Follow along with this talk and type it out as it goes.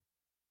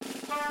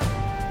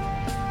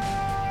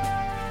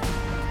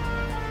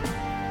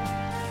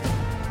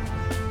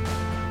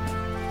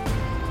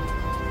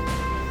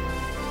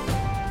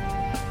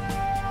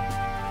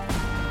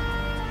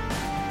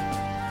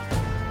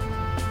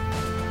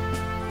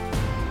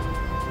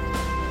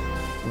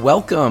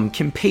Welcome,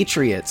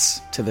 compatriots,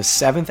 to the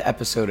 7th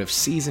episode of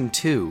Season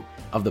 2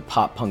 of the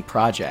Pop Punk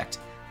Project.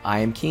 I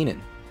am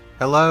Keenan.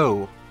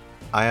 Hello,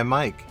 I am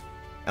Mike,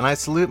 and I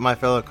salute my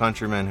fellow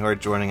countrymen who are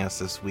joining us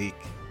this week.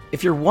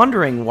 If you're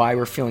wondering why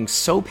we're feeling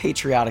so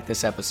patriotic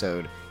this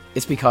episode,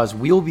 it's because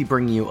we will be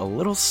bringing you a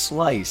little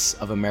slice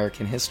of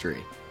American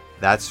history.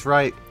 That's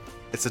right.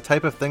 It's the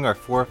type of thing our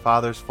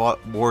forefathers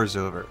fought wars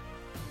over.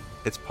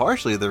 It's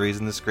partially the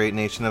reason this great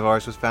nation of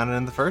ours was founded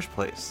in the first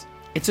place.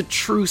 It's a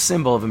true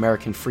symbol of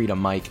American freedom,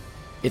 Mike.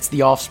 It's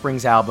the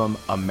Offspring's album,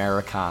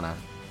 Americana.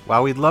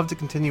 While we'd love to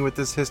continue with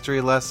this history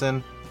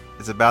lesson,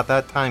 it's about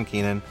that time,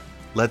 Keenan.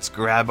 Let's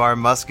grab our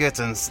muskets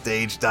and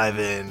stage dive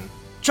in.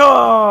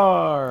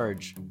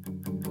 Charge!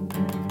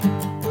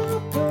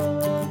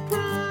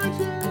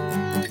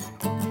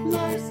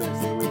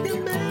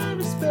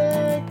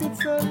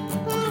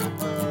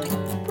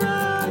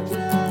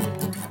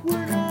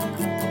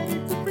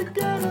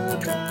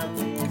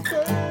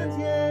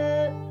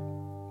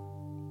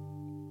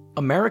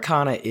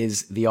 Americana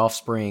is The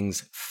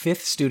Offspring's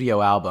 5th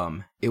studio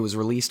album. It was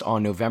released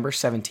on November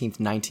 17th,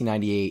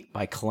 1998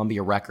 by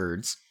Columbia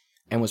Records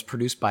and was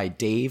produced by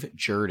Dave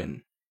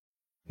Jordan.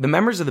 The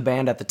members of the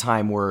band at the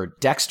time were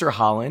Dexter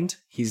Holland,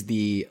 he's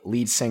the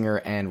lead singer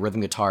and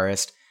rhythm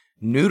guitarist,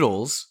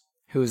 Noodles,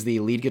 who is the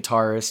lead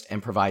guitarist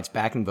and provides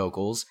backing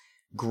vocals,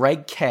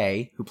 Greg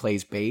Kay, who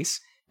plays bass,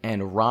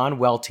 and Ron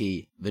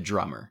Welty, the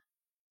drummer.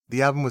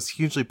 The album was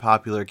hugely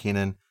popular,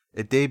 Keenan.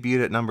 It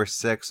debuted at number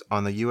 6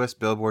 on the US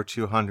Billboard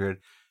 200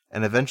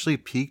 and eventually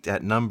peaked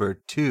at number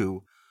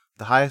 2,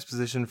 the highest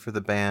position for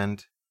the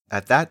band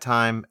at that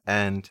time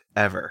and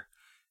ever.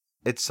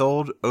 It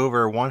sold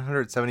over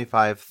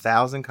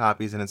 175,000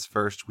 copies in its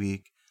first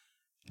week,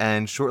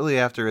 and shortly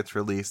after its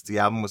release, the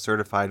album was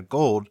certified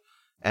gold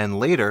and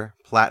later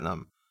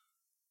platinum.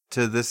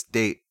 To this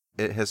date,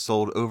 it has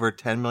sold over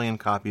 10 million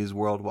copies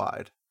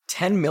worldwide.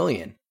 10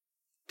 million?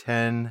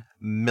 10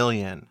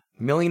 million.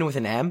 Million with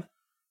an M?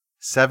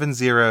 7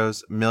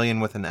 zeros,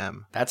 million with an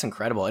M. That's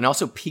incredible. And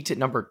also peaked at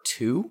number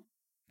 2?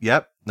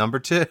 Yep, number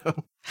 2.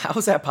 How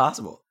is that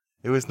possible?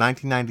 It was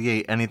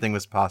 1998. Anything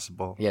was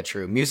possible. Yeah,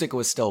 true. Music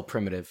was still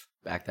primitive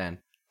back then.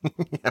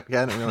 Yeah, we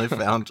hadn't really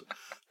found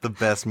the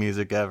best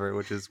music ever,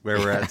 which is where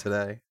we're at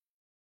today.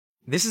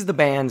 This is the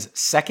band's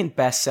second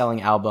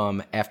best-selling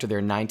album after their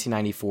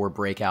 1994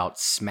 breakout,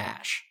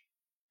 Smash.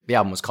 The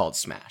album was called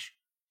Smash.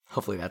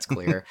 Hopefully that's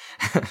clear.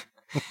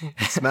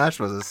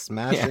 Smash was a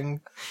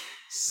smashing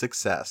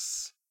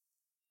success.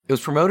 It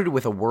was promoted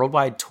with a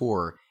worldwide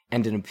tour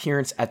and an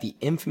appearance at the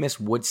infamous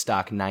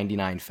Woodstock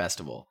 99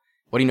 festival.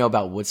 What do you know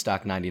about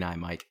Woodstock 99,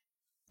 Mike?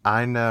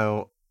 I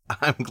know.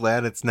 I'm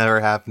glad it's never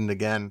happened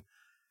again.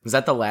 Was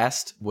that the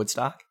last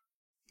Woodstock?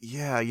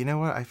 Yeah, you know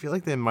what? I feel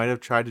like they might have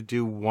tried to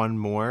do one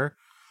more,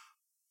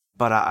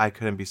 but I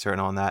couldn't be certain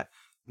on that.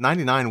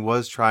 99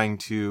 was trying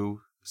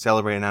to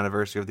celebrate an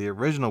anniversary of the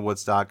original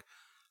Woodstock.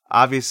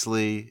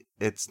 Obviously,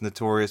 it's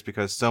notorious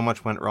because so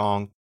much went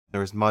wrong. There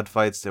was mud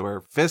fights, there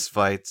were fist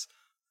fights.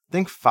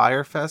 Think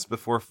Firefest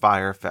before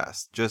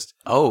Firefest.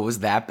 Oh, it was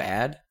that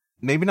bad?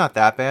 Maybe not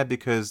that bad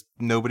because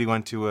nobody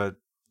went to a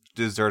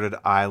deserted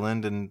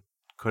island and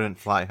couldn't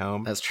fly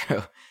home. That's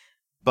true.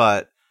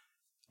 But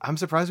I'm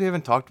surprised we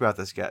haven't talked about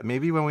this yet.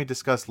 Maybe when we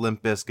discuss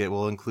Limp Bizkit,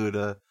 we'll include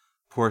a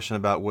portion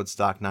about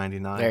Woodstock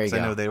 99. There you go.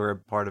 I know they were a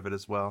part of it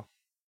as well.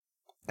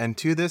 And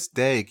to this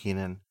day,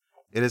 Keenan,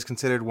 it is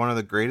considered one of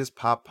the greatest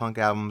pop punk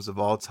albums of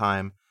all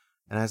time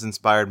and has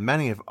inspired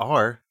many of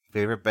our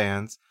favorite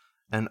bands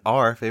and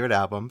our favorite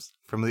albums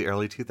from the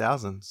early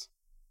 2000s.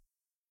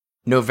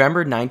 November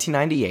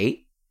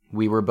 1998.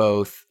 We were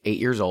both 8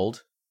 years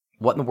old.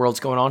 What in the world's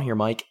going on here,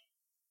 Mike?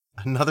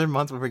 Another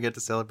month where we get to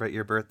celebrate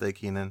your birthday,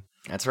 Keenan.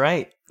 That's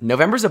right.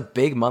 November's a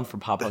big month for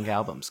pop punk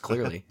albums,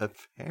 clearly.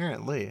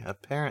 Apparently.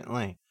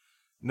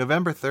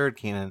 November 3rd,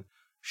 Keenan.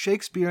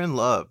 Shakespeare in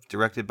Love,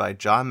 directed by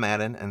John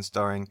Madden and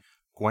starring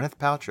Gwyneth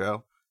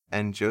Paltrow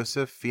and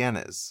Joseph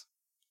Fiennes.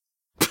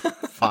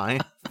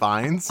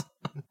 Fines?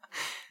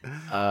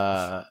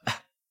 I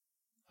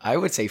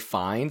would say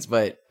Fines,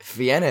 but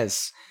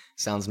Fiennes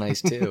sounds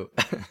nice too.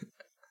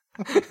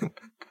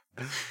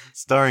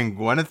 Starring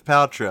Gwyneth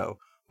Paltrow,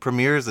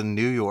 premieres in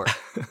New York.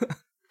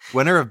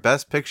 Winner of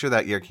Best Picture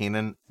that year,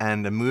 Keenan,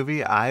 and a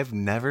movie I've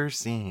never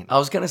seen. I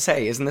was going to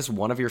say, isn't this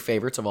one of your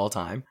favorites of all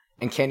time?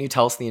 And can you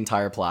tell us the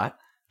entire plot?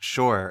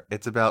 Sure.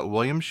 It's about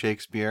William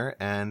Shakespeare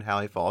and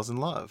how he falls in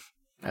love.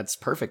 That's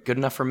perfect. Good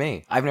enough for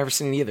me. I've never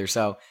seen it either,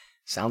 so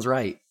sounds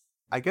right.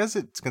 I guess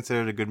it's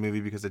considered a good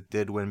movie because it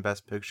did win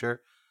Best Picture,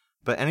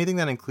 but anything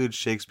that includes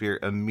Shakespeare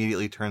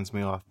immediately turns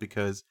me off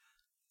because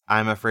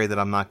I'm afraid that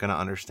I'm not going to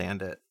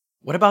understand it.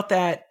 What about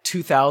that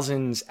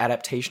 2000s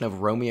adaptation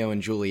of Romeo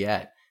and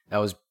Juliet that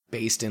was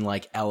based in,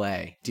 like,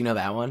 L.A.? Do you know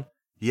that one?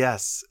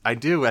 Yes, I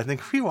do. I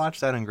think we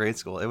watched that in grade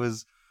school. It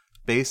was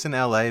based in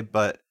L.A.,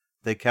 but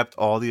they kept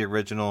all the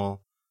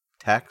original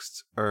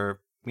text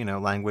or,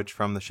 language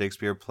from the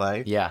Shakespeare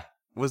play. Yeah.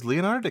 Was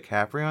Leonardo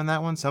DiCaprio on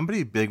that one?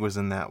 Somebody big was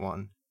in that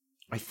one.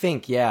 I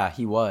think, yeah,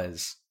 he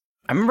was.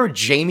 I remember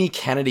Jamie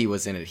Kennedy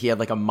was in it. He had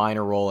like a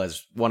minor role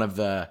as one of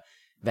the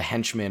the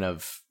henchman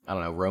of, I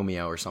don't know,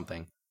 Romeo or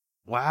something.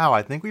 Wow,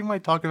 I think we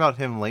might talk about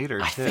him later,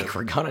 too. I think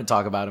we're going to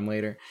talk about him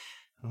later.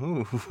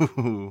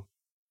 Ooh.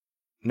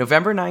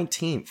 November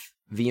 19th,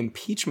 the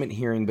impeachment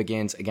hearing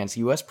begins against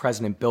U.S.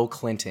 President Bill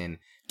Clinton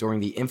during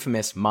the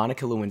infamous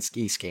Monica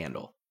Lewinsky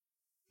scandal.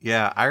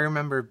 Yeah, I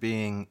remember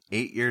being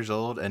 8 years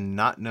old and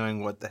not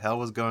knowing what the hell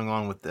was going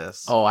on with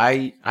this. Oh,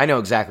 I know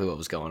exactly what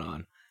was going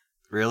on.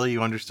 Really?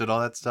 You understood all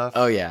that stuff?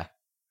 Oh, yeah.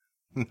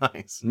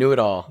 Nice. Knew it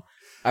all.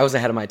 I was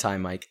ahead of my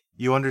time, Mike.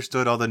 You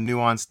understood all the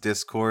nuanced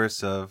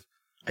discourse of...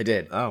 I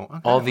did. Oh, okay.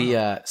 All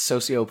the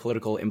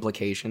socio-political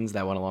implications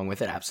that went along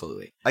with it,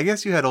 absolutely. I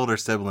guess you had older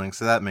siblings,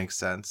 so that makes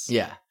sense.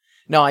 Yeah.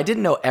 No, I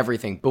didn't know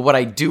everything, but what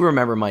I do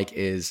remember, Mike,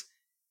 is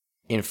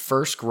in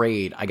first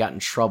grade, I got in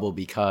trouble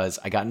because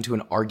I got into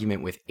an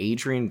argument with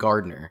Adrian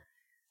Gardner,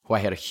 who I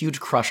had a huge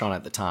crush on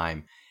at the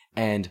time,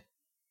 and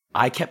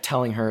I kept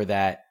telling her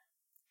that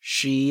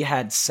she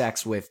had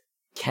sex with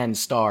Ken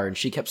Starr, and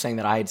she kept saying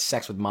that I had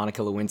sex with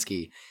Monica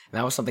Lewinsky, and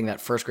that was something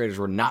that first graders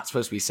were not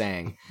supposed to be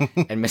saying,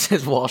 and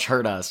Mrs. Walsh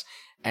heard us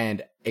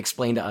and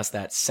explained to us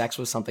that sex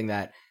was something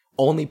that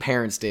only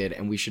parents did,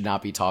 and we should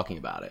not be talking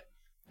about it.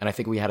 And I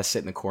think we had to sit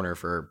in the corner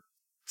for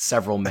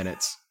several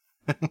minutes.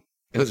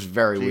 It was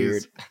very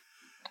weird.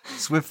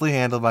 Swiftly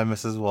handled by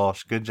Mrs.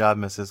 Walsh. Good job,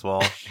 Mrs.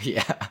 Walsh.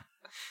 Yeah.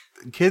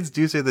 Kids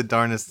do say the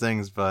darndest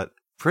things, but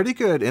pretty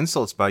good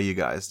insults by you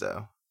guys,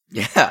 though.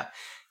 Yeah.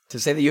 To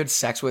say that you had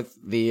sex with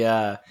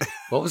the,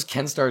 what was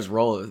Ken Starr's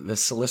role? The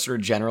Solicitor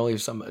General? He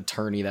was some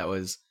attorney that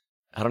was,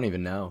 I don't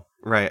even know.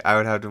 Right. I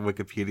would have to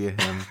Wikipedia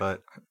him,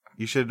 but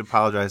you should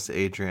apologize to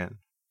Adrian.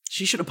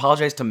 She should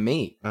apologize to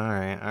me. All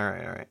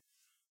right.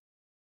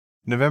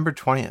 November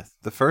 20th,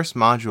 the first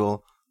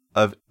module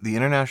of the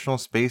International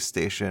Space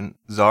Station,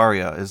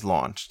 Zarya, is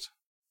launched.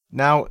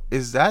 Now,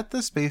 is that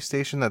the space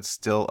station that's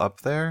still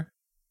up there?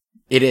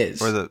 It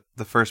is. Or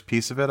the first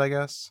piece of it, I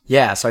guess?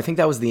 Yeah, so I think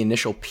that was the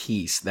initial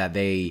piece that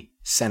they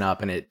sent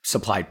up, and it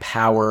supplied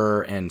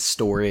power and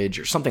storage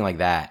or something like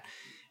that.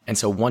 And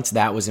so once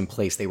that was in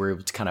place, they were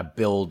able to kind of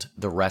build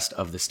the rest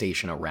of the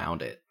station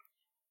around it.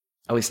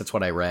 At least that's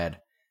what I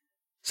read.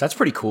 So that's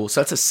pretty cool.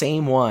 So that's the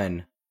same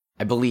one,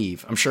 I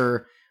believe. I'm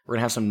sure we're going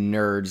to have some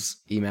nerds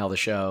email the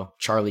show,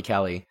 Charlie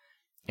Kelly,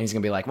 and he's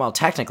going to be like, well,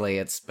 technically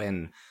it's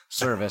been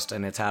serviced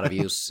and it's out of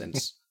use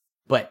since.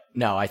 But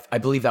no, I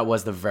believe that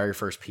was the very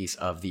first piece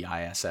of the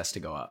ISS to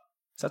go up.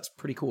 So that's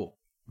pretty cool.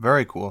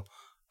 Very cool.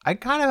 I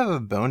kind of have a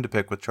bone to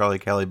pick with Charlie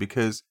Kelly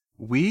because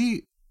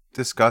we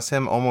discuss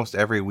him almost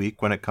every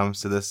week when it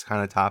comes to this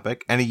kind of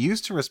topic, and he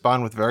used to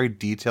respond with very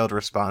detailed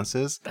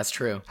responses. That's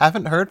true.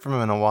 Haven't heard from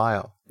him in a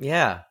while.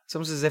 Yeah, it's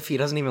almost as if he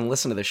doesn't even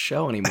listen to the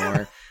show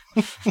anymore.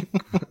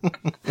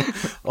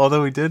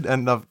 Although he did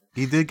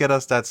get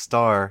us that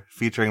star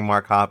featuring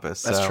Mark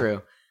Hoppus. That's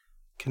true.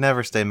 Can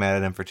never stay mad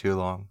at him for too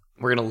long.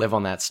 We're going to live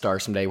on that star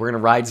someday. We're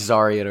going to ride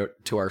Zarya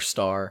to our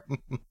star.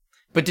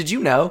 But did you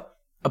know,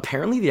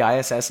 apparently the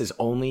ISS is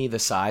only the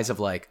size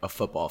of like a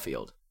football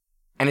field.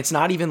 And it's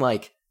not even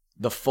like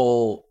the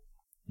full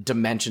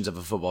dimensions of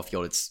a football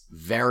field. It's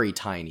very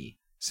tiny.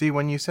 See,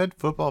 when you said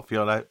football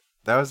field,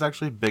 that was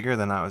actually bigger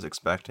than I was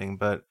expecting,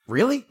 but...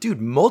 Really?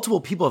 Dude,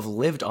 multiple people have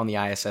lived on the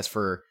ISS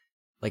for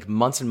like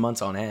months and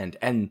months on end.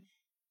 And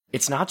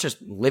it's not just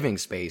living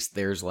space.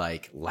 There's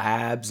like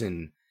labs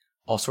and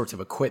all sorts of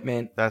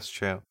equipment. That's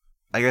true.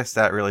 I guess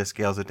that really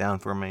scales it down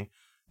for me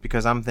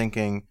because I'm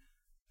thinking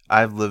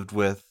I've lived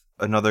with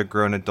another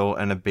grown adult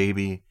and a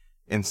baby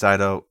inside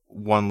a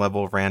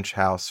one-level ranch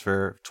house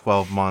for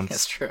 12 months.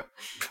 That's true.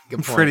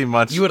 Good point. Pretty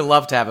much. You would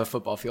love to have a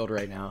football field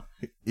right now.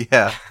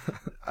 Yeah.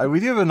 We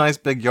do have a nice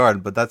big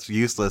yard, but that's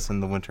useless in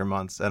the winter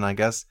months. And I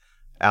guess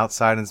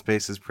outside in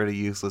space is pretty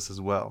useless as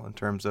well in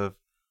terms of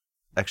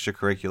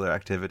extracurricular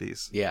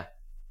activities. Yeah.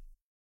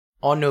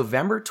 On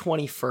November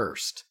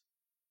 21st,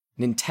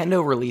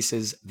 Nintendo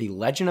releases The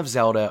Legend of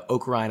Zelda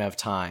Ocarina of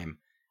Time,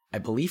 I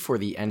believe for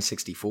the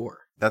N64.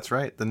 That's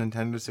right, the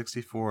Nintendo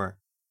 64.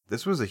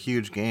 This was a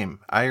huge game.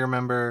 I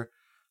remember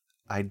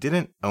I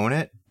didn't own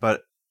it,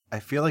 but I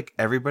feel like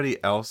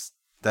everybody else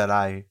that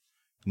I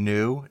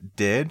knew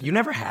did. You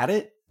never had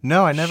it?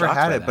 No, I never Shocked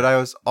had by it, that. but I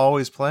was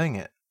always playing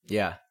it.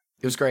 Yeah,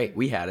 it was great.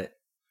 We had it.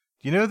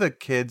 You know the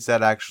kids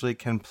that actually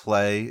can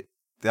play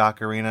the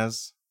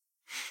ocarinas?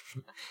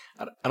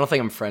 I don't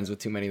think I'm friends with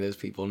too many of those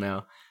people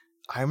now.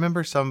 I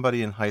remember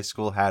somebody in high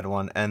school had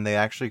one, and they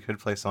actually could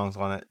play songs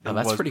on it. Oh,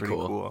 that's pretty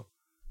cool.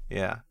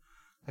 Yeah.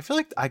 I feel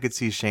like I could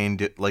see Shane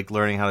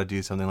learning how to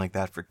do something like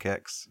that for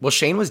kicks. Well,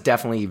 Shane was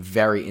definitely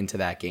very into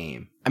that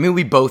game. I mean,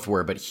 we both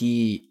were, but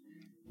he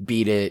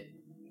beat it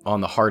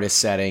on the hardest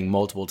setting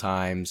multiple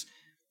times.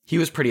 He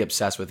was pretty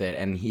obsessed with it,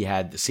 and he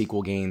had the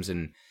sequel games,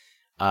 and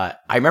I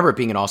remember it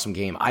being an awesome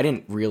game. I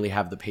didn't really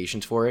have the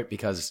patience for it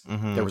because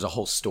there was a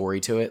whole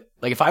story to it.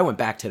 Like, if I went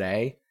back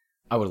today,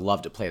 I would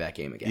love to play that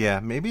game again. Yeah,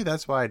 maybe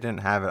that's why I didn't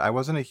have it. I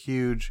wasn't a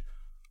huge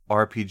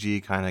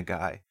RPG kind of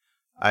guy.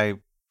 I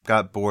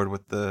got bored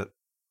with the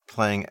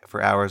playing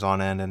for hours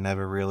on end and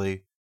never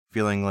really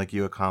feeling like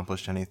you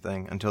accomplished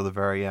anything until the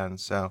very end.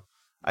 So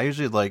I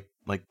usually like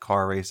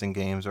car racing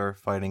games or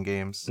fighting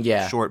games.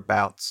 Yeah. Short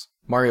bouts.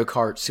 Mario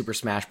Kart, Super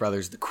Smash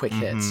Brothers, the quick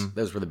hits.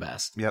 Those were the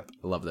best. Yep.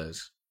 I love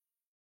those.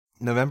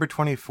 November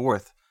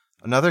 24th,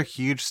 another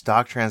huge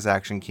stock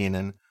transaction,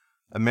 Keenan.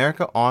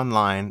 America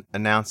Online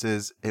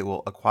announces it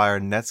will acquire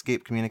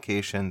Netscape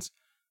Communications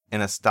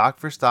in a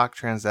stock-for-stock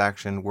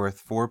transaction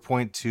worth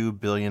 $4.2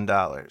 billion.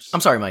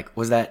 I'm sorry, Mike.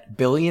 Was that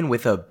billion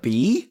with a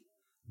B?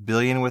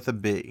 Billion with a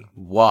B.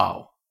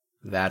 Wow.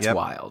 That's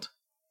wild.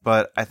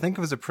 But I think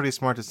it was a pretty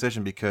smart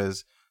decision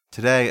because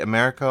today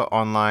America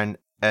Online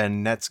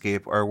and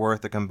Netscape are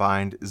worth a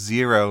combined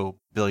 $0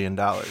 billion,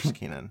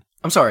 Keenan.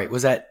 I'm sorry.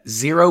 Was that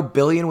 0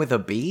 billion with a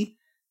B?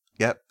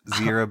 Yep.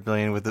 0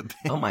 billion with a B.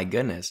 Oh, my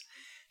goodness.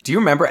 Do you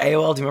remember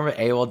AOL? Do you remember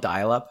AOL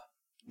dial-up?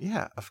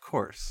 Yeah, of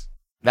course.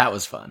 That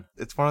was fun.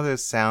 It's one of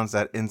those sounds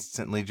that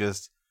instantly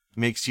just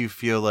makes you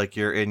feel like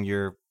you're in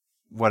your,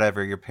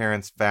 whatever, your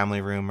parents'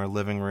 family room or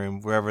living room,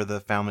 wherever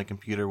the family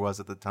computer was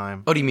at the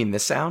time. Oh, do you mean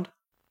this sound?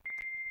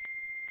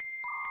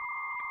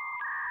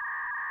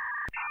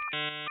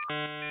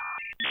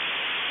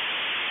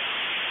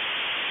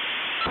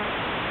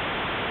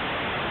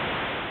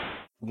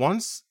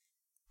 Once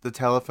the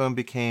telephone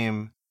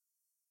became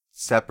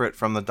separate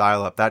from the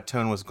dial-up, that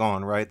tone was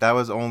gone, right? That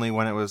was only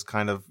when it was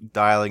kind of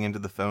dialing into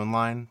the phone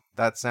line,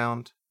 that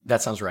sound?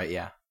 That sounds right,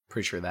 yeah.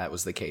 Pretty sure that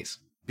was the case.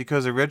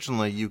 Because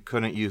originally you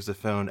couldn't use the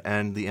phone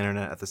and the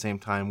internet at the same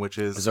time, which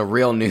is... It was a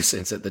real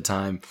nuisance at the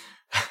time.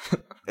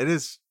 It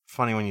is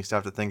funny when you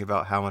stop to think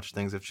about how much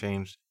things have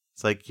changed.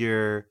 It's like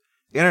your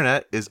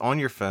internet is on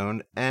your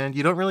phone and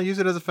you don't really use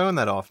it as a phone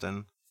that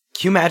often.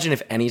 Can you imagine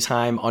if any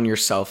time on your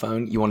cell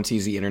phone you wanted to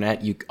use the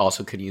internet, you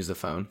also could use the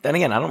phone? Then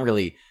again, I don't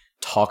really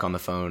talk on the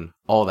phone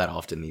all that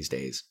often these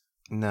days.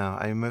 No,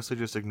 I mostly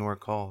just ignore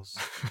calls.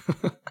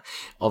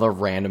 All the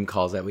random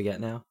calls that we get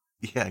now.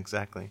 Yeah,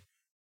 exactly.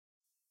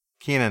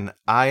 Keenan,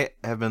 I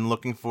have been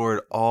looking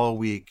forward all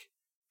week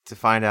to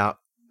find out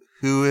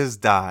who has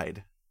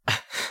died.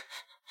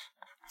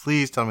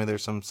 Please tell me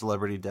there's some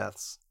celebrity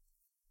deaths.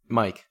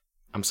 Mike,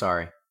 I'm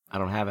sorry. I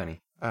don't have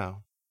any. Oh.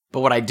 But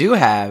what I do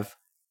have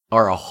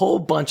are a whole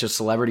bunch of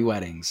celebrity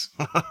weddings.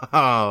 Oh,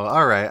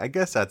 all right. I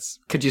guess that's...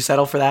 Could you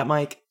settle for that,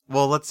 Mike?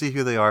 Well, let's see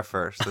who they are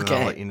first, and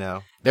then I'll let you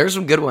know. There's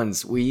some good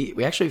ones. We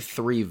actually have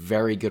 3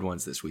 very good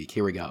ones this week.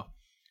 Here we go.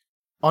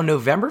 On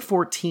November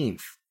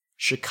 14th,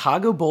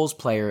 Chicago Bulls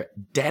player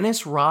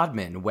Dennis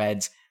Rodman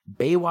weds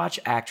Baywatch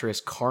actress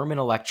Carmen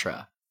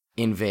Electra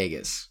in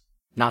Vegas.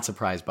 Not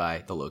surprised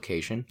by the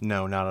location.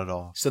 No, not at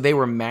all. So they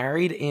were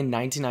married in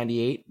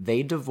 1998.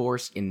 They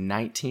divorced in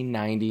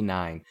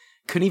 1999.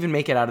 Couldn't even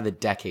make it out of the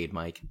decade,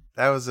 Mike.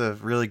 That was a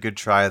really good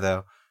try,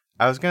 though.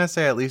 I was going to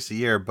say at least a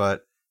year,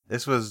 but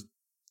this was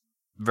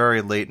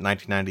very late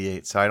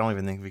 1998, so I don't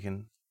even think we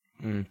can...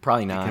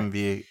 probably not. We can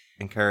be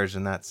encouraged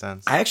in that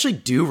sense. I actually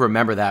do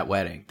remember that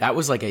wedding. That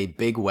was like a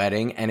big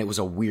wedding, and it was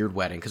a weird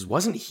wedding, because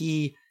didn't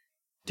he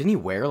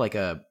wear like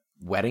a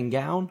wedding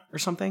gown or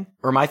something?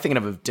 Or am I thinking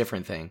of a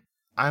different thing?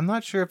 I'm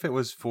not sure if it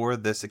was for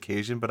this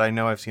occasion, but I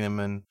know I've seen him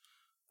in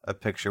a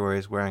picture where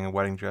he's wearing a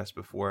wedding dress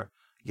before.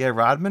 Yeah,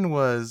 Rodman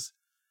was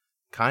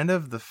kind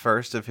of the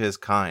first of his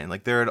kind.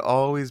 Like, there had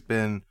always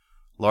been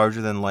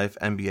larger-than-life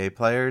NBA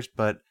players,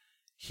 but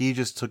he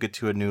just took it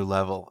to a new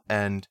level.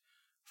 And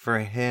for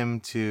him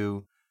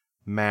to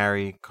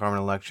marry Carmen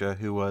Electra,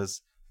 who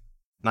was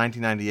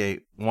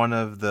 1998, one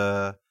of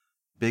the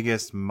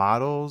biggest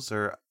models,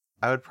 or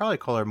I would probably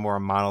call her more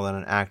a model than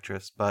an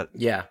actress, but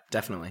yeah,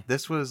 definitely.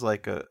 This was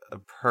like a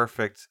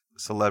perfect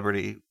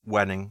celebrity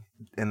wedding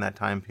in that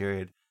time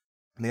period.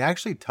 And they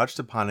actually touched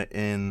upon it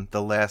in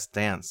The Last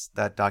Dance,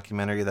 that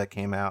documentary that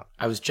came out.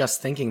 I was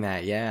just thinking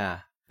that,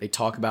 yeah. They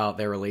talk about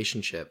their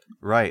relationship.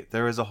 Right.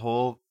 There was a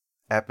whole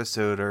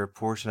episode or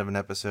portion of an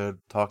episode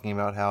talking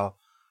about how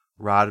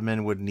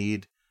Rodman would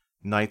need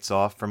nights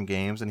off from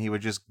games and he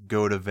would just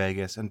go to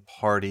Vegas and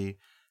party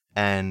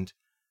and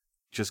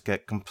just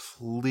get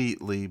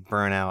completely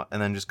burnt out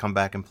and then just come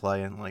back and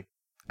play and like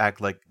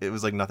act like it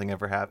was like nothing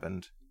ever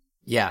happened.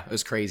 Yeah, it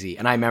was crazy.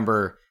 And I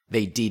remember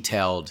they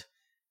detailed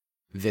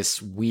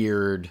this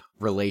weird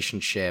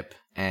relationship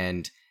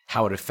and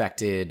how it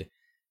affected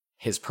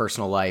his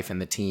personal life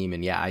and the team.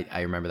 And yeah, I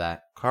remember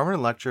that. Carmen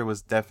Electra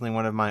was definitely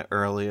one of my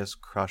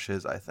earliest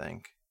crushes, I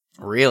think.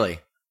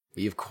 Really?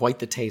 You have quite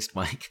the taste,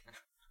 Mike.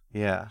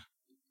 Yeah.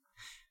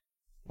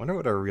 Wonder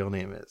what her real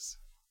name is.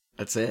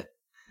 That's it.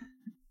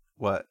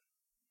 What?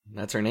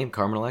 That's her name,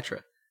 Carmen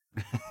Electra.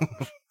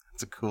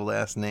 That's a cool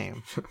ass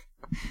name.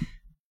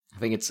 I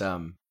think it's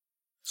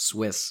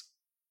Swiss.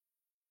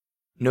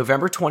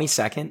 November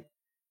 22nd,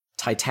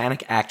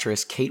 Titanic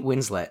actress Kate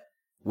Winslet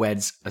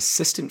weds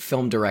assistant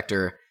film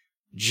director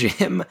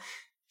Jim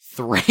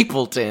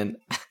Thrapleton.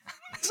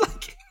 It's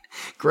like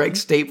Greg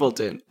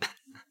Stapleton.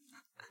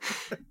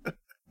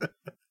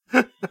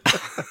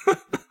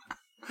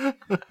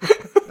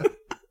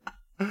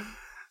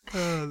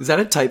 Is that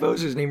a typo?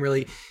 Is his name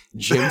really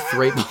Jim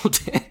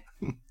Thrapleton?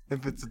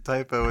 If it's a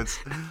typo, it's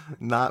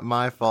not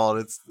my fault.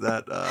 It's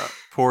that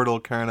Portal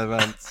Current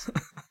Events.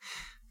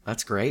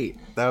 That's great.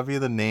 That would be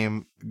the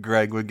name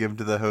Greg would give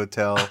to the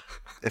hotel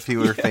if he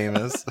were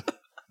famous.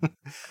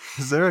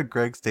 Is there a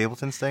Greg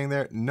Stapleton staying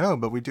there? No,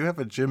 but we do have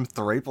a Jim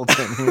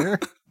Thrapleton here.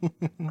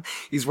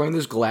 He's wearing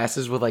those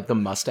glasses with like the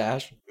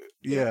mustache.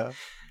 Yeah.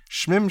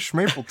 Schmim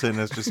Schmapleton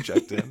has just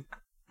checked in.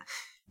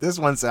 This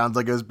one sounds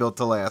like it was built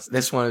to last.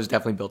 This one was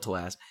definitely built to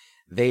last.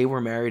 They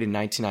were married in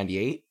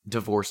 1998,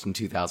 divorced in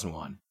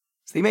 2001.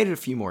 So they made it a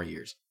few more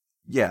years.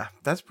 Yeah,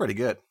 that's pretty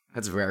good.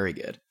 That's very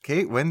good.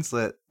 Kate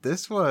Winslet,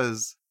 this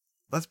was,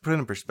 let's put it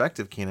in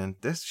perspective, Keenan.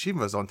 She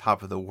was on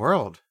top of the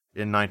world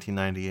in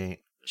 1998.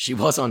 She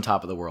was on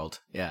top of the world,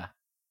 yeah.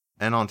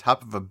 And on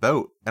top of a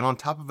boat, and on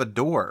top of a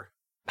door.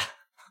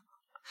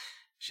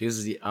 She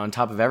was on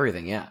top of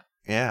everything, yeah.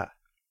 Yeah.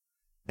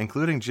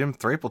 Including Jim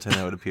Thrapleton,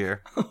 it would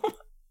appear.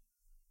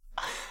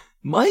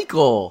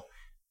 Michael!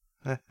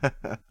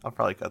 I'll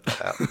probably cut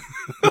that out.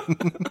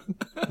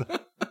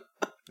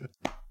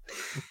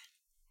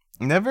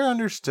 Never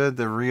understood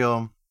the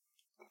real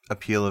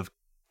appeal of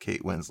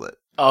Kate Winslet.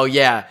 Oh,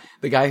 yeah.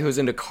 The guy who was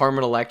into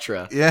Carmen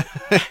Electra. Yeah.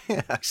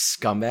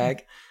 Scumbag.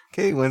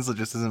 Kate Winslet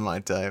just isn't my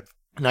type.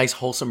 Nice,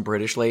 wholesome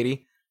British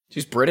lady.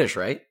 She's British,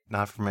 right?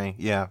 Not for me.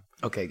 Yeah.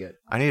 Okay, good.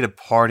 I need a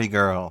party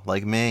girl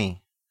like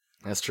me.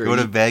 That's true. Go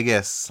to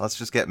Vegas. Let's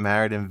just get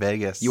married in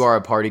Vegas. You are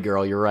a party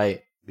girl. You're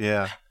right.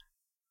 Yeah.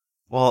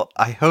 Well,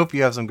 I hope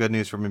you have some good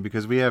news for me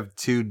because we have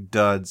two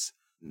duds.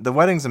 The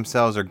weddings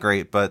themselves are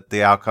great, but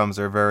the outcomes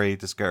are very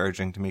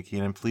discouraging to me,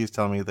 Keenan. Please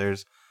tell me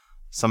there's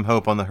some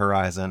hope on the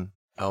horizon.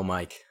 Oh,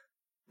 Mike.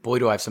 Boy,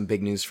 do I have some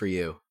big news for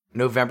you.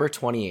 November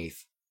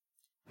 28th.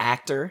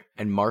 Actor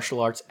and martial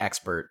arts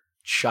expert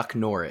Chuck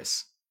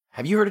Norris.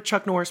 Have you heard of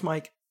Chuck Norris,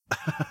 Mike?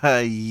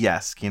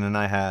 Yes, Keenan,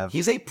 I have.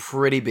 He's a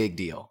pretty big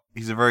deal.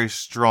 He's a very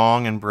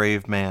strong and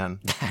brave man.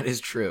 That is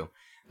true.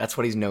 That's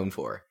what he's known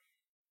for.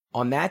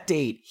 On that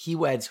date, he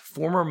weds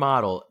former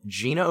model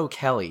Gina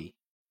O'Kelly.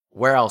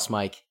 Where else,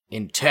 Mike?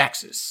 In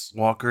Texas.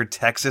 Walker,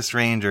 Texas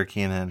Ranger,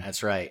 Keenan.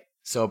 That's right.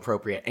 So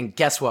appropriate. And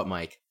guess what,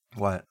 Mike?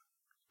 What?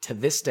 To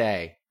this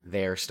day,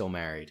 they're still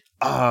married.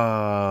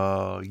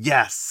 Oh,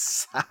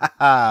 yes.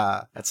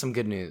 That's some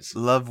good news.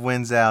 Love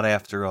wins out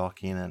after all,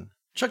 Keenan.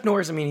 Chuck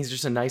Norris, I mean, he's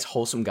just a nice,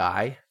 wholesome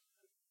guy.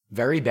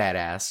 Very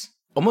badass.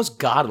 Almost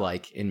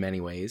godlike in many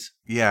ways.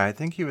 Yeah, I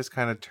think he was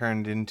kind of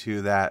turned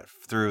into that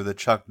through the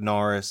Chuck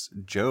Norris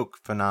joke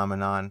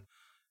phenomenon,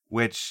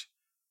 which,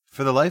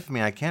 for the life of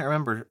me, I can't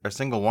remember a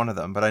single one of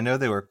them, but I know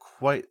they were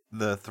quite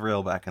the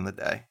thrill back in the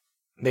day.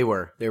 They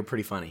were. They were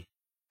pretty funny.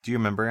 Do you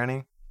remember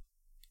any?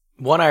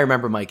 One I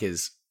remember, Mike,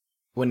 is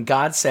when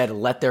God said,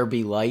 "Let there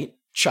be light,"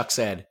 Chuck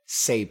said,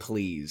 "Say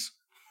please."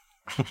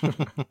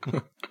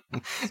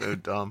 So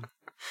dumb.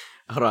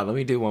 Hold on, let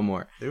me do one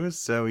more. It was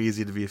so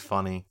easy to be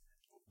funny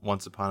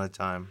once upon a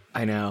time.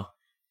 I know.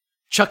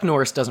 Chuck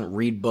Norris doesn't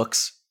read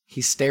books.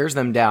 He stares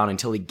them down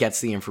until he gets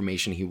the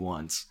information he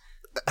wants.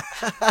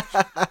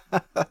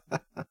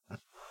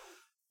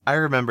 I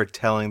remember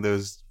telling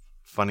those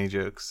funny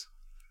jokes.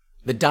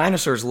 The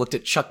dinosaurs looked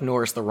at Chuck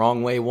Norris the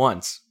wrong way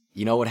once.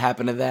 You know what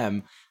happened to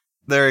them?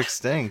 They're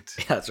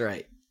extinct. That's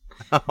right.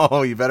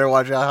 Oh, you better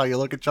watch out how you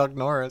look at Chuck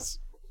Norris.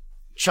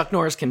 Chuck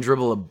Norris can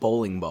dribble a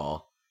bowling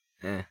ball.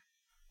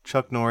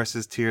 Chuck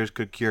Norris's tears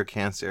could cure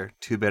cancer.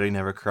 Too bad he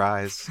never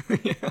cries.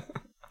 Yeah.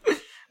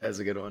 That's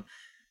a good one.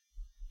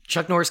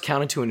 Chuck Norris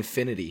counted to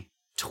infinity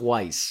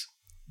twice.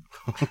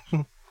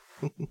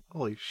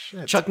 Holy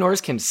shit. Chuck Norris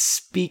can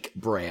speak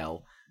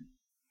Braille.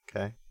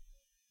 Okay.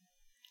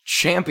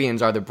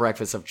 Champions are the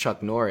breakfast of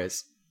Chuck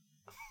Norris.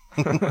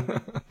 These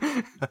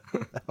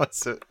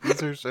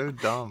are so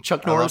dumb.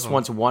 Chuck Norris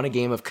once won a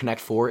game of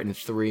Connect 4 in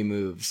 3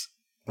 moves.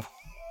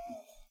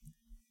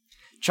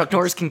 Chuck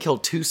Norris can kill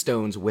 2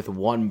 stones with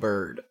 1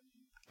 bird.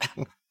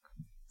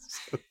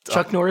 So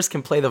Chuck Norris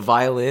can play the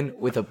violin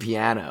with a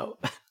piano.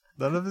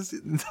 None of this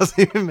doesn't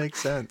even make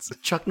sense.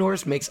 Chuck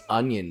Norris makes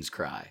onions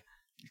cry.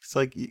 It's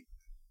like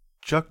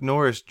Chuck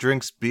Norris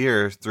drinks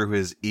beer through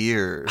his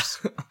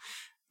ears.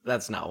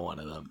 That's not one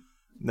of them.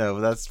 No,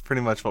 that's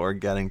pretty much what we're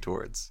getting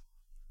towards.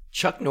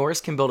 Chuck Norris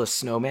can build a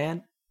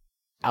snowman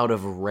out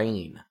of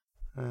rain.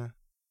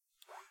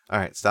 All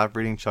right, stop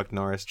reading Chuck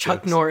Norris jokes.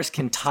 Chuck Norris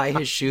can tie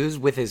his shoes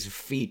with his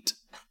feet.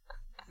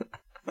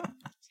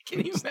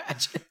 Can you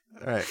imagine?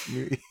 All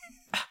right.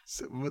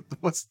 So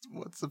what's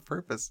the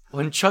purpose?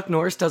 When Chuck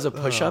Norris does a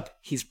push-up,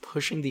 he's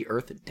pushing the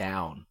earth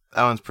down.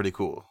 That one's pretty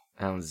cool.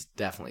 That one's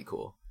definitely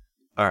cool.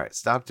 All right,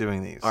 stop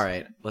doing these. All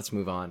right, let's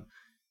move on.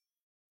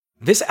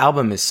 This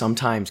album is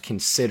sometimes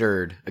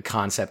considered a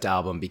concept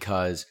album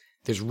because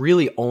there's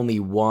really only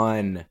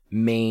one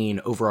main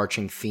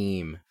overarching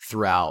theme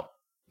throughout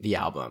the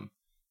album.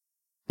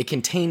 It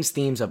contains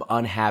themes of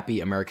unhappy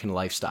American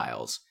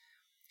lifestyles.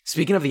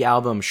 Speaking of the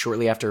album,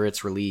 shortly after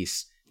its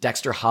release,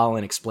 Dexter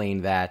Holland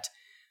explained that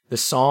the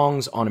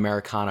songs on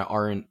Americana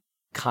aren't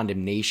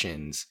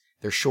condemnations.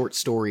 They're short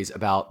stories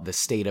about the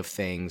state of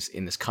things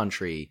in this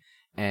country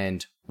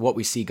and what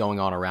we see going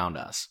on around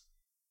us.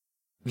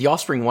 The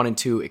Offspring wanted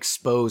to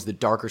expose the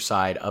darker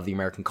side of the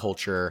American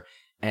culture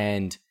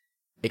and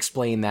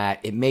explain that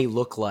it may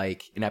look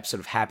like an episode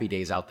of Happy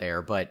Days out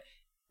there, but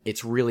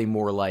it's really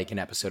more like an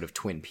episode of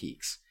Twin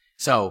Peaks.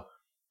 So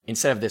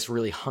instead of this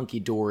really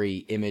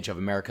hunky-dory image of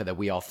America that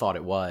we all thought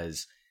it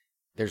was,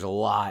 there's a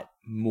lot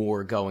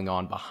more going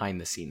on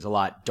behind the scenes, a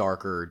lot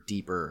darker,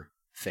 deeper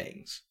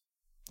things.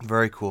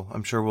 Very cool.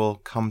 I'm sure we'll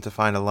come to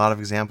find a lot of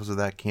examples of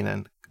that,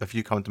 Keenan. A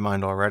few come to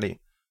mind already.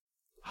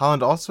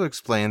 Holland also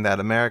explained that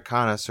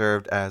Americana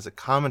served as a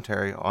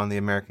commentary on the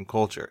American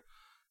culture,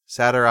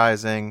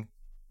 satirizing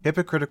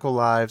hypocritical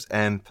lives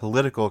and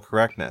political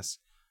correctness.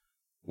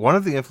 One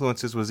of the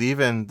influences was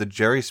even the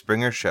Jerry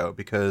Springer Show,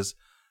 because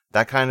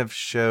that kind of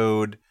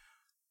showed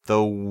the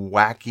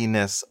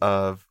wackiness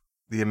of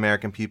the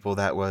American people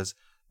that was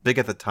big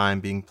at the time,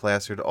 being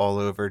plastered all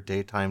over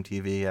daytime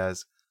TV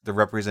as the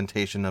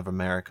representation of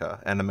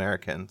America and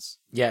Americans.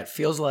 Yeah, it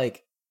feels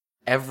like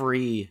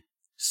every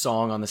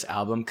song on this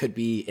album could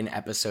be an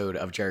episode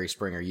of Jerry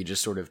Springer. You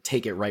just sort of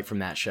take it right from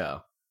that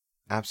show.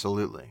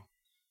 Absolutely.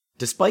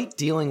 Despite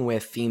dealing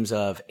with themes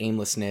of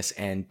aimlessness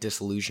and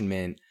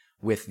disillusionment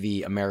with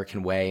the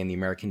American way and the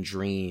American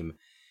dream,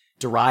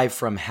 derived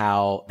from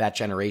how that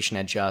generation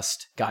had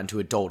just gotten to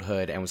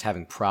adulthood and was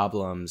having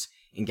problems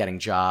in getting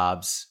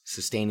jobs,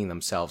 sustaining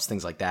themselves,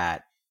 things like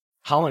that,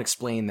 Holland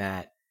explained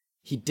that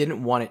he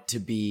didn't want it to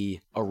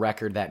be a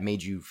record that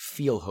made you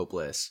feel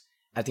hopeless.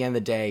 At the end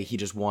of the day, he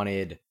just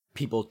wanted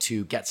people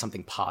to get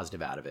something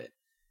positive out of it,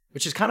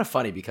 which is kind of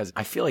funny because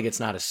I feel like it's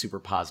not a super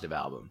positive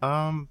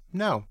album.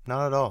 No,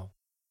 not at all.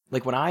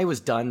 Like when I was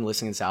done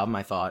listening to this album,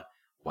 I thought,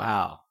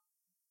 wow,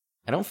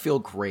 I don't feel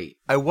great.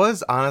 I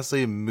was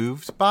honestly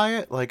moved by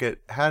it. Like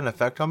it had an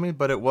effect on me,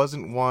 but it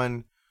wasn't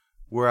one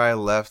where I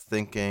left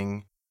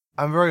thinking,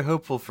 I'm very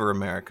hopeful for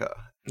America.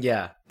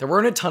 Yeah, there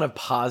weren't a ton of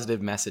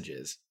positive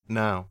messages.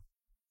 No.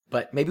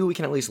 But maybe we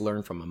can at least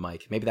learn from them,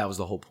 Mike. Maybe that was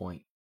the whole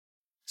point.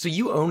 So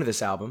you owned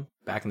this album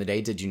back in the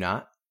day, did you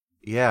not?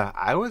 Yeah,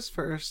 I was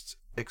first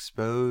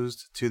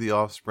exposed to the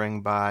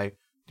Offspring by,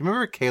 do you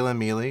remember Kayla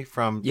Mealy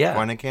from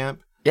Running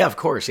Camp? Yeah, of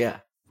course, yeah.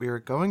 We were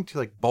going to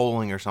like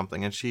bowling or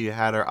something, and she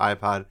had her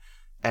iPod,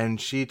 and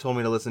she told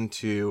me to listen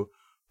to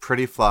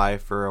Pretty Fly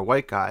for a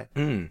White Guy.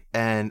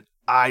 And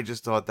I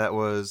just thought that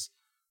was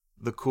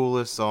the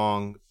coolest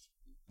song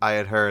I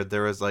had heard.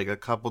 There was like a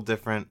couple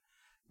different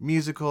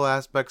musical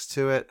aspects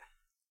to it.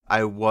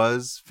 I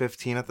was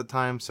 15 at the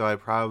time, so I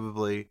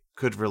probably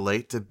could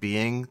relate to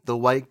being the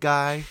white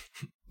guy.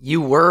 You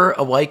were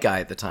a white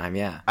guy at the time,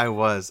 yeah. I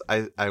was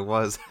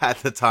at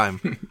the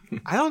time.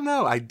 I don't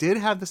know. I did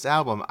have this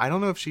album. I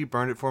don't know if she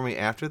burned it for me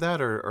after that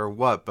or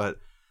what, but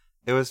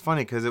it was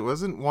funny because it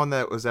wasn't one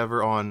that was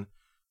ever on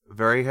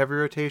very heavy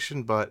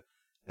rotation, but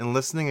in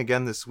listening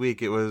again this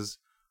week, it was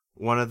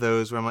one of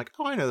those where I'm like,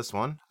 oh, I know this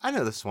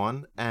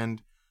one.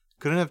 And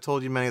couldn't have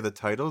told you many of the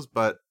titles,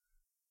 but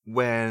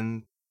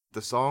when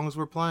the songs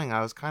were playing,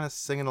 I was kind of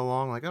singing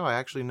along like, oh, I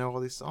actually know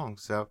all these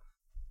songs. So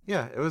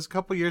yeah, it was a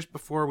couple years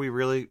before we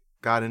really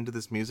got into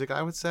this music,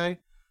 I would say,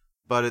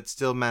 but it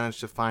still managed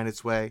to find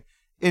its way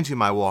into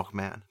my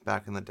Walkman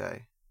back in the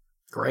day.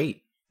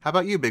 Great. How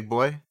about you, big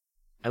boy?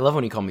 I love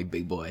when you call me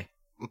big boy.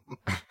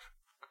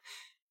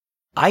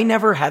 I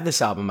never had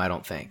this album, I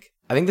don't think.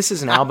 I think this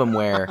is an album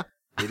where...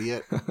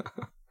 Idiot.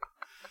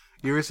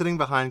 You were sitting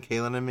behind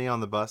Kaylin and me on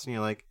the bus, and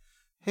you're like,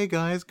 hey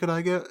guys, could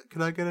I get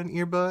an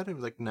earbud? I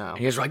was like, no. And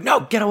he was like, no,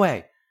 get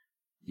away,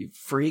 you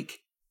freak.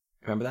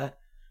 Remember that?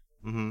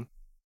 Mm-hmm.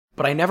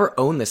 But I never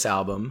owned this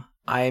album.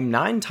 I'm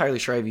not entirely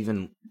sure I've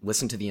even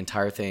listened to the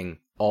entire thing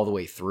all the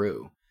way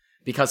through.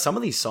 Because some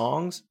of these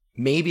songs,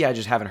 maybe I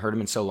just haven't heard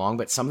them in so long,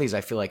 but some of these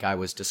I feel like I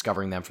was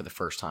discovering them for the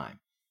first time.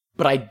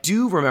 But I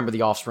do remember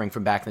the Offspring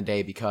from back in the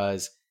day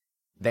because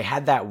they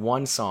had that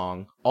one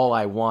song, All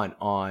I Want,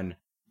 on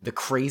the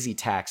Crazy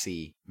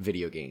Taxi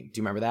video game. Do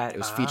you remember that? It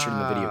was featured in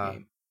the video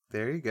game.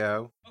 There you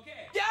go. Okay.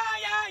 Yeah.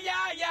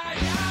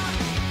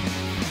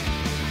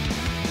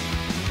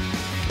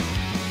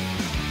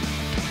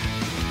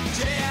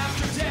 Day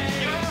after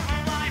day, your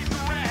whole life's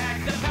a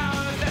wreck. The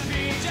powers that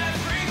be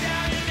just bring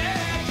down your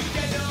neck. You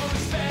get no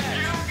respect.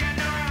 You get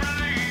no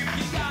relief.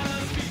 You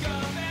gotta speak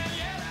up and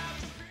yell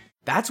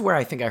out. That's where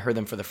I think I heard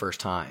them for the first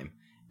time.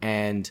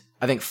 And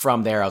I think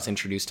from there I was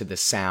introduced to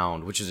this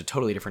sound, which is a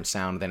totally different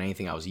sound than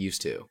anything I was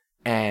used to.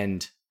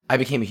 And I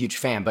became a huge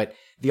fan. But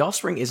the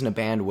Offspring isn't a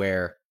band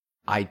where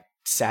I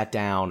sat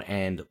down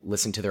and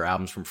listened to their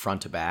albums from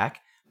front to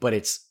back, but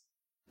it's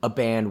a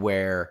band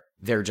where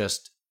they're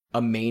just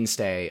a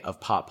mainstay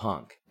of pop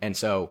punk. And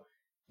so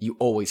you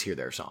always hear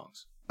their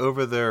songs.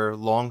 Over their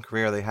long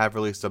career, they have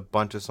released a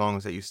bunch of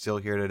songs that you still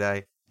hear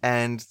today.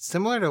 And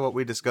similar to what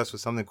we discussed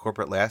with Something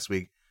Corporate last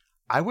week,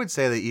 I would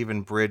say they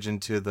even bridge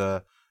into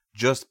the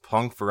just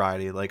punk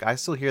variety. Like, I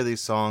still hear these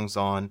songs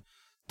on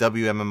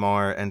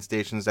WMMR and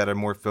stations that are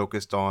more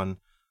focused on,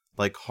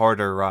 like,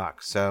 harder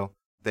rock. So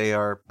they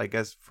are, I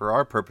guess, for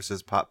our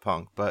purposes, pop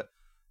punk. But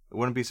I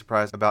wouldn't be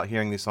surprised about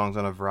hearing these songs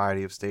on a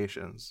variety of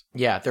stations.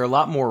 Yeah, they're a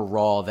lot more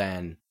raw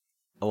than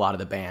a lot of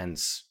the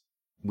bands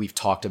we've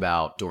talked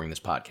about during this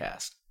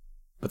podcast.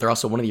 But they're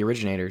also one of the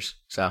originators,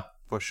 so.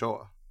 For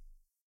sure.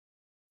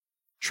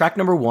 Track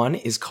number 1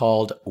 is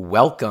called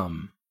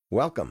Welcome.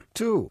 Welcome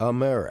to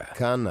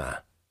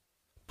Americana.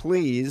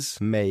 Please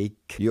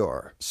make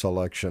your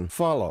selection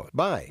followed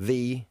by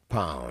the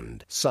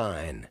pound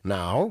sign.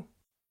 Now,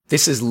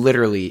 This is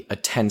literally a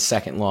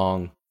 10-second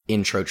long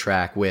intro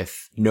track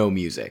with no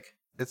music.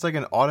 It's like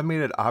an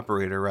automated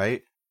operator,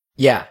 right?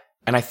 Yeah,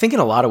 and I think in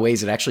a lot of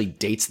ways it actually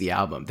dates the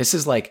album. This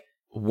is like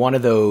one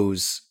of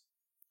those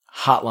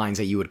hotlines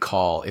that you would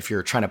call if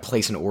you're trying to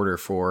place an order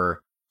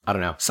for, I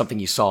don't know, something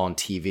you saw on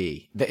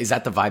TV. Is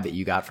that the vibe that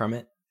you got from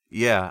it?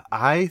 Yeah,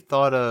 I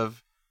thought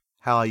of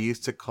how I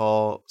used to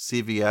call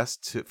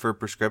CVS for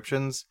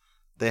prescriptions.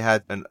 They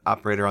had an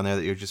operator on there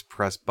that you just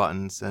press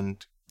buttons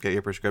and get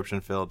your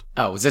prescription filled.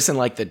 Oh, was this in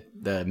like the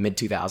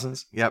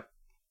mid-2000s? Yep.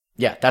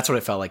 Yeah, that's what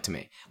it felt like to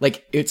me.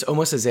 Like, it's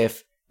almost as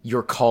if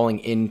you're calling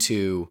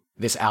into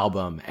this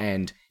album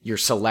and you're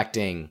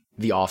selecting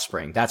the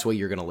Offspring. That's what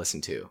you're going to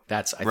listen to.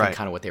 That's, I Right. think,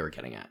 kind of what they were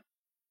getting at.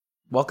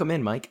 Welcome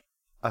in, Mike.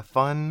 A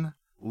fun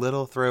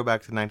little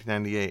throwback to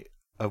 1998,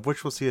 of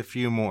which we'll see a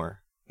few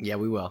more. Yeah,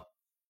 we will.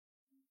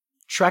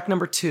 Track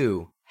number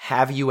 2,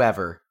 Have You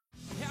Ever?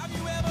 Have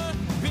you ever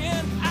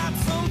been at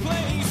some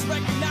place,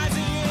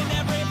 recognizing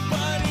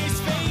everybody's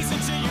face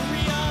until you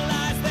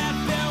realize that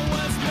there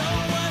was no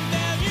one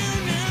there you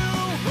knew?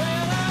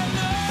 Well, I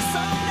know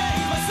some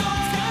days my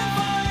soul's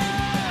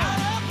confined,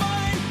 out of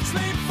mind,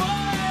 sleep for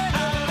it.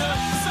 I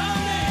know some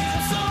days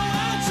I'm so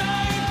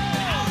outside,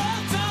 out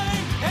of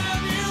time.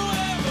 Have you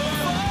ever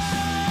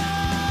falling?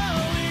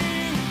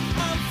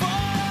 I'm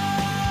falling,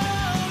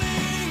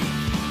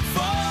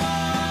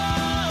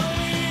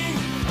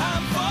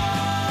 I'm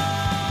falling.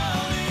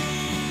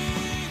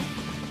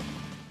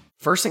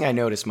 First thing I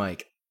noticed,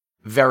 Mike,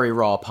 very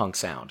raw punk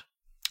sound.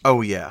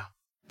 Oh, yeah.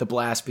 The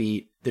blast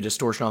beat, the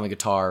distortion on the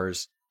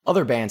guitars.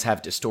 Other bands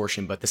have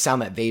distortion, but the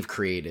sound that they've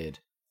created,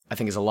 I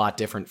think, is a lot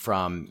different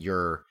from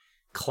your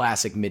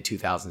classic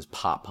mid-2000s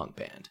pop punk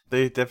band.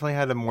 They definitely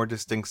had a more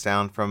distinct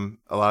sound from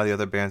a lot of the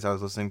other bands I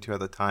was listening to at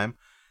the time.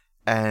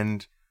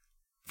 And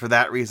for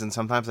that reason,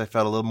 sometimes I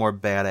felt a little more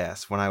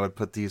badass when I would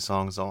put these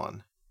songs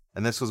on.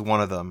 And this was one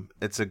of them.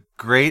 It's a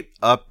great,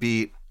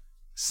 upbeat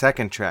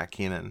second track,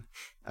 Keenan.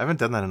 I haven't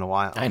done that in a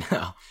while. I know.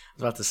 I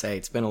was about to say,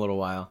 it's been a little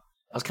while.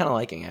 I was kind of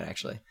liking it,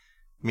 actually.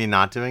 Me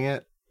not doing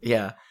it?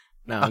 Yeah.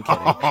 No, I'm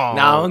kidding.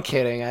 No, I'm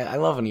kidding. I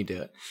love when you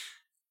do it.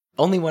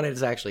 Only when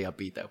it's actually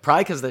upbeat, though.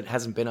 Probably because it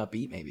hasn't been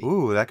upbeat, maybe.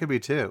 Ooh, that could be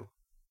too.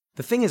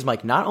 The thing is,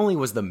 Mike, not only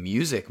was the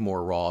music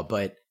more raw,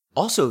 but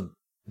also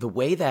the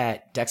way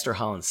that Dexter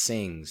Holland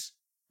sings,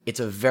 it's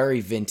a very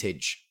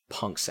vintage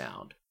punk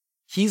sound.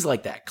 He's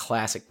like that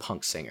classic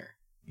punk singer.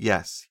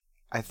 Yes.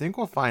 I think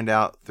we'll find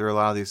out through a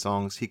lot of these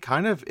songs, he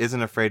kind of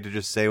isn't afraid to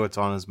just say what's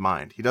on his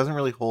mind. He doesn't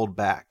really hold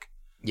back.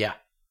 Yeah.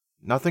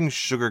 Nothing's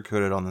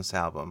sugar-coated on this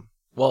album.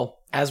 Well,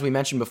 as we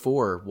mentioned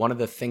before, one of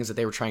the things that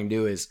they were trying to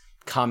do is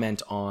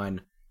comment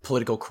on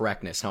political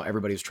correctness, how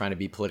everybody was trying to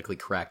be politically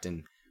correct,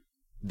 and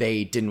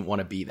they didn't want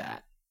to be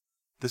that.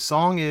 The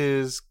song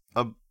is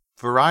a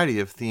variety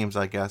of themes,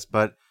 I guess,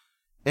 but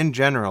in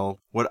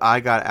general, what I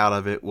got out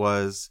of it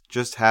was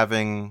just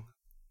having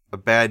a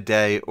bad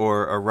day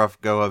or a rough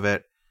go of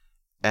it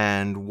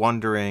and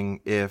wondering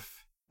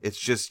if it's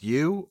just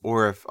you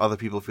or if other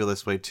people feel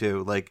this way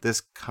too. Like this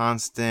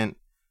constant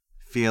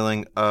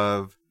feeling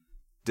of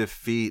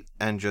defeat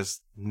and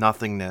just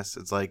nothingness.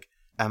 It's like,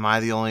 am I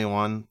the only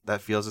one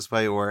that feels this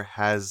way, or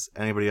has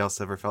anybody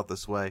else ever felt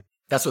this way?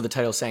 That's what the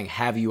title's saying.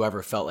 Have you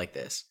ever felt like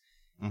this?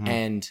 Mhm.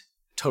 And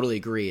totally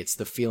agree. It's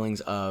the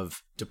feelings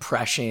of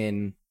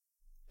depression,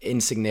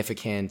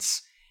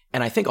 insignificance,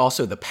 and I think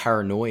also the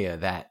paranoia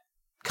that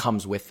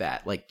comes with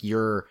that. Like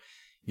you're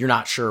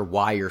not sure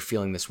why you're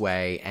feeling this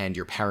way, and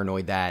you're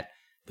paranoid that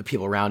the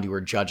people around you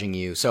are judging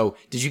you. So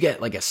did you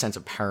get like a sense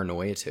of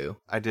paranoia too?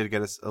 I did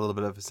get a little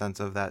bit of a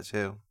sense of that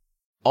too.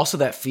 Also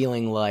that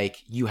feeling like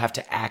you have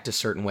to act a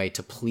certain way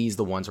to please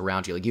the ones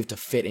around you. Like you have to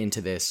fit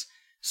into this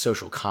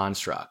social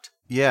construct.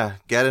 Yeah,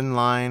 get in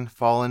line,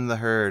 fall in the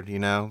herd, you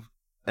know?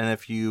 And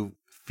if you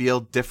feel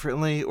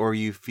differently or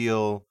you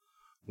feel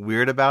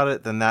weird about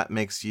it, then that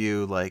makes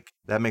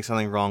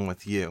something wrong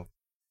with you.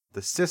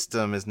 The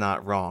system is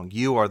not wrong.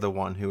 You are the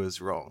one who is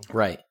wrong.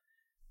 Right.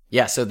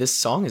 Yeah, so this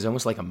song is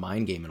almost like a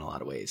mind game in a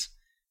lot of ways.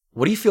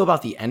 What do you feel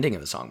about the ending of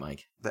the song,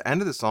 Mike? The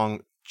end of the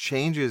song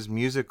changes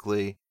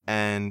musically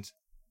and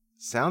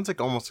sounds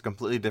like almost a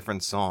completely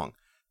different song.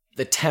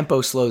 The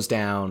tempo slows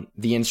down,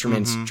 the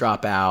instruments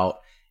drop out,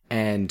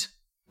 and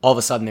all of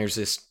a sudden there's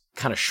this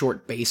kind of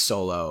short bass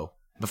solo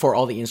before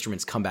all the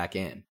instruments come back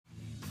in.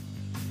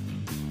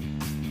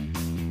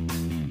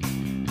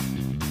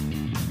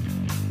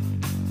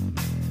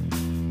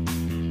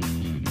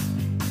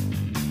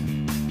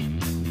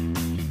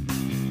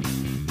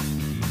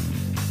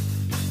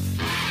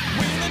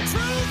 When the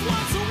truth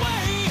walks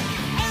away,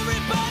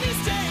 everybody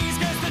stays.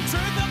 'Cause the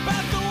truth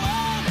about the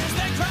world is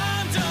that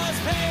crime does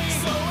pay.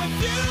 So if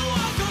you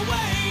walk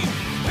away,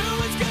 who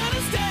is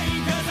gonna stay?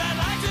 'Cause I'd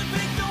like to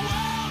think the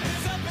world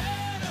is a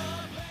better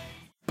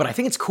place. But I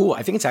think it's cool.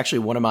 I think it's actually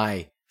one of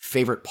my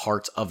favorite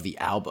parts of the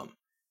album.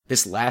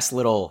 This last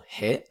little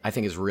hit, I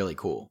think, is really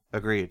cool.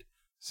 Agreed.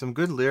 Some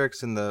good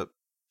lyrics in the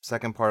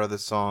second part of the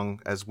song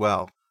as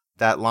well.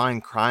 that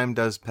line, crime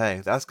does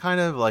pay, that's kind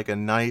of like a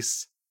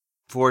nice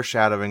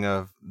foreshadowing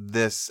of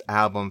this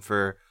album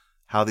for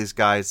how these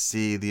guys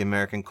see the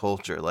American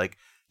culture. Like,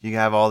 you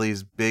have all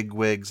these big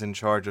wigs in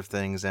charge of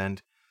things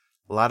and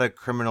a lot of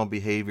criminal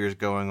behaviors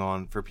going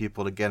on for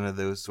people to get into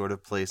those sort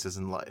of places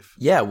in life.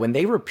 Yeah, when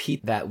they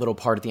repeat that little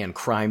part at the end,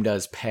 crime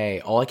does pay,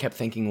 all I kept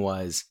thinking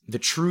was the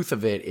truth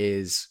of it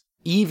is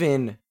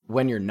even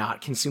when you're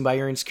not consumed by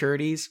your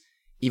insecurities,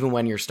 even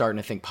when you're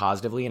starting to think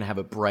positively and have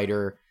a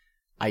brighter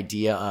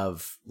idea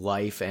of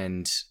life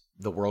and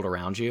the world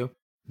around you,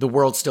 the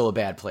world's still a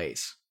bad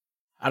place.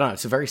 I don't know.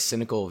 It's a very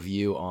cynical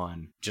view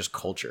on just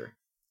culture.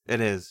 It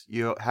is.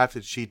 You have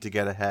to cheat to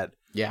get ahead.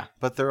 Yeah.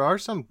 But there are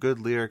some good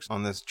lyrics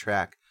on this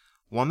track.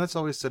 One that's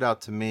always stood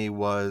out to me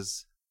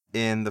was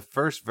in the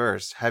first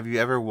verse. Have you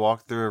ever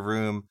walked through a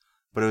room,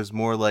 but it was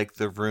more like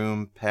the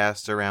room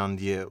passed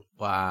around you?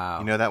 Wow.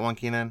 You know that one,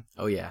 Keenan?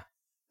 Oh, yeah.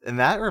 And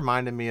that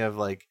reminded me of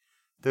like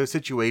those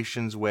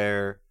situations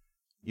where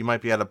you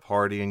might be at a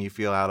party and you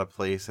feel out of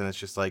place and it's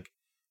just like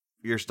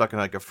you're stuck in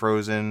like a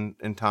frozen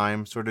in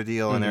time sort of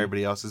deal and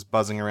everybody else is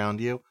buzzing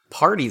around you.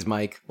 Parties,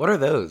 Mike. What are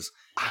those?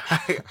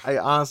 I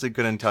honestly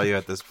couldn't tell you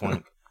at this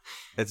point.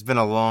 It's been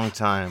a long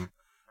time.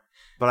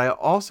 But I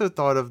also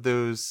thought of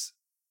those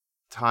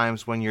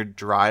times when you're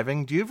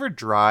driving. Do you ever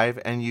drive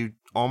and you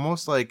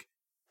almost like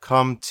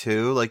come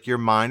to, like your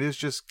mind is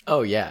just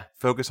Oh, yeah.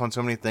 focused on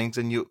so many things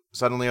and you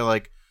suddenly are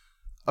like,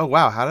 oh,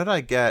 wow, how did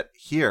I get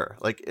here?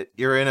 Like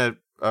you're in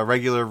a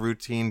regular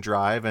routine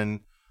drive and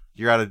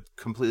you're at a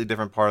completely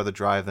different part of the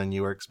drive than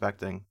you were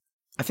expecting.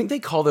 I think they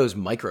call those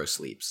micro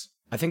sleeps.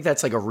 I think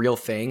that's like a real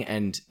thing,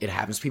 and it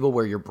happens to people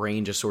where your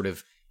brain just sort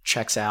of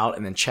checks out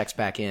and then checks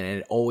back in, and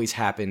it always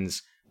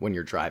happens when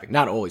you're driving.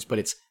 Not always, but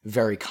it's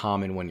very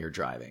common when you're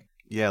driving.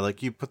 Yeah,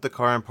 like you put the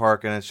car in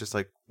park and it's just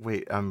like,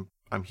 wait, I'm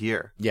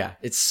here. Yeah,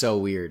 it's so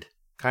weird.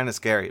 Kind of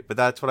scary, but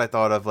that's what I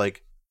thought of,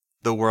 like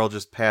the world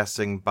just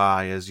passing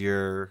by as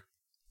you're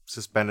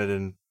suspended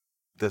in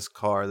this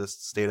car, this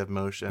state of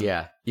motion.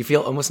 Yeah, you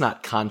feel almost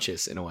not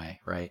conscious in a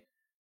way, right?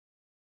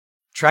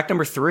 Track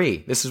number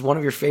 3. This is one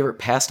of your favorite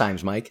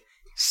pastimes, Mike.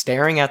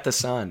 Staring at the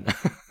Sun.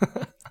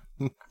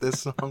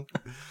 This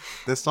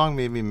song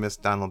made me miss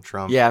Donald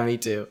Trump. Yeah, me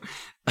too.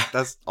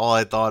 That's all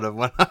I thought of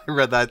when I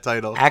read that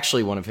title.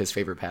 Actually, one of his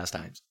favorite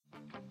pastimes.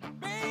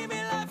 Baby,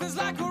 life is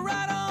like a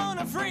ride on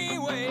a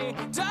freeway,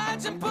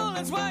 dodging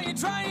bullets while you're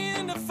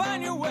trying to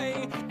find your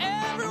way.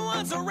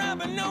 Everyone's around,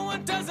 but no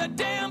one does a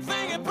damn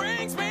thing. It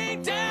brings me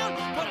down,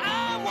 but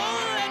I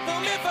won't let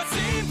them. If I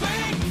seem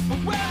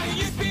fake, well,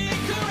 you'd be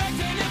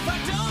correct. And if I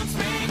don't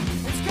speak,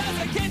 it's 'cause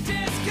I can't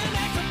disconnect.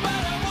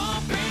 But I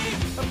won't be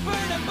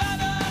burdened by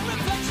the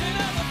reflection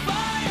of the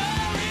fire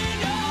in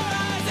your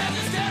eyes as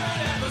you're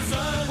staring at the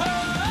sun. Oh,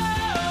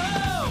 oh,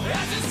 oh,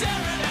 as you're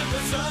staring at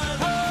the sun.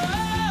 Oh,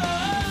 oh,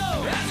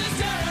 oh, as you're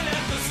staring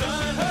at the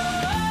sun. Oh,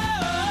 oh,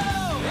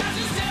 oh, as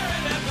you're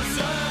staring at the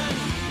sun.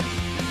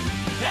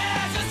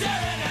 As you're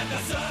staring at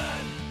the sun.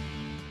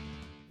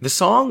 The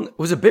song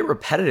was a bit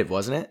repetitive,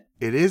 wasn't it?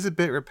 It is a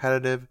bit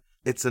repetitive.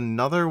 It's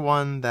another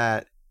one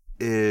that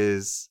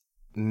is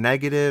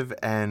negative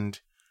and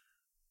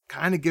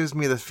kind of gives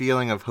me the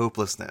feeling of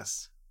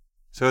hopelessness.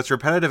 So it's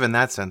repetitive in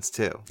that sense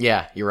too.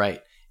 Yeah, you're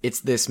right. It's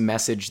this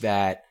message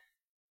that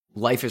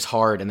life is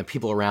hard and the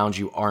people around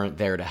you aren't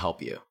there to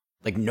help you.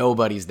 Like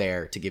nobody's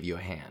there to give you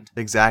a hand.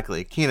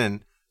 Exactly.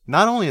 Keenan,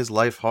 not only is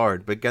life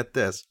hard, but get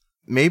this.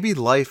 Maybe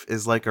life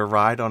is like a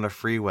ride on a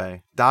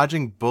freeway,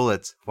 dodging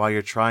bullets while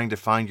you're trying to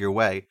find your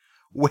way.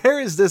 Where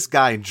is this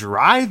guy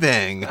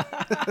driving?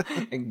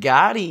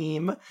 Got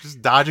him.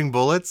 Just dodging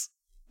bullets?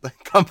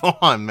 Like, come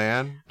on,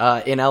 man.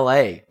 In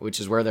LA,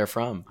 which is where they're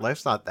from.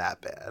 Life's not that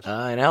bad.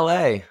 In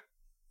LA.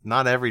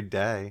 Not every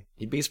day.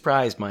 You'd be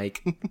surprised,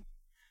 Mike.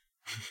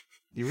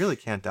 You really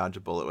can't dodge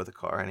a bullet with a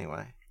car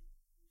anyway.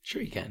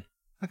 Sure you can.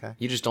 Okay.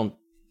 You just don't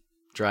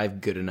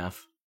drive good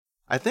enough.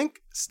 I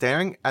think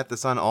Staring at the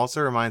Sun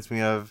also reminds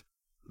me of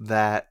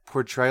that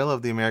portrayal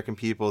of the American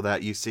people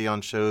that you see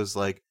on shows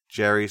like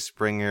Jerry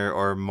Springer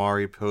or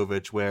Maury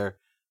Povich, where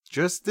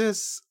just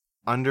this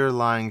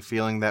underlying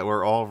feeling that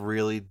we're all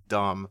really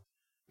dumb.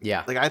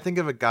 Yeah. Like, I think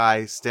of a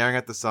guy staring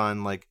at the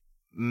sun, like,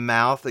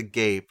 mouth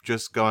agape,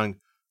 just going,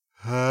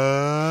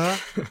 huh?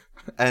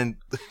 And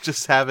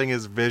just having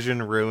his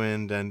vision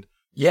ruined. And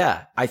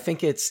Yeah, I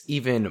think it's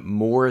even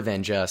more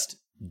than just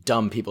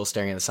dumb people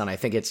staring at the sun. I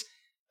think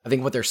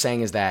what they're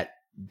saying is that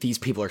these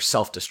people are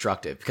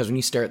self-destructive, because when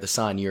you stare at the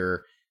sun,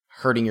 you're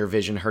hurting your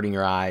vision, hurting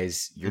your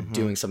eyes, you're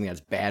doing something that's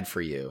bad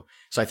for you.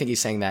 So I think he's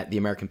saying that the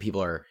American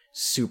people are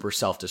super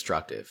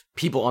self-destructive.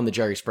 People on the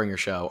Jerry Springer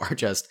show are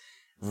just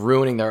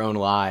ruining their own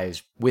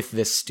lives with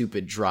this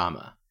stupid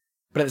drama.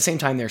 But at the same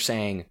time, they're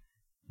saying,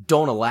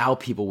 don't allow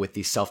people with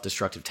these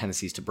self-destructive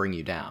tendencies to bring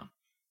you down.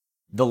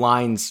 The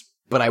lines,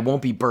 but I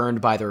won't be burned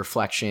by the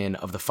reflection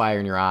of the fire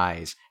in your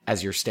eyes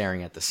as you're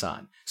staring at the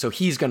sun. So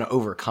he's going to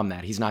overcome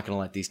that. He's not going to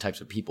let these types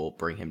of people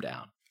bring him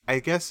down. I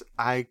guess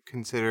I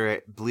consider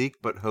it bleak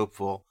but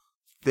hopeful.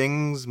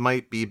 Things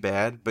might be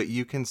bad, but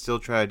you can still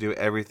try to do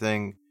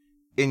everything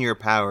in your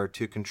power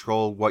to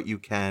control what you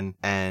can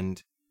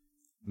and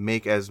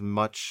make as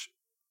much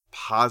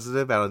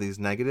positive out of these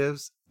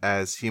negatives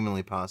as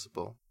humanly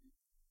possible.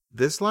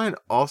 This line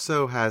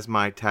also has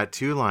my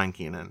tattoo line,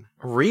 Keenan.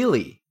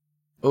 Really?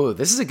 Oh,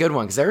 this is a good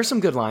one, because there are some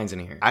good lines in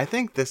here. I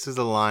think this is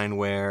a line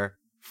where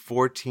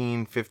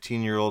 14,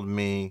 15-year-old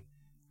me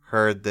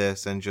heard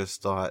this and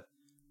just thought,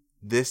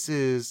 this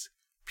is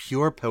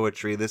pure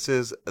poetry. This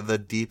is the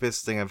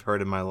deepest thing I've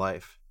heard in my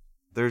life.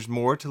 There's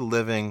more to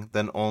living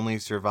than only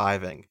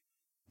surviving.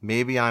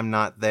 Maybe I'm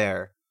not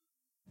there,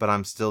 but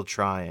I'm still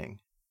trying.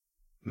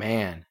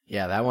 Man,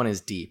 yeah, that one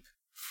is deep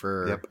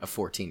for a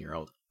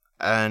 14-year-old.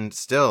 And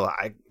still,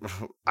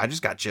 I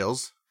just got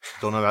chills.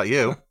 Don't know about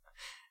you.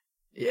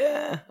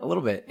 Yeah, a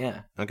little bit,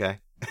 yeah. Okay.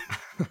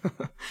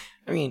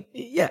 I mean,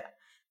 yeah.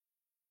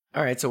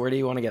 All right, so where do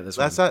you want to get this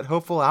one? That's that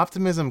hopeful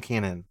optimism,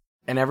 Keenan.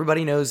 And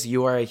everybody knows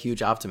you are a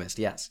huge optimist,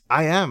 yes.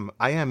 I am.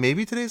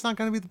 Maybe today's not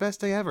going to be the best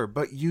day ever,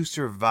 but you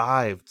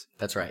survived.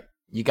 That's right.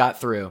 You got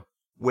through.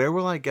 Where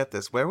will I get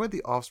this? Where would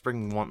the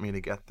Offspring want me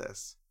to get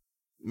this?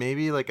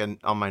 Maybe like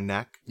on my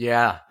neck?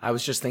 Yeah, I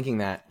was just thinking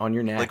that. On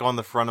your neck. Like on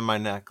the front of my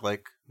neck,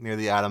 like near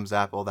the Adam's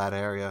apple, that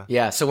area.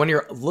 Yeah, so when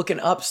you're looking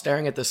up,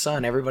 staring at the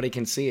sun, everybody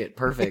can see it.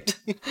 Perfect.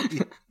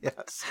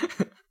 Yes.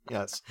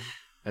 Yes.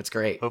 That's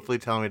great. Hopefully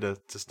tell me to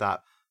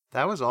stop.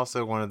 That was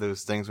also one of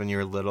those things when you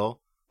were little.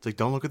 It's like,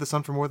 don't look at the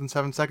sun for more than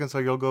 7 seconds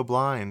or you'll go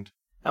blind.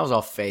 That was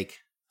all fake.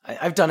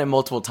 I've done it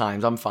multiple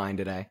times. I'm fine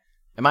today.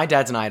 And my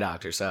dad's an eye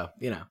doctor, so,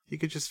 you know. You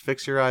could just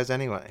fix your eyes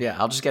anyway. Yeah,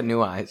 I'll just get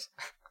new eyes.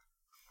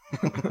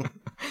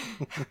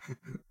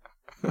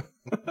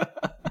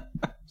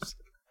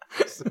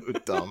 So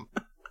dumb.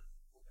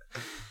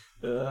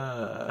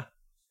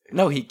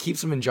 No, he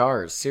keeps them in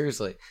jars.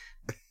 Seriously.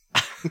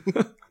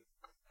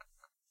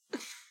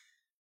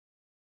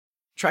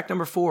 Track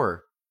number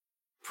 4.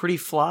 Pretty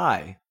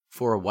Fly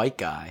for a White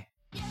Guy.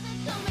 Give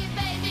it to me,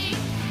 baby.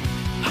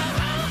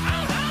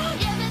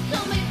 Give it to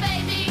me,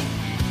 baby.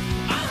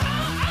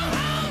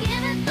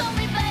 Give it to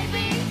me,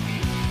 baby.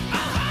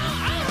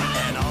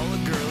 And all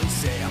the girlies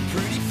say I'm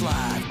pretty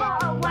fly.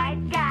 For a white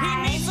He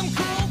guy. needs some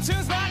cool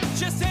tunes, not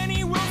just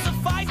any will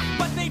suffice.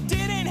 But they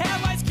didn't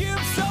have ice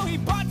cubes, so he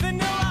bought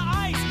vanilla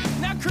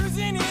ice. Now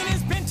cruising in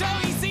his Pinto,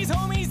 he sees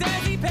homies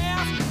as he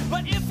passed.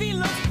 But if he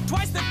looks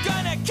twice, they're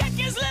gonna kick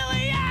his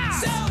lily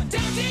ass. So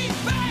don't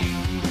debate,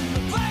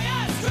 play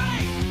us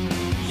straight.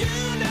 You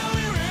know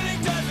he really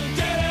doesn't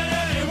get it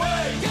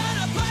anyway.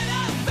 Gotta play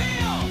the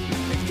field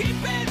and keep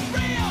it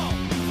real.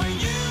 For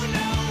you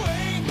know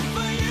way,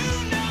 for you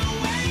know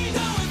way.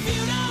 So if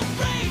you don't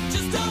break,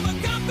 just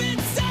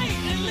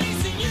overcompensate. At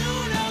least you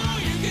know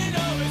you can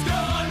always go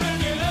on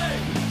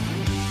regulate.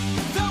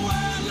 The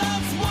world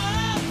loves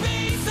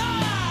wannabes.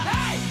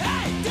 Hey,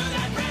 hey, do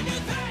that brand new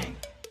thing.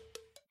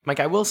 Mike,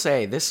 I will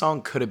say, this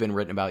song could have been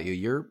written about you.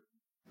 You're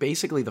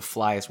basically the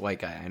flyest white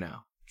guy I know.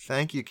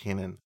 Thank you,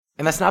 Keenan.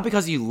 And that's not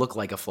because you look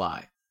like a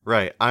fly.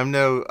 Right. I'm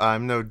no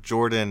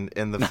Jordan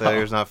in the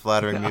Failure's Not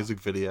Flattering No. music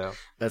video.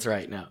 That's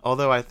right, no.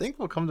 Although I think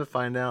we'll come to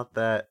find out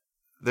that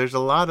there's a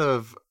lot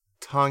of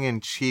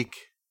tongue-in-cheek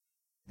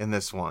in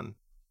this one.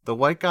 The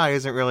white guy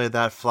isn't really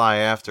that fly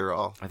after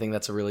all. I think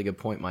that's a really good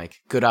point, Mike.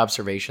 Good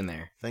observation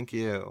there. Thank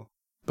you.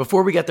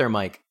 Before we get there,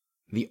 Mike,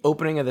 the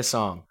opening of the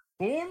song,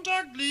 you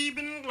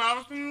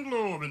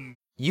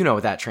know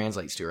what that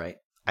translates to, right?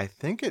 I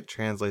think it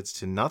translates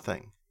to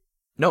nothing.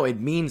 No, it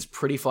means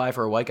pretty fly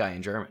for a white guy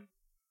in German.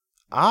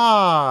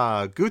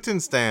 Ah,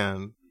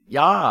 Gutenstand.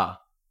 Yeah.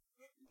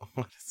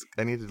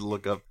 I needed to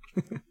look up.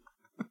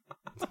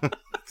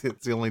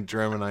 It's the only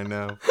German I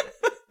know.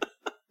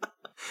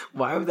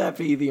 Why would that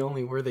be the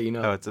only word that you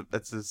know? Oh,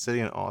 it's a city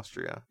in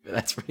Austria.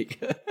 That's pretty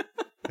good.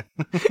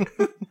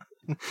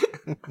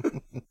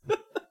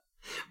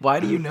 Why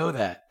do you know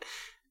that?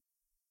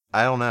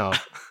 I don't know.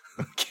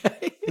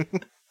 Okay.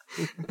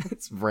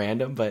 It's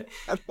random, but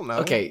I don't know.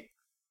 okay.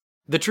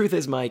 The truth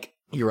is, Mike,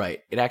 you're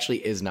right. It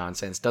actually is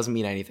nonsense. Doesn't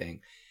mean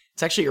anything.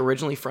 It's actually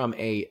originally from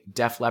a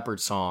Def Leppard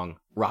song,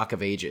 Rock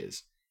of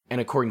Ages.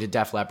 And according to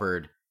Def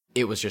Leppard,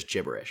 it was just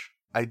gibberish.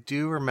 I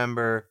do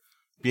remember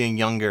being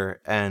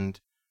younger and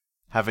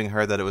having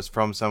heard that it was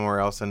from somewhere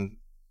else and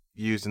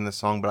used in the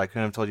song, but I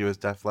couldn't have told you it was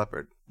Def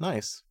Leppard.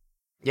 Nice.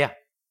 Yeah.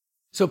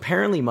 So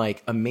apparently,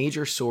 Mike, a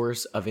major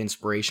source of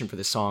inspiration for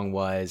the song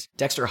was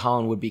Dexter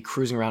Holland would be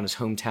cruising around his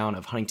hometown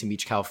of Huntington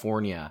Beach,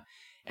 California,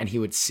 and he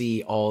would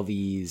see all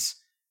these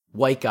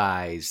white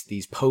guys,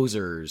 these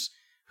posers,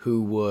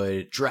 who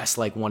would dress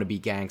like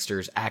wannabe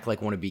gangsters, act like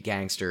wannabe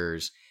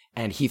gangsters,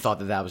 and he thought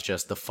that that was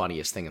just the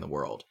funniest thing in the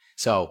world.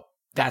 So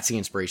that's the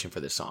inspiration for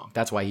this song.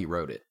 That's why he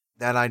wrote it.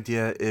 That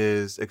idea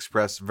is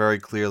expressed very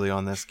clearly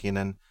on this,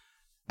 Keenan.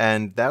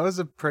 And that was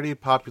a pretty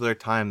popular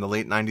time, the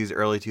late 90s,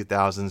 early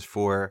 2000s,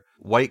 for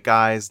white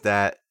guys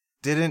that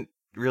didn't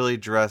really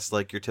dress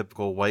like your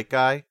typical white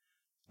guy,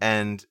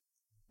 and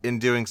in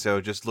doing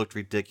so just looked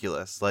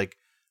ridiculous. Like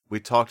we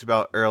talked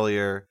about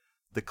earlier,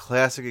 the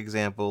classic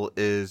example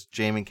is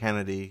Jamie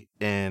Kennedy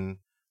in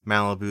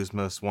Malibu's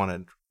Most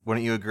Wanted.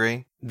 Wouldn't you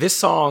agree? This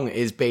song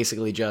is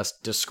basically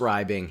just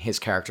describing his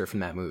character from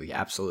that movie.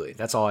 Absolutely.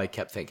 That's all I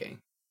kept thinking.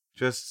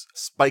 Just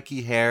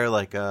spiky hair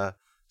like a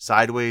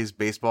sideways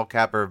baseball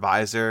cap or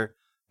visor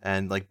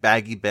and like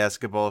baggy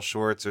basketball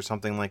shorts or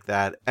something like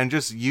that, and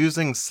just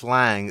using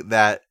slang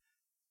that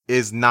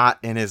is not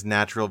in his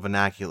natural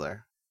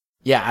vernacular.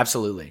 Yeah,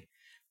 absolutely.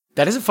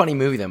 That is a funny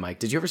movie, though, Mike.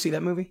 Did you ever see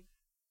that movie?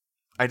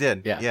 I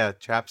did. Yeah. Yeah.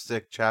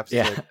 Chapstick,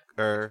 Yeah.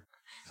 or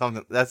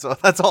something. That's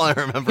all I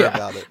remember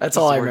about it. That's Just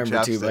all the I word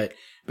remember too. chapstick.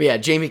 But yeah,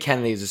 Jamie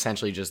Kennedy is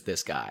essentially just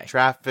this guy.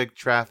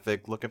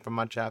 Traffic, looking for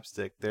my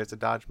chapstick. There's a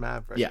Dodge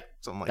Maverick. Yeah,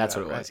 something like that's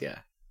that. what it right? was. Yeah.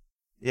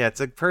 Yeah,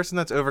 it's a person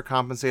that's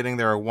overcompensating.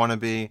 They're a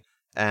wannabe,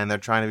 and they're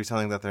trying to be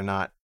something that they're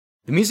not.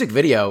 The music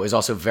video is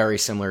also very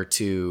similar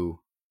to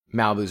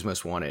Malibu's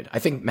Most Wanted. I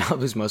think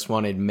Malibu's Most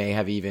Wanted may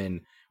have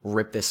even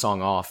ripped this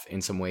song off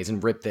in some ways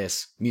and ripped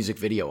this music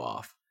video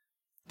off.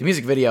 The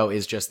music video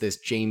is just this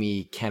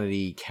Jamie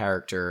Kennedy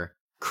character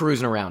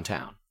cruising around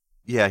town.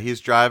 Yeah, he's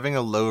driving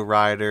a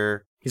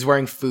lowrider, He's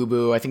wearing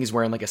FUBU. I think he's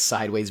wearing like a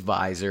sideways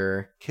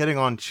visor. hitting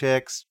on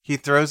chicks. He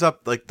throws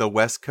up like the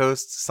West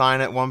Coast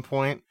sign at one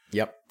point.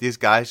 Yep. These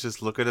guys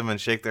just look at him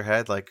and shake their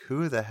head like,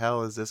 who the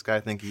hell does this guy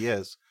think he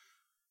is?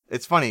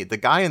 It's funny. The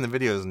guy in the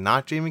video is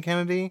not Jamie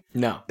Kennedy.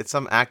 No. It's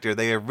some actor.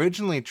 They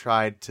originally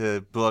tried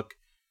to book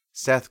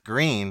Seth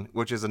Green,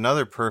 which is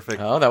another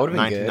perfect Oh, that would have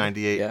been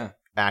 1998 good. Yeah.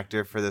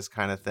 actor for this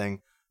kind of thing,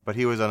 but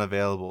he was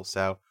unavailable.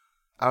 So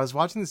I was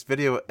watching this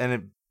video and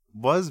it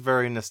was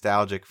very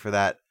nostalgic for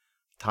that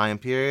time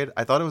period.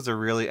 I thought it was a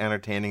really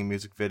entertaining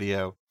music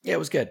video. Yeah, it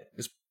was good. It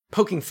was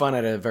poking fun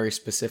at a very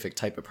specific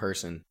type of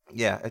person.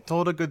 Yeah, it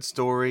told a good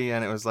story,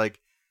 and it was like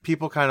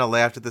people kind of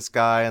laughed at this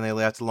guy and they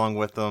laughed along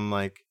with him.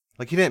 Like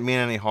he didn't mean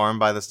any harm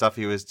by the stuff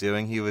he was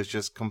doing. He was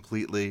just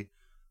completely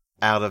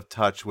out of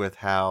touch with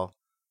how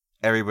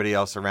everybody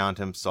else around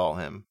him saw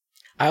him.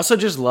 I also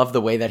just love the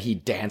way that he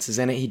dances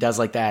in it. He does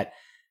like that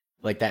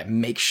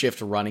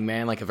makeshift running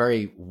man, like a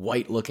very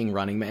white looking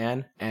running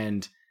man,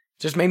 and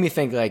just made me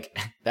think like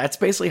that's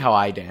basically how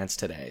I dance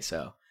today.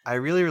 So I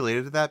really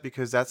related to that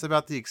because that's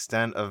about the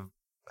extent of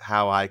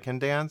how I can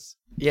dance.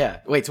 yeah.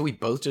 Wait, so we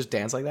both just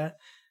dance like that?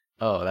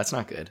 Oh, that's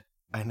not good.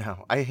 I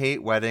know. I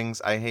hate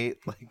weddings. I hate,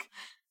 like,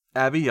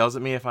 Abby yells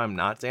at me if I'm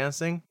not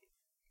dancing.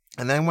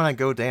 And then when I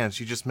go dance,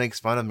 she just makes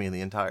fun of me the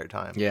entire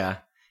time. Yeah.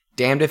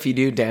 Damned if you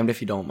do, damned if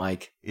you don't,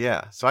 Mike.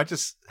 Yeah. So I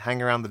just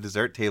hang around the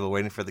dessert table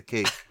waiting for the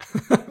cake.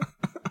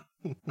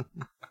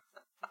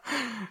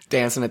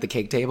 Dancing at the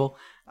cake table.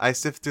 I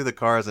sift through the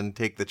cars and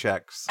take the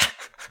checks.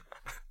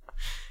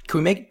 Can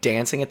we make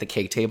Dancing at the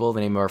Cake Table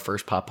the name of our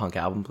first pop punk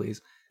album,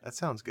 please? That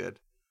sounds good.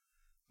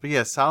 But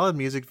yeah, solid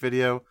music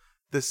video.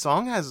 The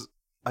song has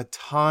a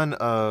ton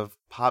of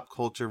pop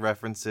culture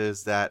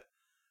references that,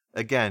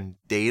 again,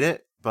 date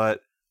it,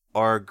 but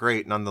are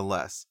great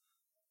nonetheless.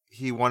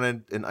 He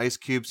wanted an Ice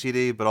Cube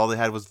CD, but all they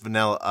had was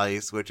Vanilla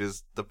Ice, which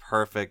is the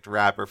perfect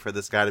rapper for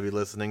this guy to be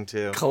listening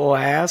to.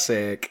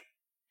 Classic.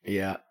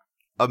 Yeah.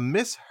 A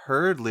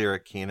misheard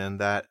lyric, Keenan,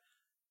 that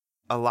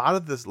a lot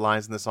of the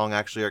lines in the song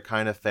actually are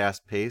kind of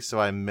fast-paced, so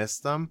I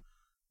missed them.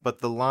 But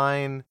the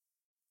line,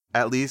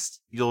 at least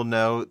you'll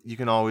know you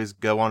can always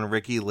go on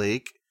Ricky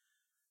Lake,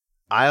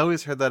 I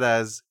always heard that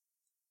as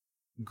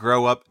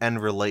grow up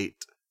and relate.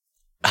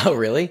 Oh,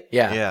 really?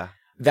 Yeah. Yeah.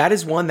 That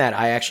is one that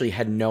I actually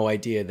had no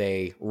idea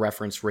they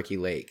referenced Ricky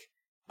Lake.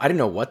 I didn't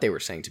know what they were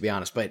saying, to be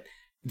honest, but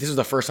this was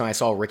the first time I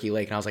saw Ricky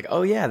Lake, and I was like,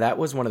 oh yeah, that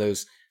was one of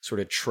those sort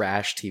of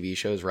trash TV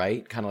shows,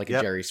 right? Kind of like Yep.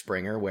 a Jerry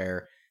Springer,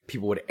 where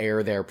people would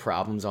air their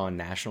problems on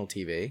national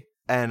TV.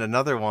 And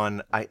another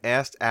one, I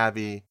asked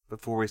Abby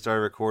before we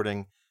started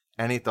recording,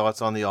 any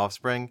thoughts on The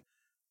Offspring?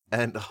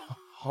 And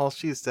all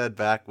she said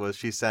back was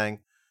she sang,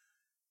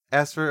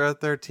 asked for a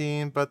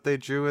 13, but they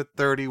drew a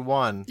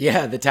 31.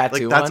 Yeah, the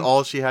tattoo Like, that's one.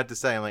 all she had to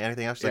say. I'm like,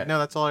 anything else? She's like, Yeah. no,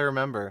 that's all I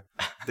remember.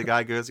 The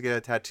guy goes to get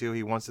a tattoo.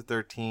 He wants a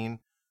 13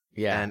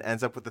 Yeah, and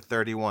ends up with a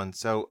 31.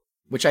 So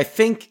which I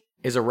think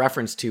is a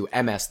reference to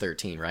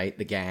MS-13, right?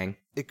 The gang.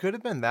 it could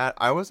have been that.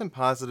 I wasn't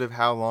positive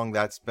how long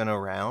that's been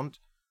around.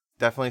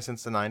 Definitely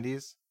since the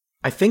 90s.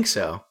 I think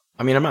so.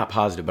 I mean, I'm not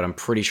positive, but I'm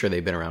pretty sure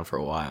they've been around for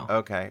a while.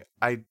 Okay.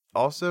 I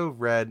also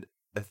read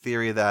a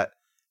theory that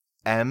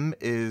M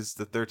is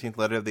the 13th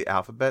letter of the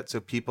alphabet. So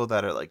people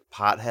that are like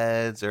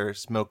potheads or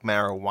smoke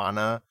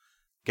marijuana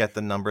get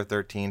the number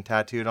 13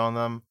 tattooed on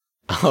them.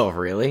 Oh,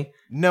 really?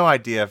 No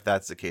idea if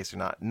that's the case or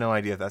not. No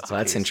idea if that's the Oh,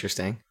 that's case.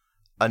 interesting.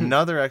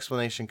 Another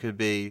explanation could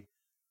be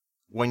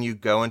when you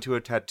go into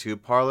a tattoo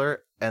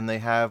parlor and they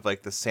have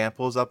like the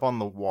samples up on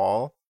the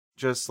wall,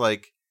 just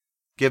like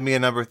give me a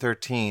number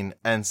 13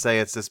 and say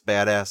it's this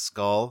badass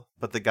skull,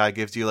 but the guy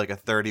gives you like a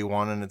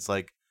 31 and it's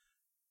like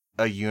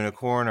a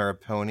unicorn or a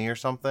pony or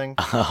something.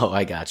 Oh,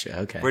 I gotcha.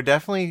 Okay. We're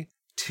definitely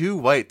too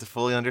white to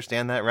fully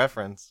understand that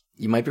reference.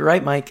 You might be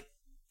right, Mike.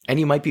 And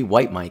you might be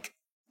white, Mike.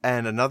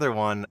 And another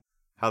one,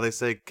 how they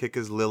say kick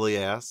his lily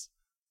ass.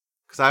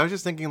 Because I was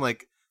just thinking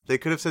like, they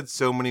could have said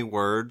so many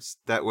words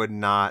that would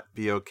not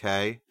be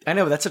okay. I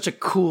know, that's such a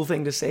cool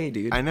thing to say,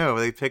 dude. I know,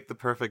 they picked the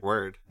perfect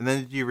word. And then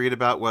did you read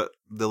about what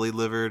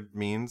lily-livered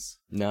means?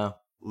 No.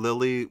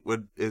 Lily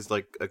is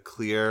like a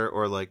clear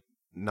or like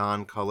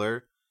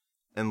non-color,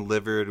 and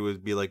livered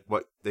would be like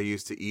what they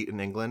used to eat in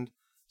England.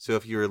 So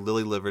if you were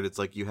lily-livered, it's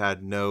like you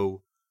had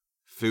no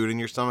food in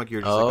your stomach,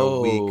 you're just like a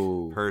Oh.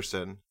 weak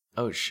person.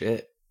 Oh,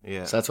 shit.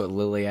 Yeah. So that's what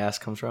lily ass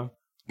comes from?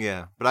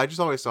 Yeah. But I just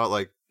always thought,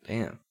 like,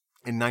 Damn.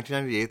 in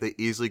 1998, they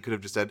easily could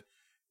have just said,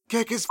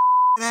 kick his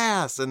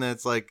ass. And then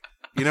it's like,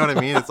 you know what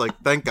I mean? It's like,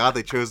 thank God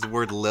they chose the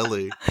word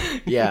lily.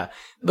 Yeah.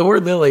 The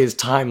word lily is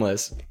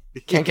timeless.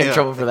 Can't get in Yeah,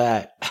 trouble for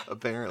that.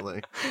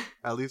 apparently.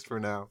 At least for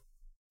now.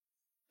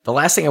 The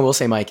last thing I will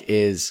say, Mike,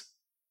 is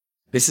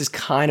this is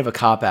kind of a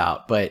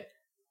cop-out, but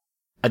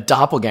a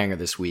doppelganger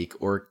this week,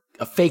 or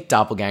a fake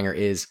doppelganger,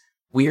 is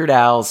Weird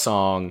Al's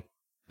song,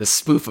 the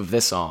spoof of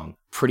this song,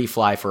 Pretty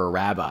Fly for a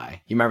Rabbi.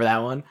 You remember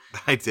that one?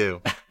 I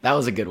do. That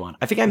was a good one.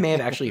 I think I may have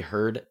actually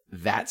heard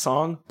that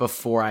song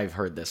before I've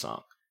heard this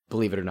song,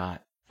 believe it or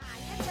not. How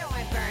you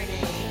doing,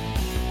 Bernie?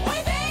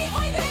 Oi vey,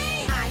 oi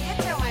vey. How you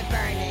doing,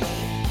 Bernie?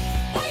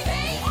 Oi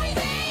vey, oi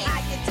vey. How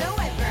you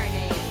doing,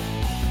 Bernie?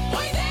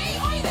 Oi vey,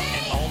 oi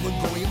vey. All the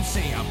goyim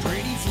say I'm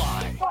pretty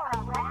fly.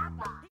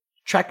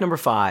 Track number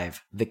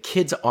 5, The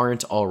Kids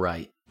Aren't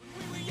Alright. We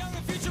were young,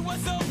 the future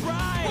was so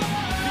bright.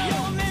 The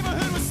old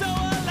neighborhood was so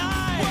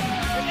alive.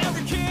 And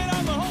every kid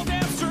on the whole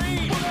damn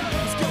street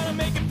was gonna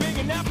make it big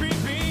and not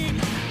repeat.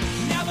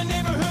 Now the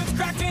neighborhood's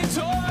cracked and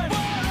torn.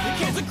 The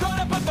kids are grown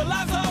up, but their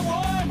lives are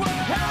worn.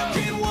 How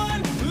can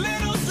one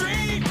little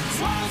street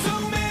swallow so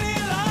many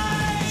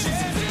lives?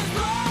 Chances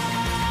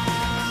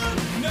grown,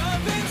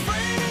 nothing's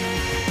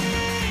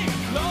free.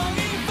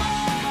 Longing for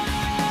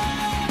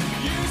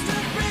used to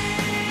be.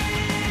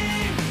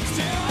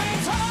 Still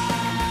it's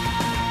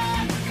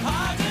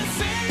hard to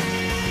see.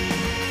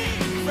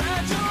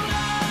 Fragile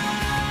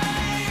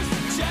lives,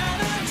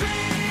 shattered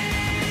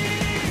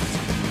dreams.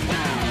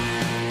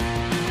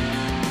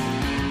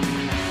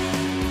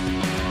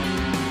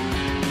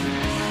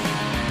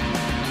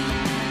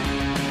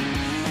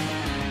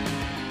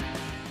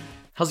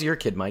 How's your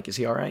kid, Mike? Is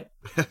he all right?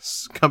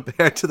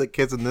 Compared to the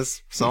kids in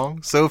this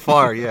song, so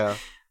far, yeah.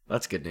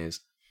 That's good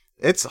news.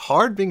 It's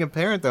hard being a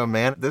parent, though,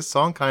 man. This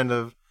song kind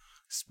of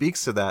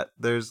speaks to that.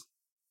 There's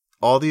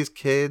all these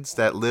kids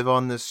that live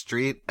on this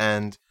street,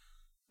 and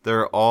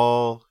they're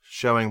all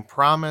showing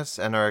promise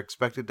and are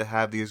expected to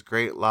have these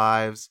great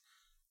lives,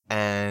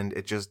 and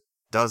it just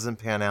doesn't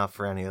pan out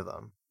for any of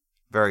them.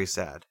 Very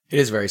sad. It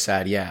is very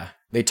sad, yeah.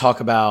 They talk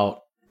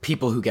about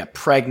people who get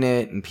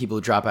pregnant and people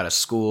who drop out of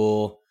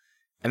school.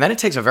 And then it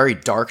takes a very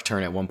dark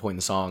turn at one point in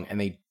the song, and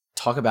they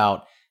talk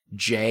about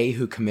Jay,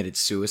 who committed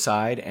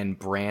suicide, and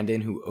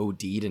Brandon, who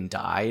OD'd and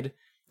died.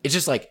 It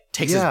just, like,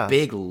 takes Yeah. this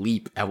big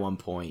leap at one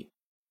point.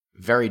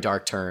 Very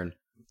dark turn.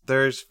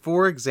 There's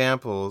 4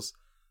 examples.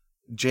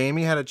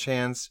 Jamie had a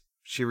chance.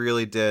 She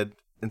really did.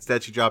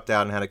 Instead, she dropped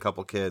out and had a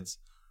couple kids.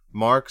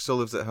 Mark still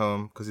lives at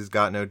home because he's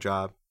got no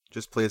job.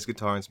 Just plays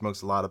guitar and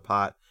smokes a lot of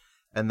pot.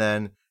 And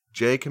then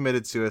Jay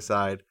committed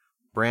suicide.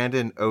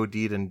 Brandon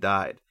OD'd and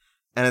died.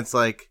 And it's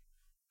like,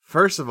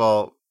 first of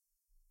all,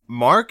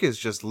 Mark is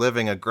just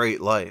living a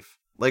great life.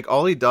 Like,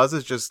 all he does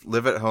is just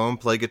live at home,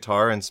 play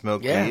guitar, and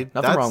smoke Yeah, weed.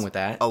 nothing wrong with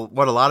that.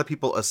 What a lot of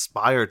people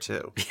aspire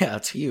to. Yeah,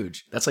 that's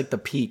huge. That's like the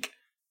peak.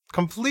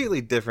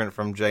 Completely different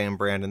from Jay and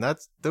Brandon.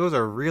 Those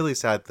are really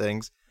sad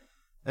things.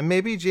 And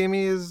maybe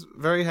Jamie is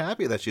very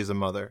happy that she's a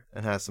mother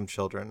and has some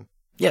children.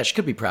 Yeah, she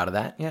could be proud of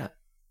that. Yeah.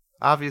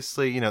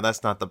 Obviously,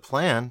 that's not the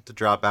plan to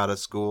drop out of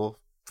school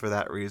for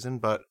that reason,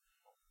 but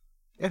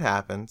it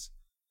happens.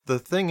 The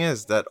thing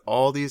is that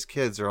all these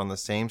kids are on the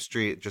same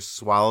street, just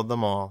swallowed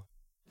them all.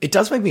 It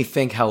does make me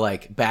think how,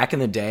 like, back in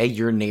the day,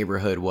 your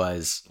neighborhood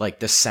was, like,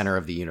 the center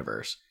of the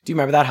universe. Do you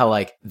remember that? How,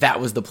 like, that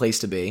was the place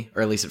to be?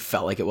 Or at least it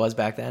felt like it was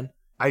back then?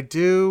 I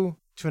do,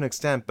 to an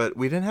extent, but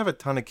we didn't have a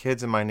ton of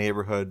kids in my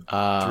neighborhood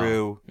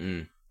through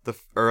the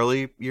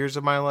early years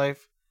of my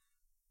life.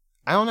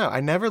 I don't know. I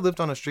never lived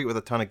on a street with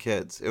a ton of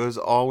kids. It was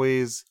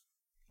always,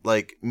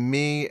 like,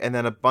 me and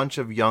then a bunch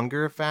of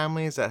younger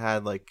families that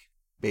had, like,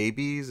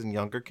 babies and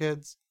younger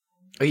kids.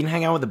 Oh, you didn't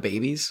hang out with the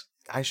babies?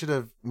 I should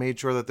have made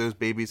sure that those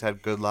babies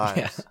had good lives.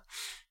 Yeah.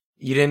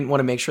 You didn't want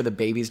to make sure the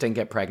babies didn't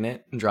get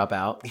pregnant and drop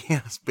out?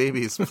 Yes,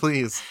 babies,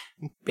 please.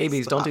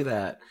 Babies, Stop. don't do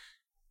that.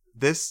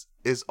 This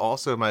is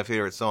also my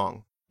favorite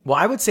song. Well,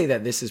 I would say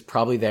that this is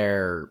probably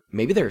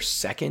maybe their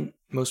second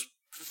most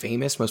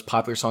famous, most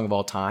popular song of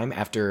all time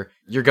after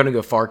You're Gonna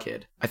Go Far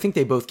Kid. I think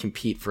they both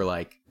compete for,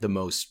 like, the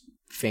most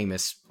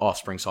famous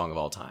Offspring song of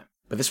all time.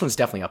 But this one's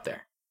definitely up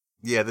there.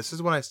 Yeah, this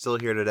is one I still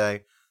hear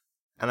today.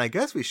 And I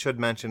guess we should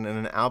mention in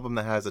an album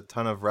that has a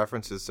ton of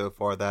references so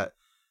far that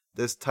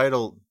this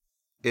title,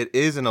 it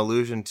is an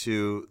allusion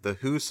to the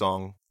Who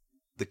song,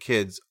 The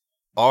Kids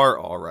Are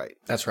Alright.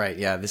 That's right.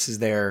 Yeah, this is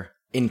their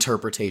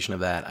interpretation of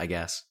that, I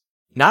guess.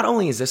 Not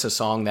only is this a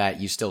song that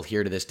you still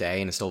hear to this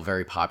day and is still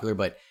very popular,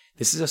 but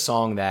this is a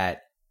song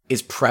that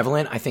is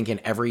prevalent, I think,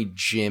 in every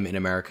gym in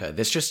America.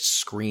 This just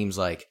screams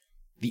like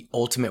the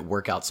ultimate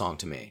workout song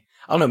to me.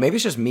 I don't know, maybe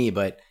it's just me,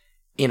 but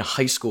in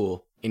high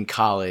school, in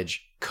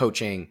college,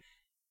 coaching,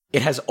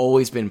 it has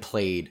always been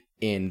played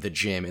in the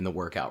gym, in the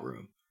workout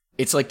room.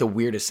 It's like the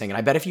weirdest thing. And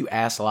I bet if you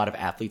ask a lot of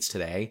athletes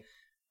today,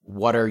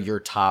 what are your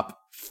top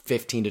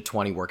 15 to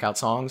 20 workout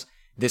songs?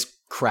 This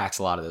cracks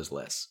a lot of those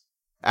lists.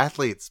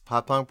 Athletes,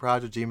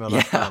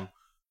 poppunkproj@gmail.com. Yeah.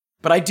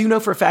 But I do know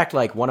for a fact,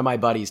 like, one of my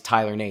buddies,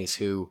 Tyler Nace,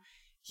 who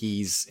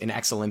he's an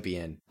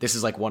ex-Olympian, this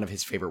is like one of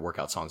his favorite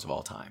workout songs of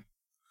all time.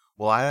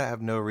 Well, I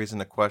have no reason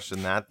to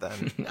question that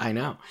then. I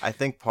know. I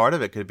think part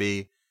of it could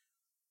be,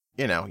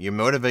 you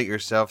motivate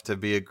yourself to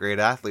be a great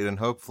athlete and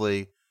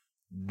hopefully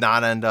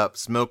not end up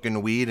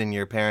smoking weed in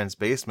your parents'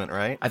 basement,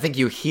 right? I think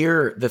you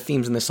hear the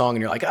themes in the song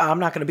and you're like, I'm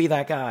not going to be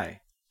that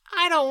guy.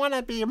 I don't want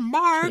to be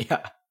Mark.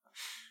 Yeah.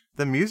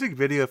 The music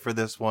video for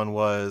this one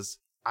was,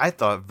 I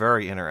thought,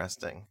 very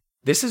interesting.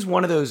 This is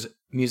one of those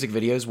music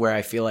videos where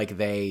I feel like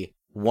they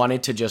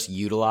wanted to just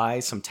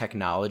utilize some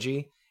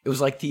technology. It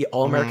was like the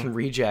All American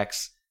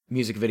Rejects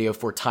music video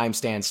for Time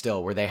Stand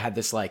Still, where they had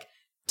this like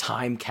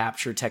time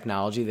capture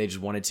technology they just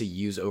wanted to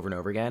use over and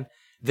over again.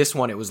 This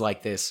one, it was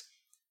like this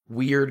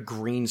weird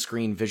green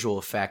screen visual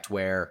effect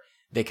where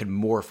they could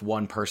morph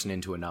one person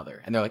into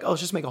another. And they're like, oh,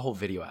 let's just make a whole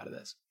video out of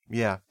this.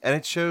 Yeah. And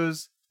it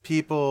shows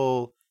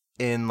people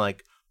in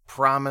like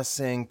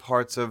promising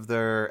parts of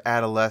their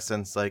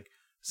adolescence, like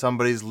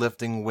somebody's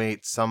lifting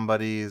weights,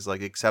 somebody's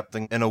like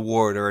accepting an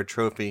award or a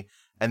trophy,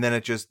 and then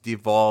it just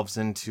devolves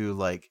into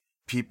like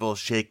people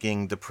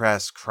shaking,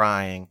 depressed,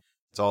 crying.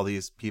 It's all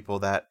these people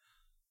that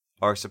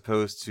are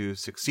supposed to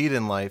succeed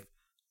in life,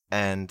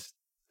 and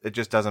it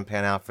just doesn't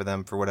pan out for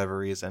them for whatever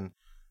reason.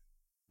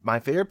 My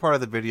favorite part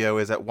of the video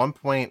is at one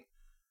point,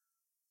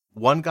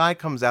 one guy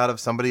comes out of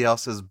somebody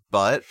else's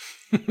butt.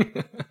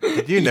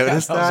 Did you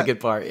notice that? That was a good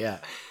part, yeah.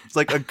 It's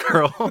like a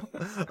girl,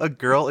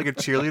 like a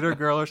cheerleader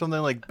girl or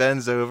something, like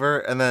bends over,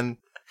 and then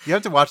you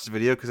have to watch the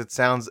video because it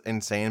sounds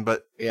insane,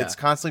 but it's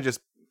constantly just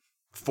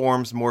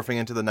forms morphing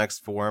into the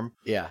next form.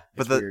 Yeah,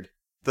 but weird.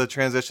 The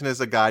transition is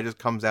a guy just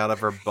comes out of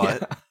her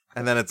butt,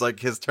 and then it's like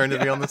his turn to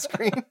be on the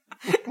screen.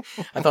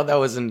 I thought that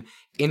was an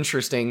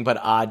interesting but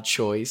odd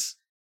choice.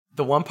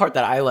 The one part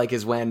that I like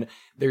is when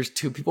there's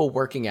two people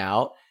working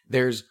out.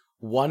 There's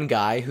one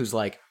guy who's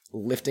like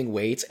lifting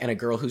weights and a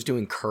girl who's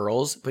doing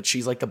curls, but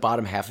she's like the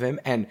bottom half of him.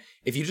 And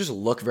if you just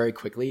look very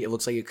quickly, it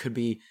looks like it could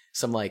be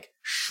some like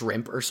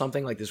shrimp or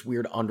something, like this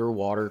weird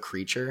underwater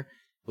creature.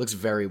 It looks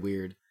very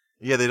weird.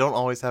 Yeah, they don't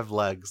always have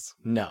legs.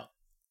 No.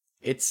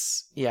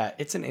 It's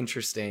an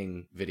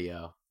interesting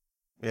video.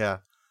 Yeah.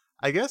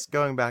 I guess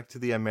going back to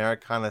the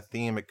Americana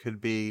theme, it could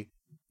be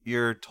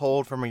you're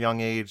told from a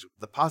young age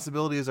the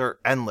possibilities are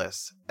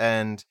endless,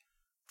 and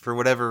for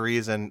whatever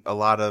reason, a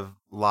lot of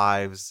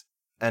lives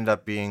end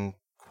up being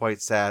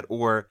quite sad,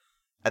 or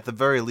at the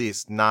very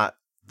least, not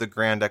the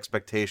grand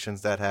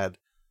expectations that had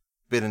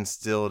been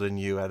instilled in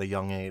you at a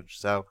young age.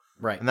 So,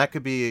 right. And that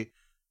could be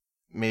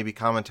maybe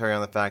commentary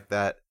on the fact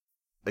that,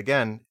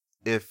 again,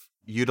 if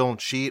you don't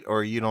cheat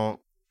or you don't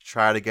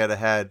try to get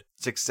ahead,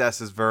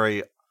 success is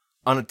very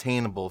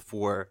unattainable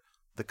for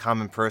the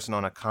common person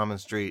on a common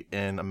street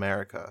in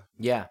America.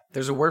 Yeah,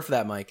 there's a word for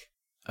that, Mike.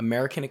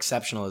 American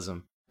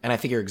exceptionalism. And I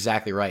think you're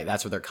exactly right.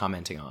 That's what they're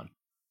commenting on.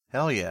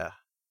 Hell yeah.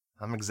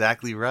 I'm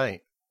exactly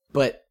right.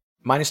 But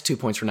 -2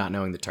 points for not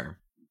knowing the term.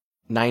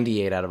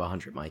 98 out of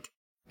 100, Mike.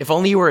 If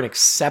only you were an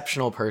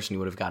exceptional person, you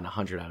would have gotten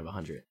 100 out of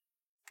 100.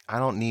 I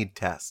don't need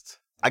tests.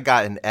 I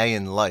got an A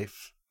in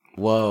life.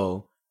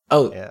 Whoa.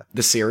 Oh, yeah.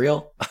 The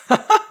cereal?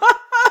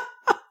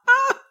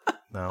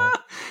 No.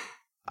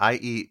 I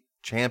eat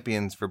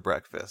Champions for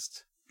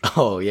breakfast.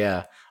 Oh,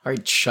 yeah. All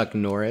right, Chuck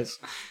Norris.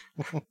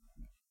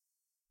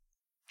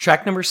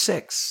 Track number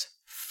 6,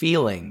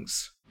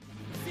 Feelings.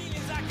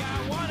 Feelings like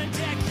I wanna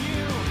deck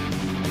you.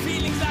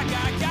 Feelings like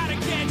I gotta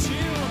get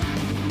you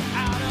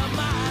out of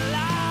my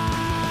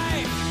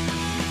life.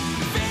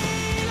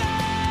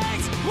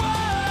 Feelings,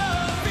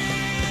 whoa,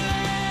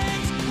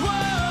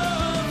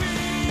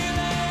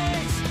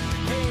 feelings,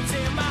 haze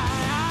in my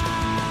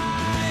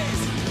eyes.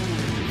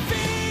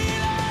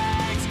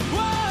 Feelings,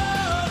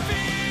 whoa,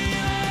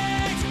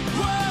 feelings,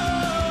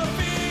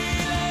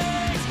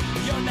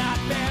 you're not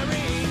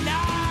very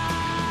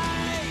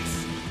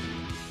nice.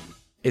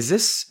 Is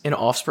this an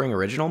Offspring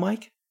original,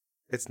 Mike?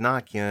 It's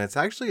not, Keenan. It's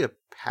actually a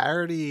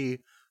parody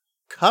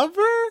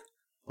cover?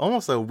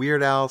 Almost a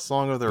Weird Al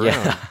song of their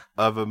own.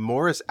 Of a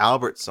Morris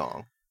Albert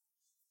song.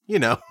 You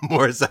know,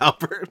 Morris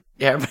Albert.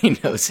 Yeah, everybody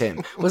knows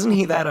him. Wasn't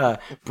he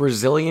that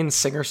Brazilian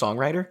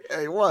singer-songwriter?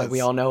 Yeah, he was. That we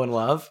all know and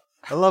love?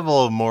 I love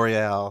old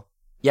Morial.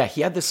 Yeah,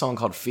 he had this song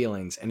called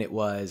Feelings, and it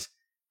was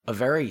a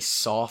very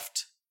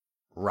soft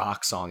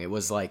rock song. It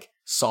was like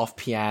soft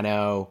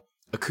piano,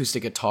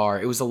 acoustic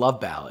guitar. It was a love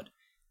ballad.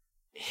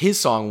 His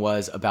song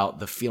was about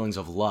the feelings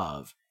of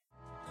love.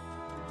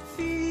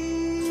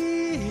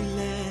 Feelings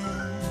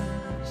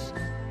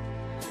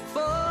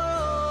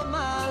for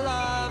my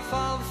life,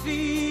 I'll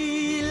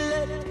feel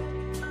it.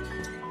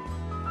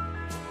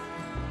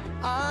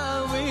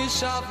 I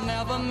wish I've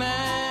never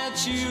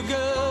met you,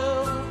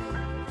 girl.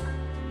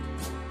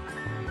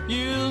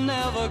 You'll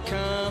never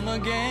come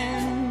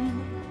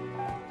again.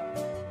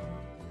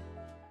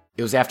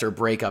 It was after a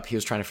breakup. He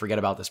was trying to forget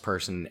about this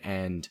person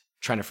and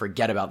trying to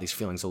forget about these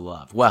feelings of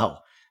love.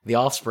 Well, the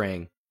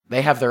Offspring,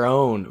 they have their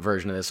own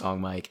version of this song,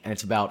 Mike, and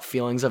it's about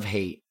feelings of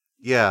hate.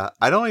 Yeah,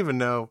 I don't even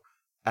know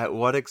at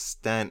what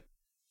extent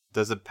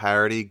does a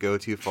parody go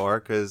too far,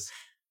 because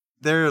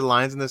There are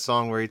lines in this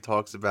song where he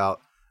talks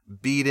about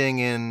beating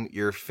in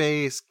your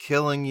face,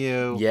 killing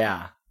you.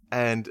 Yeah.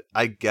 And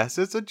I guess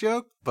it's a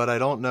joke, but I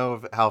don't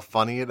know how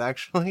funny it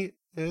actually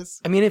is.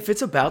 I mean, if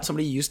it's about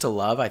somebody you used to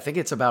love, I think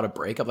it's about a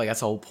breakup. Like, that's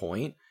the whole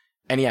point.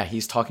 And yeah,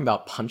 he's talking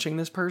about punching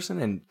this person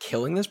and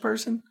killing this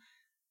person.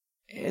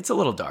 It's a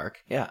little dark.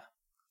 Yeah.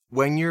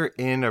 When you're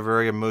in a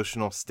very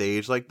emotional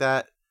stage like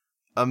that,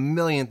 a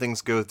million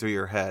things go through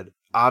your head.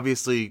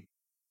 Obviously,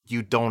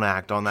 you don't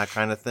act on that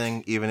kind of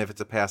thing, even if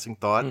it's a passing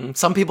thought.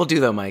 Some people do,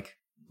 though, Mike.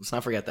 Let's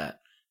not forget that.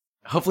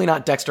 Hopefully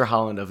not Dexter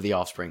Holland of The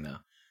Offspring, though.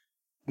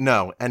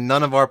 No, and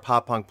none of our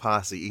pop punk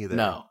posse either.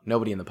 No,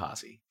 nobody in the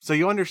posse. So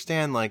you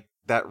understand, like,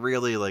 that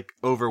really, like,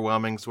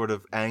 overwhelming sort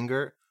of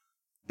anger.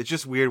 It's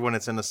just weird when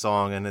it's in a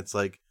song and it's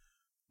like,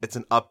 it's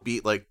an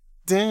upbeat, like,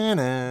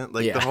 da-na,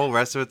 like, Yeah. the whole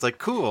rest of it's like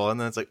cool, and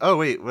then it's like, oh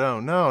wait,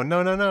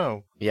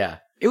 no. Yeah.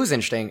 It was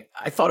interesting.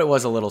 I thought it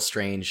was a little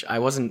strange. I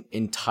wasn't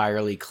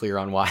entirely clear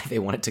on why they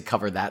wanted to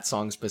cover that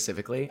song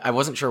specifically. I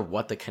wasn't sure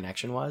what the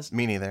connection was.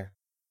 Me neither.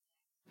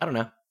 I don't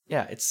know.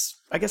 Yeah, it's,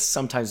 I guess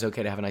sometimes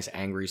okay to have a nice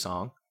angry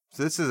song.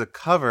 So this is a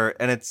cover,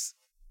 and it's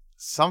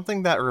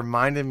something that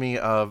reminded me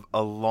of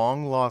a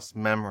long lost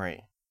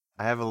memory.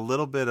 I have a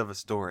little bit of a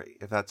story,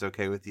 if that's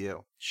okay with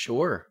you.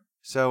 Sure.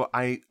 So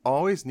I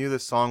always knew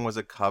this song was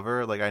a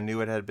cover. Like, I knew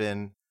it had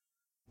been,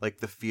 like,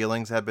 the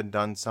feelings had been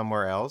done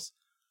somewhere else.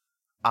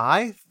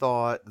 I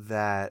thought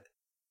that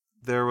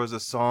there was a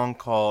song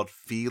called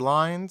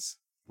Felines,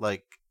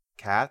 like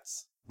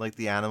cats, like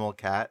the animal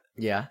cat.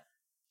 Yeah.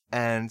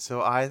 And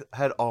so I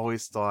had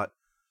always thought,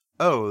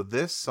 oh,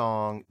 this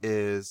song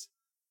is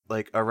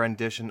like a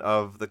rendition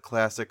of the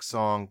classic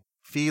song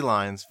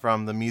Felines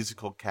from the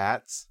musical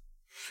Cats.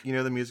 You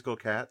know the musical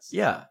Cats?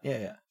 Yeah.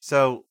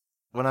 So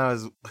when I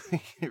was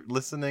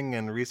listening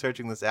and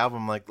researching this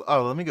album, I'm like,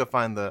 oh, let me go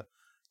find the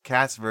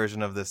Cats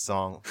version of this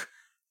song.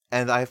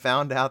 And I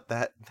found out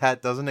that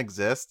that doesn't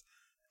exist.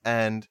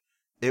 And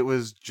it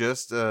was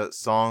just a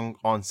song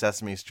on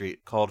Sesame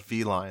Street called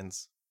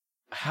Felines.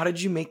 How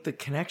did you make the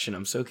connection?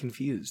 I'm so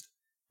confused.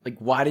 Like,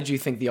 why did you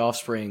think The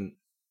Offspring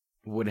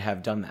would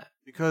have done that?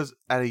 Because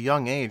at a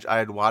young age, I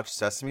had watched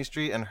Sesame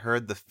Street and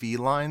heard the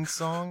Felines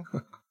song.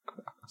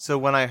 So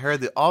when I heard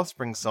the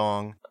Offspring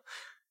song,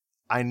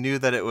 I knew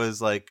that it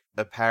was like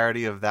a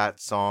parody of that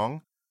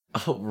song.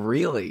 Oh,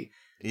 really?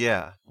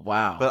 Yeah.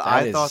 Wow. But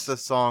that is- thought the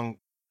song...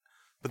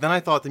 But then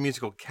I thought the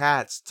musical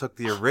Cats took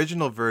the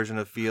original version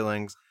of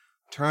Feelings,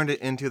 turned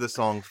it into the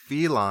song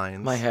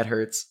Felines. My head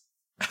hurts.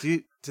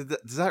 Does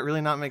that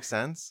really not make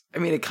sense? I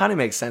mean, it kind of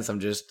makes sense.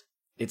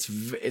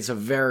 It's a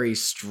very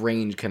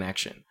strange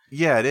connection.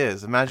 Yeah, it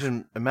is.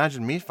 Imagine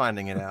me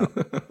finding it out.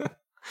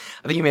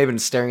 I think you may have been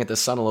staring at the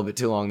sun a little bit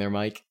too long there,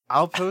 Mike.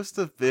 I'll post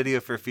a video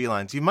for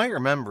Felines. You might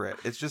remember it.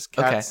 It's just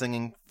cats Okay.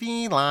 singing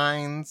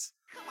Felines.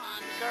 Come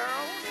on,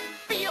 girl,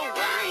 feel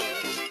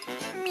rhymes.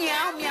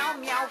 Meow, meow,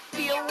 meow,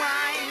 feel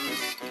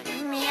rhymes.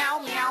 Meow,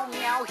 meow,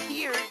 meow,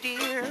 here,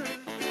 dear.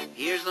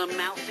 Here's a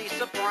mousy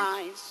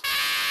surprise.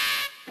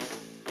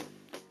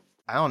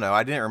 I don't know.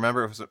 I didn't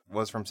remember it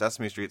was from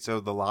Sesame Street. So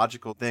the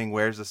logical thing,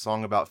 where's the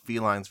song about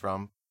felines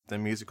from? The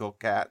musical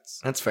Cats.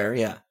 That's fair,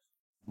 yeah.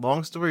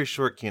 Long story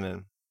short,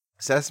 Keenan,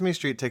 Sesame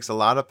Street takes a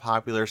lot of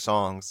popular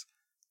songs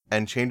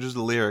and changes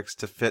the lyrics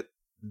to fit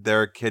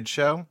their kid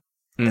show.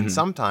 And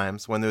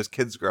sometimes when those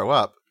kids grow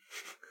up,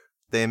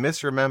 they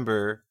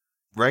misremember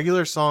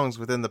regular songs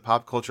within the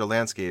pop culture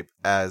landscape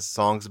as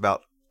songs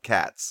about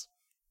cats.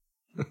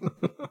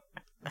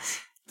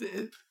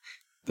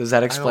 Does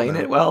that explain know.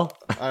 it well?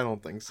 I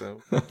don't think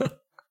so.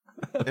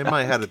 In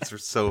my head,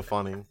 it's so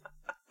funny.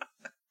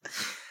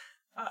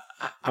 I'm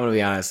going to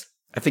be honest.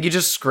 I think you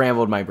just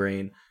scrambled my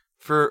brain.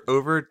 For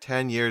over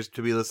 10 years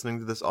to be listening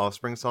to this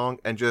Offspring song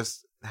and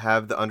just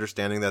have the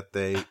understanding that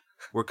they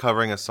were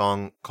covering a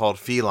song called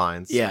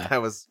Felines. Yeah.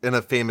 That was in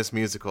a famous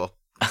musical.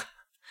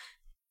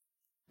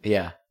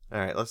 Yeah. All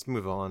right, let's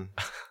move on.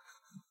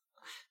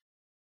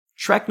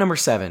 Track number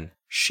 7,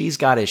 She's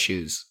Got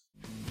Issues.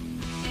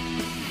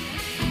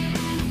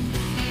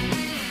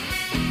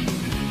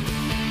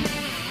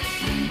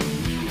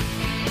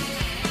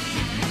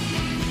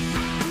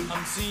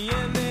 I'm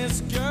seeing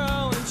this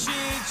girl and she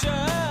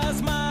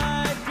just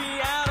might be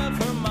out of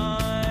her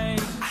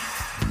mind.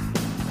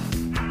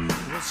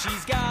 Well,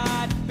 she's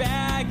got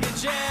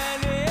baggage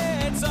and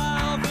it's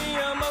all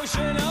the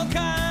emotional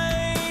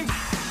kind.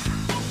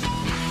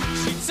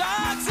 She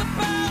talks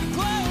about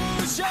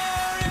closure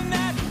and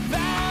that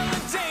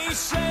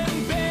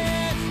validation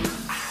bit.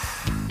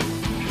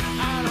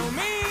 I don't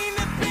mean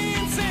to be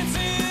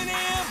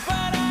insensitive,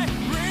 but I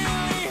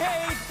really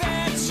hate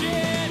that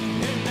shit.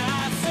 And I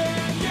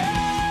said,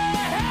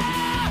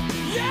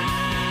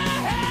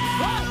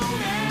 yeah, oh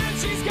man,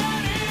 she's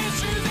got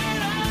issues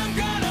and I'm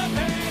gonna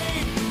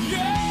pay.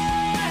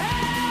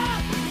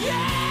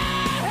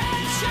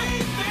 Yeah, she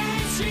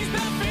thinks she's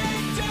the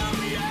victim,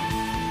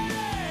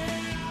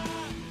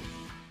 yeah.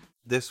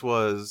 This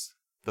was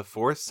the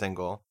 4th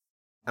single.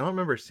 I don't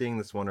remember seeing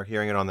this one or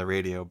hearing it on the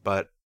radio,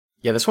 but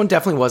Yeah, this one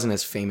definitely wasn't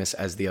as famous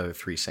as the other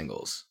 3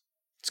 singles.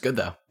 It's good,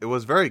 though. it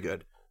was very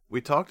good. We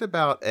talked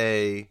about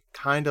a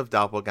kind of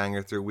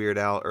doppelganger through Weird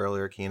Al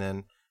earlier,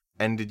 Keenan.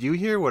 And did you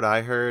hear what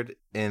I heard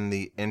in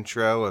the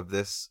intro of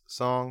this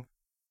song?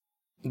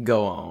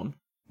 Go on.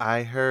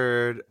 I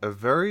heard a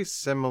very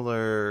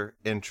similar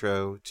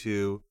intro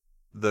to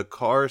the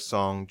Cars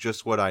song,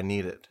 Just What I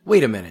Needed.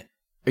 Wait a minute.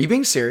 Are you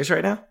being serious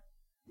right now?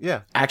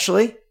 Yeah.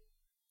 Actually?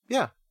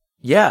 Yeah.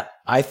 Yeah,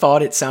 I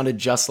thought it sounded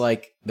just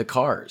like the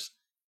Cars.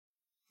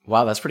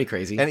 Wow, that's pretty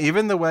crazy. And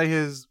even the way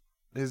his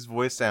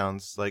voice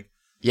sounds, like...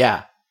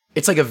 Yeah,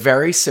 it's like a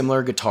very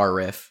similar guitar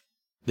riff.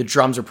 The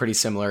drums are pretty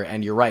similar,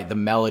 and you're right, the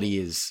melody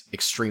is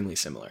extremely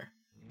similar.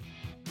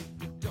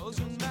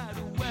 Doesn't matter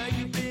where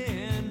you've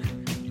been,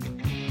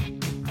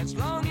 as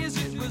long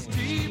as it was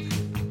deep,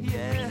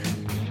 yeah.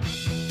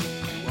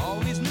 You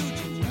always knew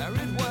to wear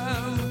it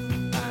well,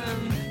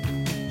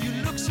 and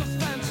you look so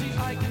fancy,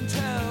 I can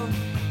tell.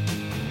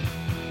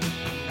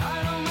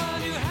 I don't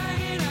mind you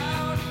hanging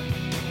out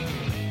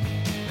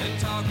and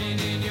talking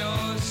in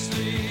your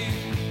sleep.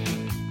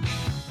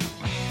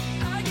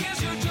 I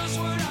guess you're just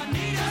what I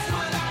needed.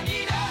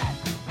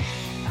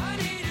 I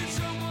needed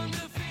someone to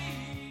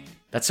feed.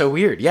 That's so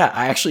weird. Yeah,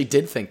 I actually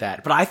did think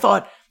that. But I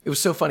thought it was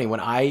so funny when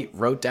I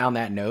wrote down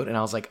that note and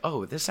I was like,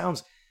 oh, this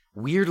sounds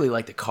weirdly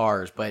like the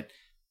Cars, but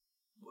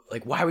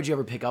like, why would you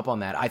ever pick up on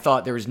that? I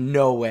thought there was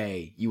no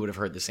way you would have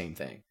heard the same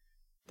thing.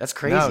 That's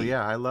crazy. No,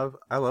 yeah, I love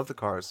the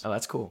Cars. Oh,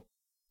 that's cool.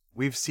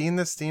 We've seen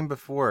this theme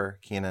before,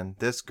 Keenan.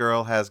 This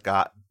girl has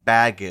got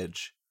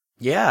baggage.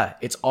 Yeah,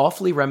 it's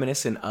awfully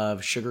reminiscent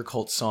of Sugar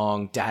Cult's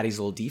song Daddy's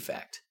Little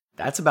Defect.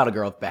 That's about a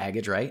girl with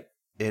baggage, right?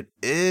 It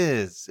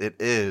is. It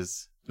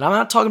is. And I'm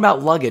not talking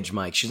about luggage,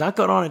 Mike. She's not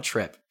going on a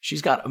trip.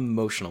 She's got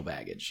emotional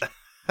baggage.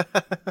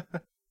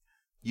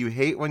 You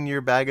hate when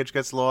your baggage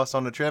gets lost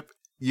on a trip?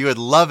 You would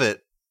love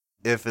it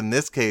if, in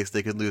this case,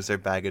 they could lose their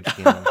baggage,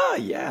 Keenan.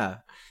 Yeah,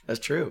 that's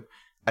true.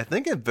 I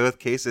think in both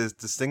cases,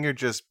 the singer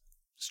just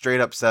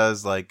straight up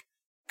says, like,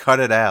 cut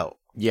it out.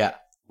 Yeah,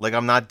 Like,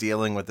 I'm not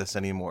dealing with this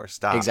anymore.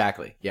 Stop.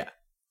 exactly. Yeah.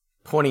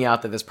 Pointing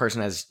out that this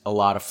person has a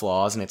lot of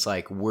flaws, and it's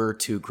like, we're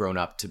too grown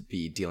up to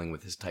be dealing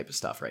with this type of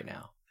stuff right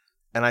now.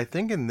 And I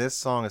think in this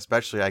song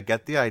especially, I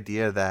get the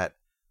idea that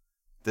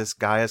this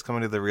guy is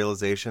coming to the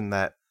realization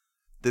that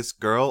this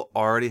girl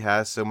already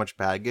has so much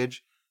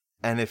baggage,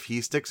 and if he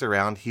sticks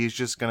around, he's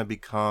just going to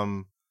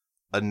become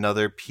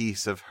another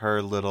piece of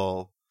her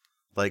little,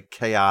 like,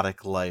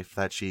 chaotic life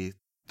that she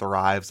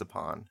thrives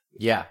upon.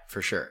 Yeah,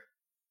 for sure.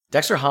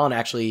 Dexter Holland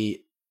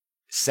actually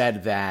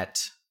said that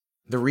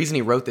the reason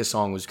he wrote this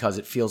song was because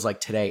it feels like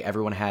today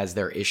everyone has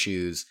their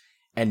issues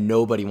and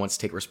nobody wants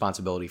to take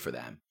responsibility for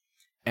them.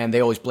 And they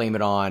always blame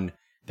it on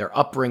their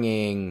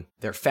upbringing,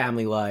 their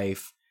family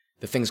life,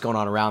 the things going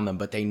on around them,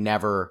 but they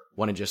never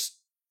want to just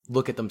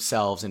look at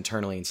themselves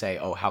internally and say,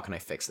 oh, how can I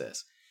fix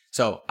this?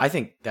 So I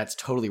think that's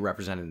totally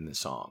represented in this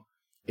song.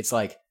 It's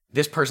like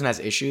this person has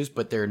issues,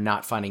 but they're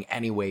not finding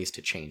any ways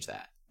to change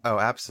that. Oh,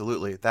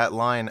 absolutely. That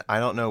line, I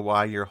don't know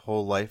why your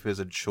whole life is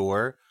a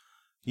chore.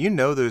 You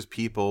know those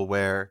people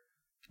where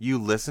you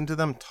listen to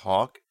them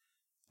talk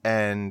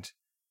and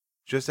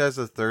just as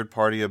a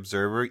third-party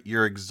observer,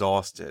 you're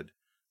exhausted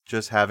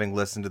just having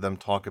listened to them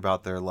talk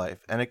about their life.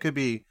 And it could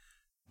be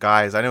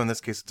guys, I know in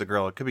this case it's a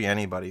girl, it could be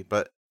anybody,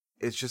 but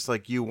it's just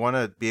like you want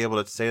to be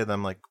able to say to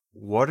them, like,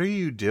 what are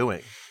you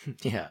doing?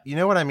 Yeah. You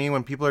know what I mean?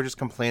 When people are just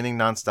complaining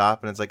nonstop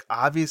and it's like,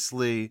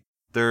 obviously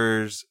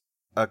there's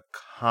a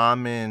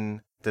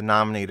common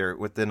denominator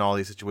within all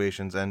these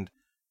situations and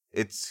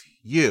it's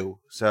you.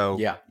 So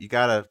Yeah. you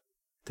got to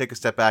take a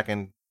step back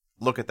and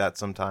look at that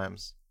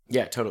sometimes.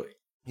 Yeah, totally.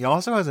 He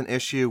also has an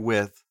issue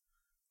with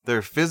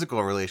their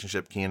physical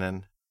relationship,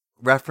 Keenan.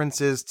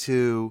 References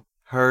to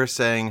her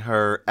saying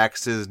her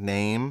ex's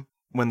name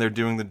when they're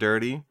doing the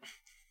dirty.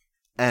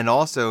 And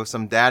also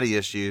some daddy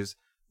issues.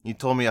 You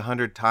told me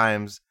 100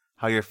 times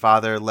how your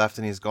father left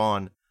and he's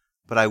gone,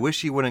 but I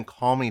wish he wouldn't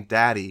call me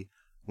daddy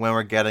when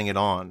we're getting it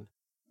on.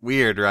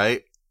 Weird,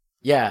 right?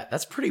 Yeah,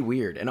 that's pretty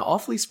weird and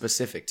awfully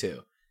specific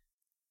too.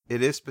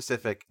 It is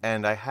specific,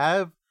 and I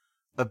have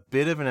a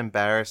bit of an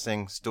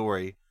embarrassing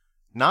story.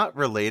 Not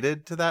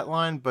related to that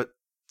line, but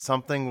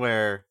something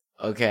where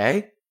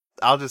Okay.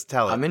 I'll just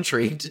tell it. I'm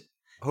intrigued.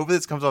 Hopefully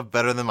this comes off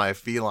better than my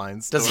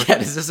feline story.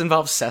 Does this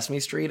involve Sesame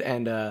Street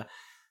and the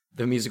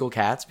musical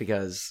Cats?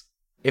 Because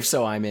if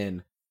so, I'm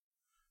in.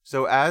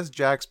 So as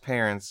Jack's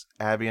parents,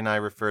 Abby and I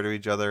refer to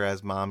each other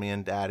as mommy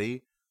and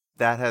daddy.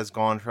 That has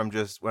gone from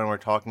just when we're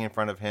talking in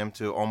front of him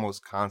to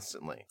almost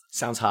constantly.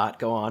 Sounds hot.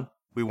 Go on.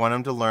 We want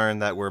him to learn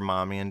that we're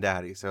mommy and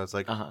daddy. So it's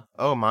like, Uh-huh.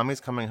 oh, mommy's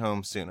coming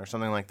home soon or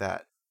something like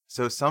that.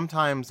 So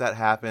sometimes that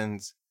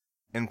happens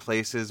in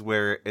places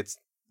where it's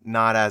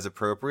not as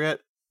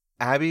appropriate.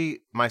 Abby,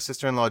 my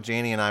sister-in-law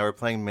Janie, and I were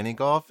playing mini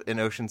golf in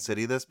Ocean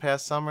City this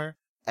past summer.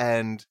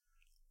 And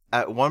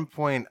at one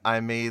point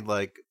I made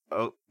like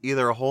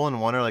either a hole in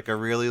one or like a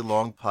really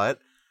long putt.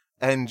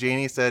 And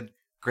Janie said,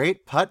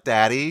 "Great putt,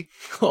 daddy."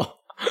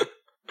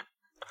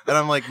 And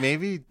I'm like,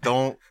 maybe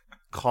don't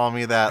call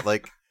me that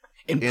like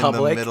in in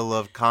public. the middle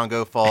of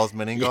Congo Falls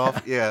mini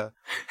golf. Yeah.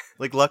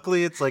 Like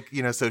luckily it's like,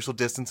 social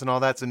distance and all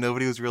that. So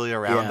nobody was really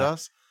around Yeah.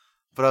 us.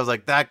 But I was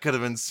like, that could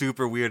have been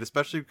super weird,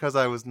 especially because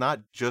I was not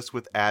just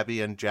with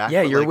Abby and Jack.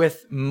 Yeah, but, you're like,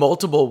 with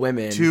multiple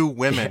women. 2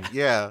 women.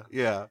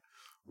 Yeah.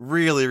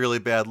 Really, really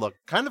bad look.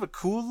 Kind of a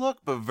cool look,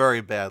 but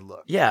very bad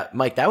look. Yeah,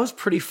 Mike, that was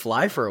pretty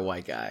fly for a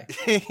white guy.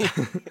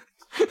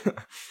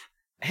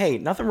 Hey,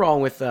 nothing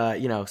wrong with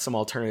some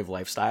alternative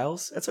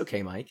lifestyles. That's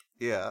okay, Mike.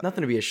 Yeah.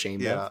 Nothing to be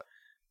ashamed Yeah. of.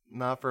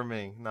 Not for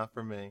me.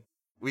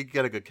 We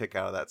get a good kick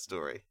out of that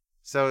story.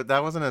 So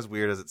that wasn't as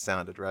weird as it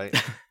sounded, right?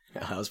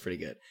 That was pretty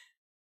good.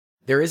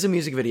 There is a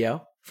music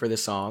video for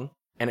this song,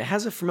 and it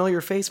has a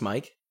familiar face,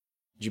 Mike.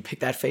 Did you pick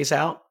that face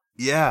out?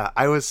 Yeah,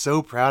 I was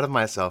so proud of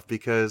myself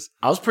because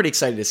I was pretty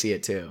excited to see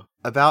it too.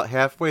 about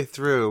halfway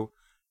through,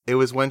 it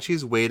was when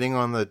she's waiting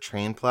on the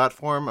train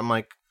platform. I'm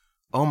like,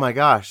 oh my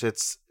gosh,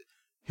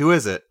 who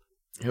is it?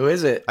 Who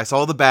is it? I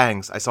saw the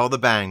bangs. I saw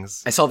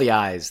the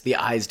eyes. The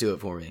eyes do it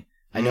for me.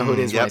 I know who it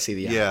is when I see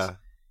the eyes. Yeah,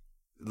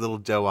 little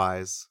doe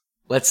eyes.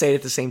 Let's say it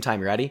at the same time.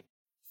 You ready?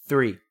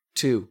 3,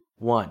 2,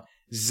 1.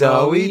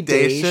 Zooey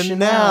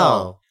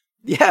Deschanel.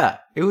 Yeah,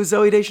 it was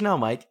Zooey Deschanel,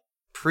 Mike.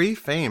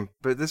 Pre-fame,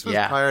 but this was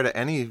prior to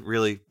any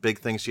really big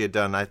thing she had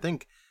done. I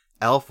think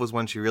Elf was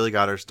when she really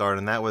got her start,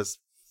 and that was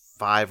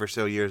 5 or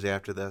so years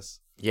after this.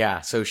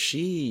 Yeah, so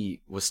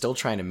she was still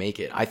trying to make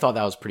it. I thought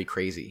that was pretty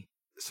crazy.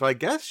 So I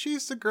guess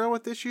she's the girl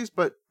with issues,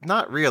 but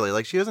not really.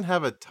 Like, she doesn't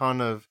have a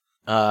ton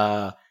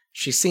of...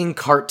 She's seeing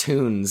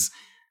cartoons.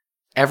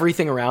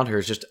 Everything around her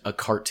is just a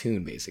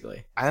cartoon,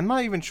 basically. I'm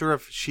not even sure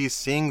if she's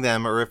seeing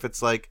them or if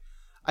it's like...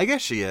 I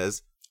guess she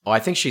is. Oh, I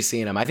think she's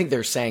seeing them. I think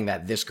they're saying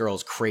that this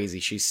girl's crazy.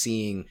 She's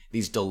seeing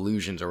these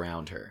delusions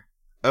around her.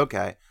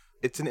 Okay.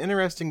 It's an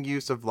interesting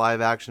use of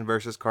live action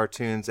versus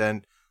cartoons,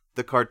 and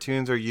the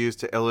cartoons are used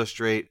to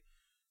illustrate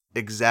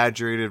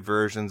exaggerated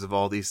versions of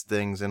all these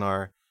things in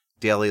our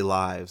daily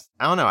lives.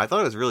 I don't know. I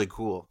thought it was really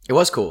cool. It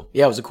was cool.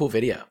 Yeah, it was a cool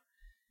video.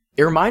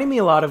 It reminded me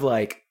a lot of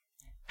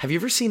have you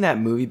ever seen that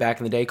movie back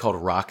in the day called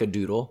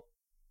Rock-a-Doodle?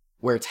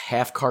 Where it's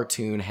half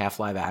cartoon, half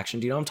live action.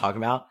 Do you know what I'm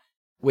talking about?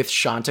 With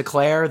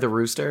Chanticleer, the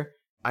rooster.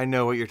 I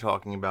know what you're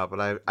talking about,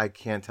 but I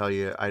can't tell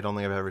you. I don't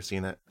think I've ever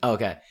seen it. Oh,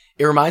 okay.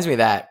 It reminds me of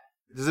that.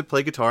 Does it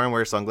play guitar and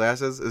wear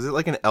sunglasses? Is it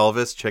like an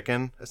Elvis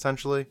chicken,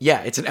 essentially?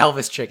 Yeah, it's an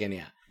Elvis chicken,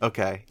 yeah.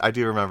 Okay, I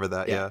do remember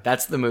that, yeah.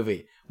 That's the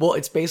movie. Well,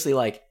 it's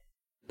basically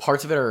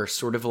parts of it are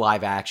sort of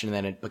live action, and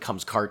then it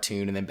becomes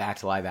cartoon, and then back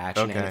to live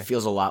action, and it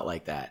feels a lot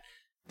like that.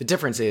 The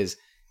difference is,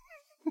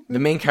 the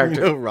main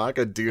character...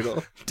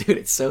 Rock-a-doodle. Dude,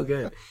 it's so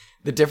good.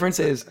 The difference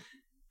is,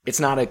 it's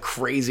not a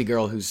crazy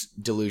girl who's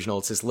delusional.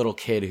 It's this little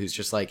kid who's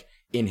just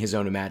in his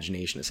own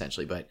imagination,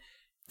 essentially. But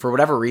for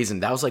whatever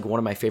reason, that was one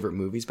of my favorite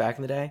movies back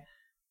in the day.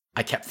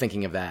 I kept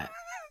thinking of that.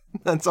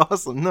 That's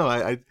awesome. No,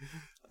 I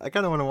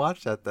kind of want to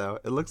watch that, though.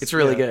 It's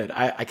really good.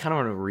 I kind of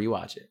want to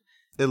rewatch it.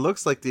 It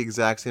looks like the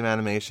exact same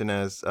animation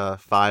as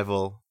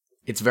Fievel.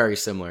 It's very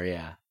similar,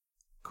 yeah.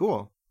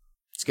 Cool.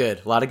 It's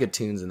good. A lot of good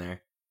tunes in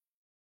there.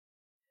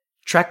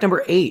 Track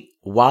number 8,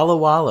 Walla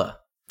Walla.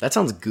 That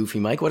sounds goofy,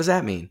 Mike. What does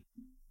that mean?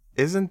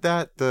 Isn't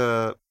that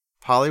the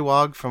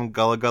Pollywog from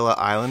Gullah Gullah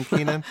Island,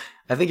 Keenan?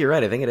 I think you're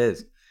right. I think it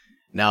is.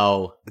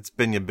 No. It's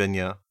Binya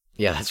Binya.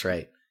 Yeah, that's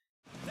right.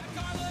 That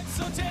car looks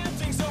so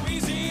tempting, so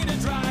easy to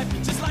drive.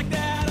 Just like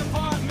that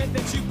apartment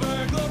that you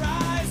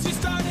burglarized. You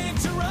started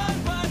to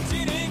run, but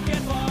didn't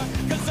get far.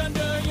 'Cause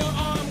under your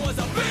arm was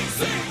a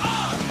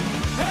VCR.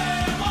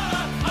 Hey,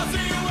 Walla, I'll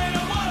see you in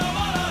a Walla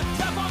Walla.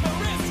 Tap on the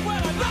wrist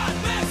when I'm not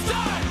this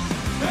time.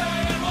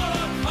 Hey,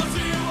 Walla, I'll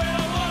see you in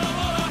a Walla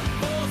Walla.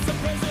 Folsom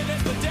Prison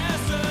is the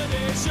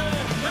destination.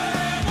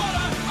 Hey,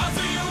 Walla, I'll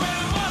see you in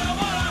a Walla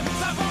Walla.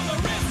 Tap on the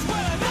wrist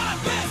when I'm not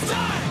this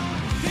time.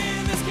 In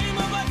this game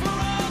of life,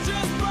 we're all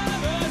just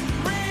brothers.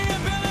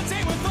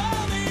 Rehabilitate with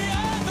all the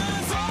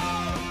others.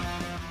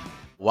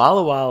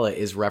 Walla Walla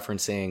is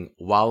referencing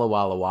Walla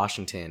Walla,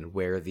 Washington,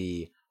 where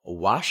the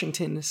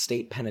Washington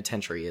State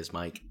Penitentiary is,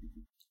 Mike.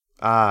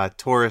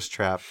 Tourist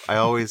trap. I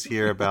always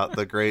hear about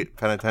the great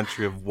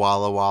penitentiary of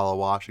Walla Walla,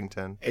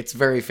 Washington. It's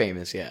very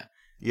famous, yeah.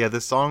 Yeah,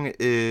 this song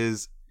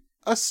is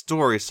a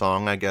story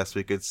song, I guess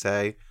we could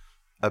say,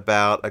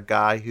 about a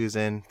guy who's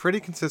in pretty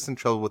consistent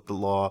trouble with the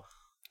law.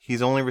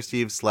 He's only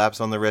received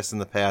slaps on the wrist in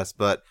the past,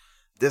 but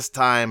this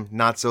time,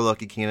 not so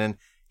lucky, Keenan.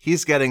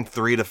 He's getting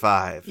 3 to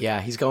 5.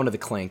 Yeah, he's going to the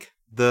clink.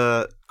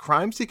 The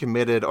crimes he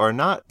committed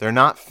they're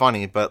not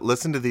funny, but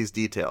listen to these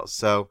details.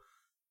 So,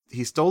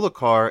 he stole a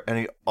car and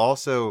he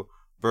also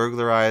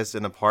burglarized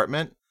an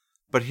apartment.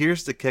 But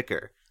here's the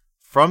kicker.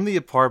 From the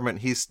apartment,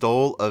 he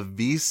stole a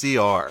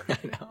VCR.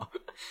 I know.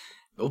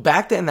 Well,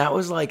 back then, that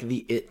was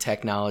the it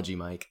technology,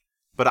 Mike.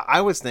 But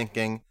I was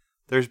thinking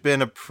there's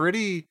been a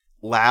pretty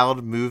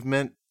loud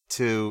movement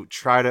to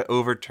try to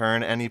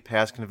overturn any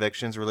past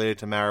convictions related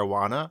to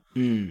marijuana.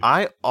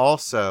 I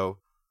also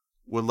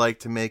would like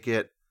to make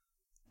it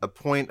a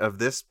point of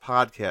this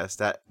podcast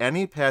that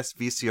any past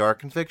VCR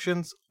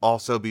convictions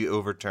also be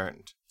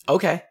overturned.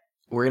 Okay.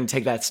 We're going to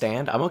take that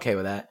stand. I'm okay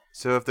with that.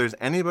 So if there's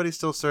anybody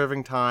still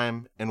serving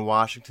time in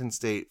Washington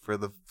State for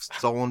the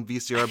stolen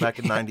VCR back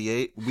in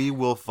 98, we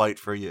will fight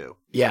for you.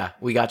 Yeah,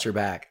 we got your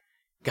back.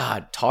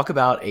 God, talk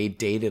about a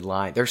dated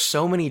line. There's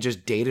so many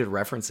just dated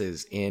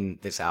references in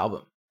this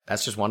album.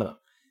 That's just one of them.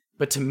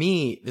 But to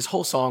me, this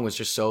whole song was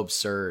just so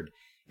absurd.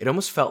 It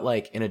almost felt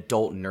like an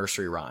adult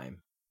nursery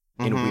rhyme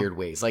in weird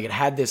ways. Like it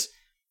had this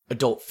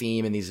adult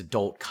theme and these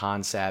adult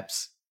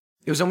concepts.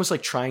 It was almost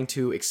like trying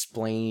to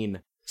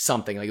explain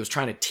something. Like it was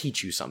trying to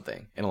teach you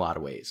something in a lot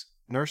of ways.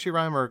 Nursery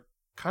rhyme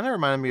kind of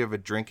reminded me of a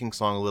drinking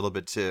song a little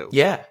bit too.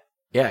 Yeah.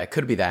 Yeah, it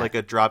could be that. Like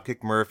a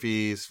Dropkick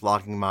Murphys,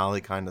 Flocking Molly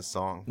kind of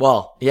song.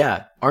 Well,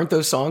 yeah. Aren't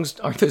those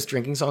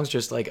drinking songs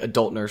just like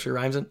adult nursery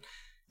rhymes in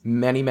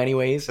many, many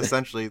ways?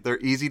 Essentially, they're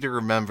easy to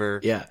remember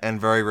Yeah. and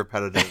very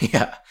repetitive.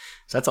 Yeah.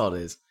 So that's all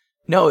it is.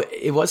 No,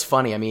 it was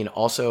funny. I mean,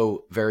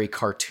 also very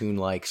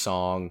cartoon-like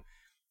song.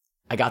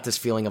 I got this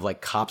feeling of like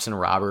Cops and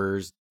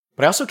Robbers.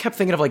 But I also kept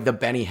thinking of like the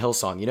Benny Hill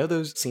song. You know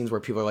those scenes where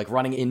people are like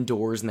running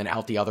indoors and then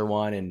out the other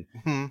one?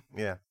 And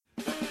Yeah.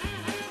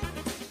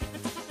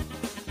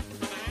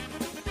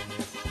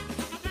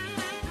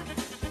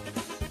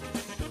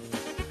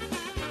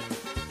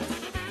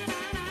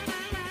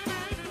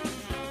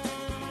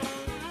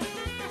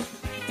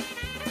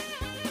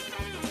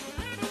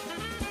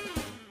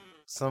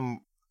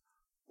 Some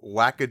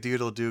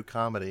wackadoodle-doo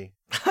comedy.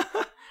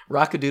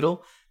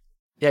 Rockadoodle.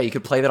 Yeah, you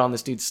could play that on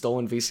this dude's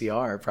stolen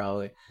VCR,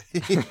 probably.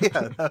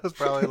 Yeah, that was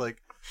probably like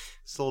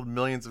sold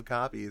millions of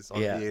copies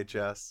on Yeah.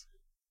 VHS.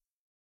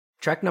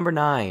 Track number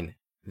 9,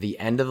 The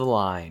End of the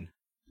Line.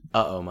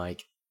 Uh-oh,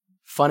 Mike.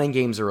 Fun and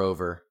games are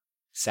over.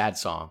 Sad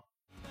song.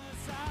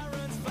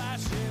 Sirens flash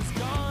is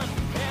gone,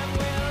 and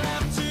we're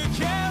left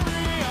to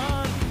carry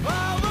on.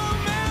 All the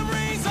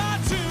memories are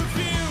too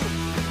few.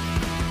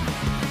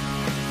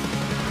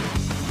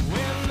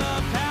 When the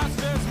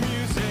pastor's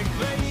music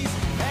plays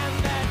and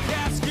that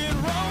casket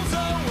rolls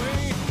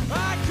away,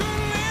 I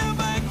could live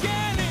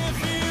again if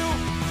you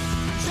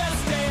just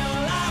stay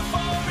alive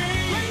for me.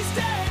 Please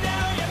stay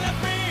down, you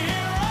left me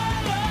here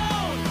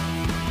alone.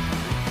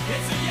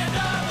 It's the end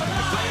of the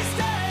line. Please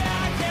stay,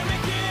 I can't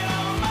make it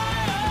on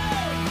my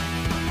own.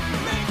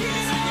 Make it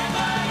it's the end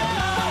of the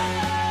line.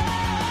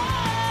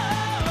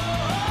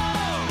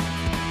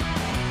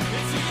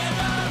 It's the end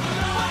of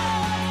the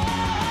line.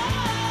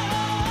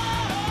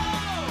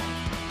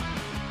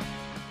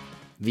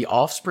 The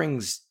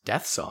Offspring's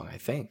death song, I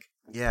think.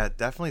 Yeah, it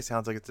definitely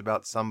sounds like it's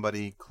about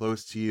somebody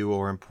close to you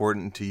or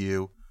important to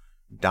you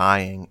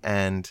dying.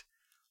 And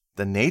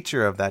the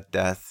nature of that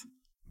death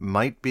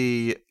might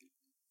be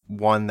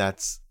one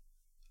that's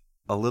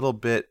a little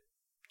bit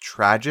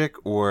tragic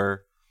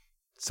or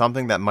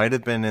something that might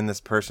have been in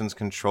this person's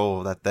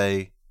control that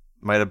they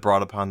might have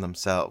brought upon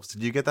themselves.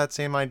 Did you get that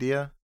same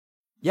idea?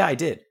 Yeah, I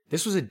did.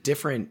 This was a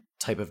different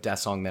type of death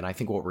song than I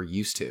think what we're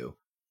used to.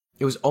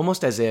 It was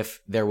almost as if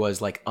there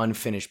was like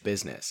unfinished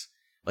business.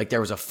 Like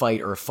there was a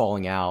fight or a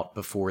falling out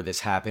before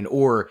this happened.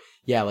 Or,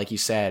 yeah, like you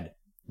said,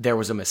 there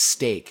was a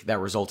mistake that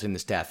resulted in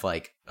this death,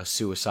 like a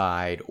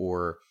suicide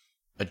or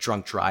a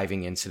drunk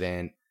driving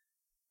incident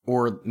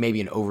or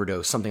maybe an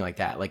overdose, something like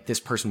that. Like this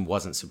person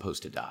wasn't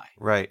supposed to die.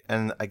 Right.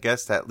 And I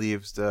guess that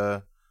leaves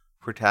the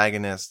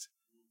protagonist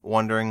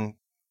wondering,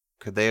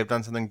 could they have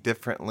done something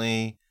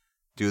differently?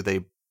 Do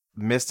they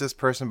miss this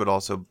person but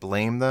also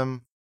blame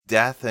them?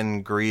 Death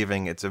and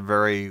grieving, it's a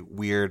very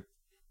weird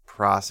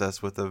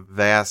process with a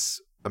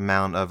vast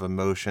amount of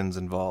emotions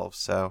involved.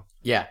 So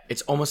Yeah,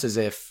 it's almost as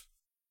if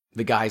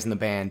the guys in the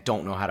band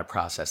don't know how to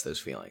process those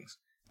feelings.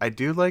 I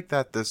do like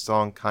that this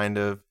song kind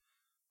of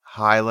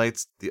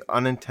highlights the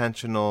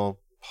unintentional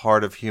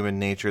part of human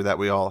nature that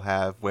we all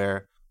have,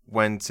 where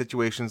when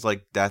situations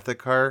like death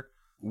occur,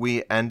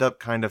 we end up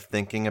kind of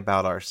thinking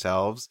about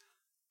ourselves.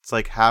 It's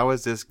like, how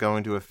is this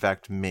going to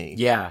affect me?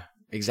 Yeah,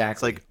 It's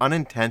exactly. like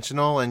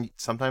unintentional, and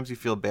sometimes you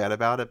feel bad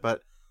about it,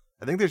 but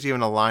I think there's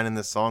even a line in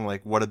this song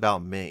like, what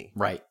about me?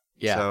 Right.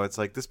 Yeah. So it's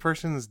like, this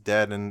person's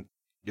dead and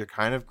you're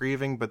kind of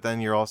grieving, but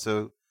then you're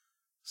also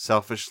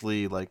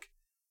selfishly like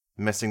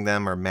missing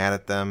them or mad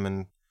at them,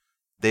 and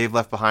they've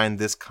left behind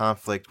this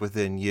conflict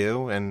within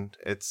you, and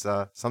it's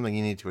something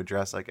you need to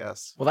address, I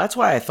guess. Well, that's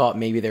why I thought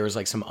maybe there was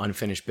like some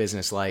unfinished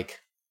business, like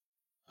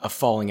a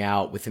falling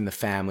out within the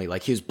family.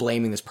 Like he was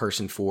blaming this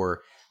person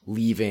for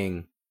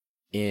leaving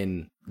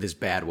in this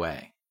bad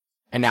way.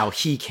 And now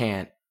he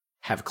can't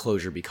have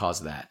closure because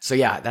of that. So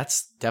yeah,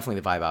 that's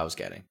definitely the vibe I was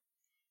getting.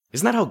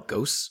 Isn't that how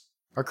ghosts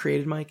are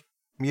created, Mike?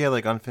 Yeah,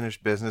 like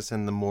unfinished business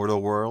in the mortal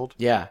world.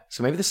 Yeah.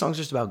 So maybe the song's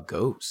just about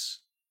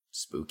ghosts.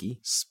 Spooky.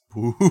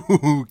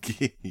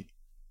 Spooky.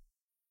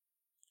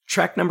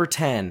 Track number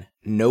 10,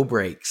 No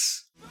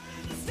Breaks.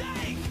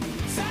 Mistake,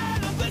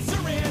 side of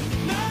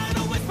glycerin, not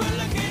a whisper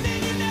looking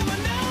in, you never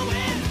know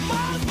when.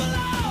 Miles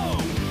below,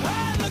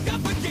 I look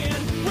up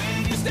again.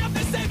 When you step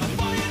and say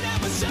before you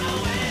never show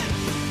it.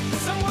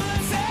 Someone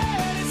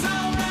said it's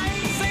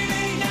alright. Say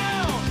me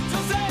now,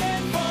 don't say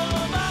it for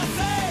my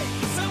sake.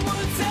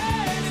 Someone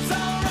said it's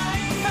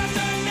alright.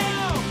 Faster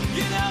now,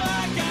 you know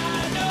I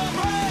got no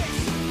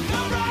brakes,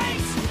 no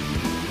brakes.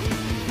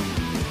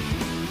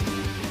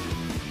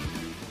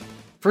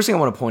 First thing I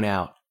want to point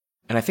out,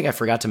 and I think I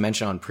forgot to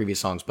mention on previous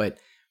songs, but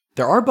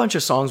there are a bunch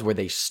of songs where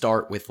they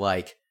start with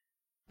like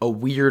a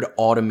weird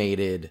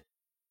automated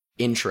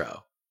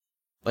intro.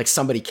 Like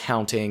somebody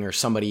counting or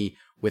somebody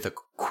with a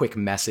quick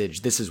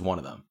message. This is one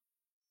of them.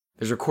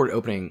 There's a recorded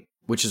opening,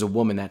 which is a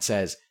woman that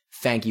says,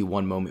 "Thank you,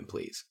 one moment,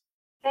 please."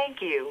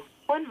 Thank you.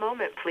 One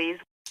moment, please.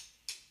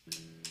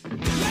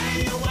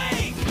 Lay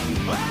awake,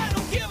 I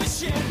don't give a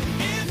shit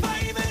if I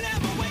even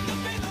ever wake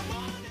up in the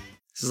morning.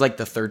 This is like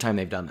the third time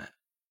they've done that.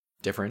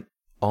 Different.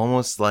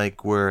 Almost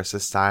like we're a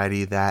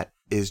society that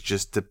is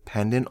just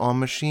dependent on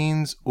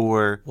machines,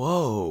 or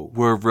Whoa.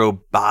 we're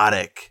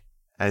robotic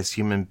as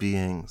human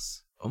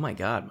beings. Oh my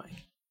God,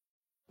 Mike.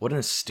 What an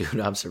astute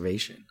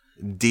observation.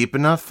 Deep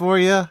enough for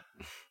you?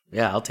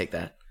 Yeah, I'll take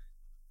that.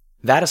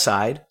 That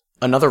aside,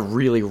 another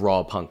really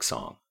raw punk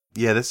song.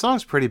 Yeah, this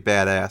song's pretty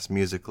badass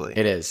musically.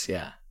 It is,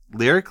 yeah.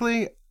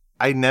 Lyrically,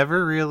 I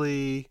never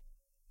really...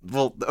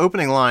 Well, the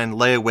opening line,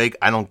 "Lay awake,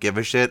 I don't give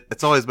a shit,"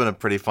 it's always been a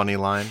pretty funny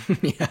line.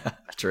 Yeah,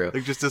 true.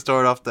 Like, just to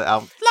start off the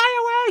album,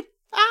 "Lay awake,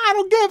 I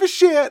don't give a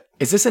shit."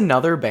 Is this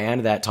another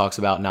band that talks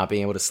about not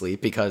being able to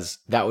sleep? Because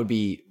that would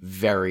be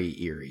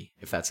very eerie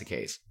if that's the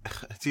case.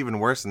 It's even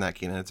worse than that,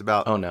 Keenan. It's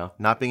about Oh, no.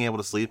 not being able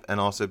to sleep and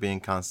also being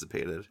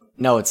constipated.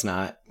 No, it's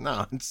not.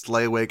 No, it's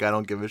 "Lay awake, I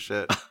don't give a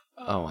shit."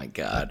 Oh my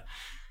God.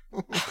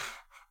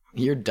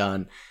 You're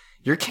done.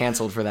 You're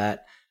canceled for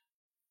that.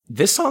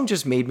 This song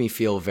just made me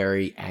feel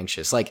very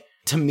anxious. Like,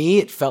 to me,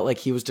 it felt like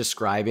he was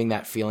describing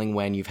that feeling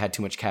when you've had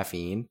too much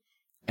caffeine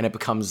and it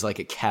becomes like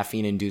a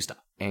caffeine-induced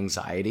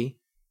anxiety.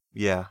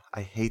 Yeah,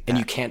 I hate that. And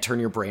you can't turn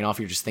your brain off.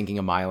 You're just thinking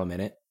a mile a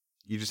minute.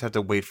 You just have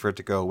to wait for it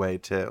to go away,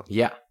 too.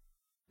 Yeah.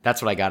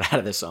 That's what I got out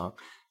of this song.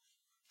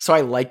 So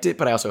I liked it,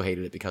 but I also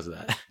hated it because of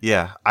that.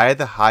 Yeah, I had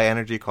the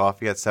high-energy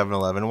coffee at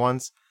 7-Eleven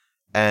once,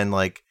 and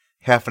like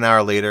half an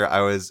hour later,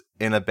 I was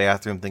in a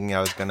bathroom thinking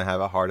I was going to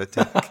have a heart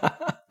attack.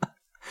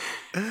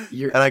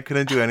 And I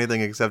couldn't do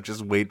anything except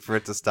just wait for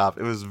it to stop.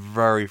 It was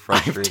very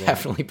frustrating. I've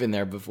definitely been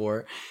there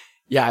before.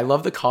 Yeah, I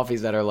love the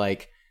coffees that are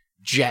like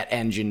jet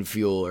engine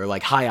fuel or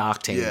like high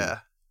octane. Yeah.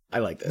 I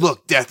like those.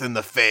 Look death in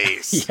the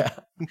face. Yeah.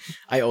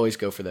 I always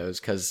go for those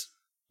because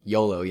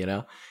YOLO, you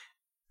know?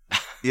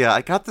 Yeah,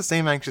 I got the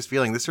same anxious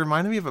feeling. This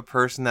reminded me of a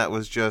person that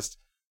was just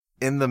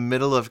in the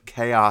middle of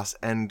chaos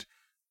and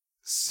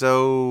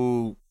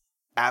so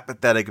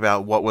apathetic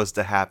about what was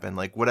to happen.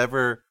 Like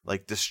whatever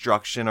like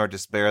destruction or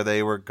despair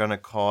they were gonna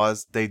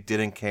cause, they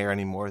didn't care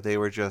anymore. They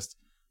were just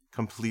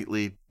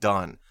completely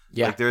done.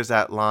 Yeah. Like there's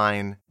that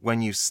line,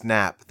 "When you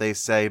snap, they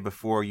say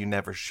before you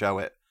never show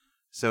it."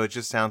 So it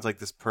just sounds like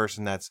this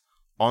person that's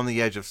on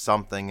the edge of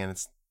something and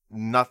it's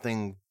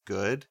nothing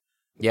good.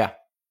 Yeah.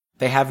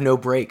 They have no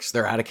brakes.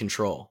 They're out of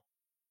control.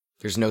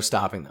 There's no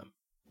stopping them,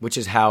 which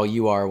is how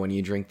you are when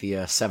you drink the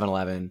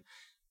 7-Eleven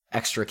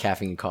extra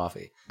caffeine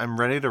coffee. I'm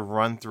ready to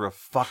run through a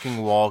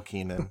fucking wall,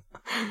 Keenan.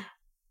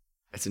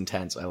 It's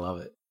intense. I love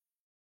it.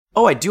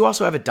 Oh, I do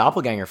also have a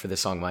doppelganger for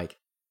this song, Mike.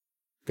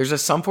 There's a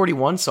Sum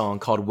 41 song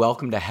called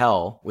 "Welcome to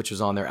Hell," which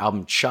was on their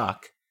album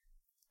Chuck.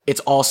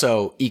 It's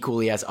also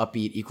equally as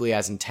upbeat, equally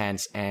as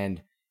intense,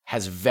 and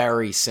has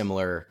very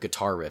similar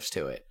guitar riffs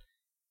to it.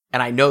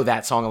 And I know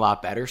that song a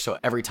lot better, so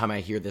every time I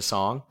hear this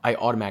song, I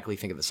automatically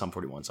think of the Sum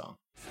 41 song.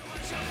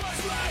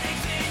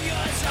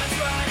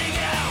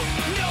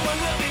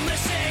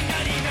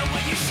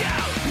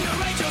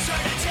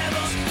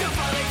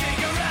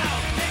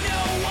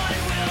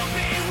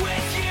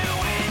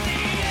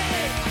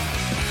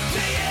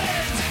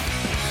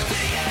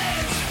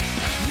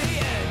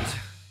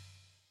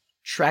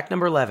 Track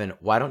number 11,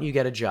 "Why Don't You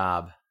Get a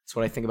Job?" That's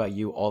what I think about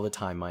you all the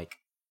time, Mike.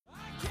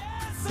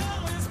 Guess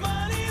all this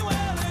money,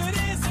 well, it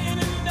isn't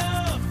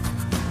enough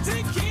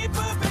to keep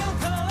a bill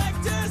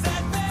collectors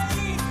at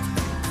bay.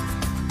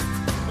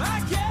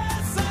 I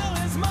guess all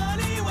this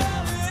money,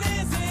 well, it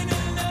isn't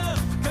enough,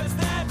 'cause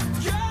that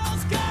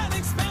girl's got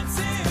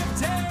expensive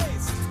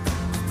taste.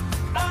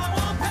 I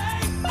won't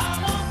pay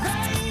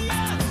ya,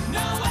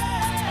 no way.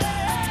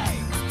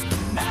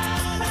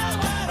 Nah, nah,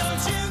 why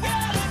don't you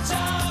get a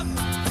job?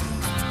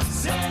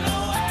 Say no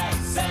way,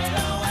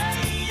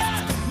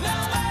 yeah, no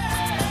way.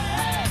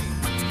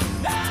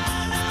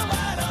 Nah, nah,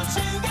 why don't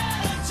you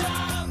get a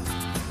job?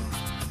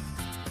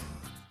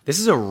 This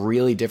is a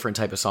really different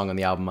type of song on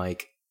the album,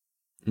 Mike.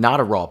 Not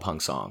a raw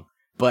punk song,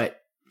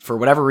 but for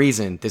whatever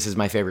reason, this is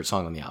my favorite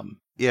song on the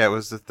album. Yeah, it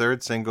was the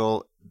third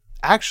single.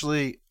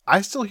 Actually,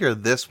 I still hear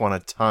this one a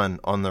ton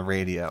on the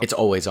radio. It's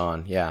always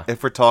on, yeah.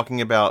 If we're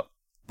talking about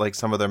like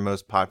some of their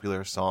most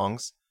popular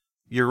songs.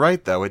 You're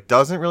right, though. It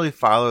doesn't really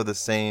follow the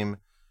same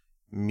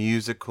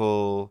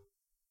musical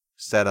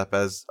setup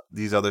as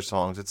these other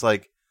songs. It's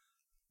like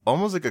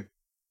almost like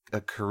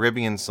a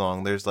Caribbean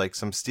song. There's like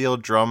some steel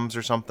drums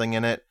or something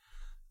in it.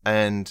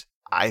 And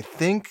I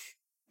think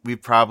we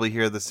probably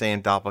hear the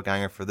same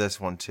doppelganger for this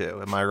one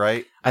too. Am I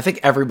right? I think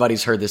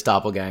everybody's heard this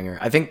doppelganger.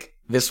 I think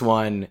this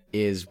one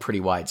is pretty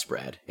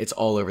widespread. It's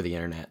all over the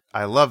internet.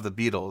 I love the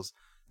Beatles.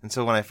 And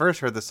so when I first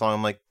heard the song,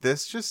 I'm like,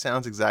 this just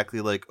sounds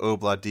exactly like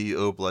Obla Di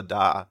Obla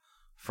Da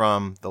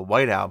from the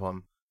White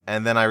Album.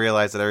 And then I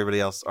realized that everybody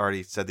else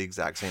already said the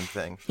exact same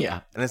thing.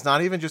 Yeah. And it's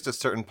not even just a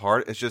certain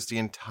part. It's just the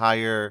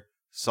entire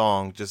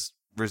song just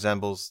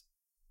resembles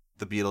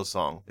the Beatles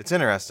song. It's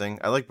interesting.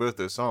 I like both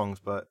those songs,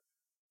 but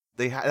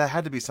that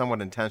had to be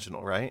somewhat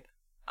intentional, right?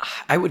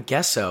 I would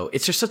guess so.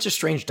 It's just such a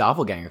strange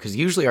doppelganger because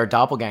usually our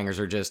doppelgangers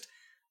are just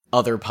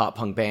other pop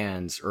punk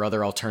bands or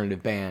other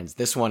alternative bands.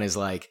 This one is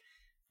like,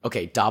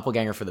 okay,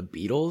 doppelganger for the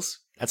Beatles?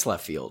 That's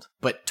left field,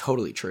 but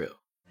totally true.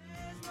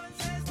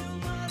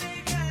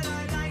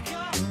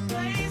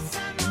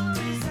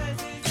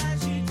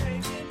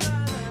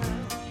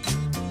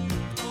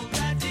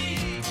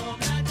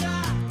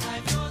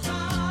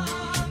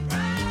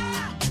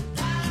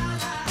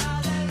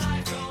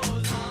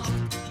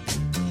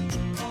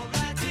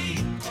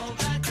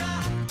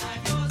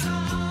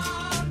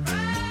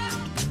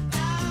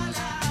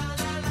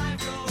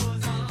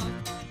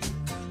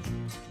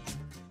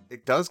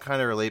 It does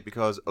kind of relate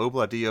because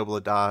Obla Di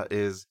Obla Da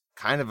is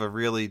kind of a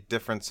really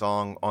different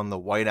song on the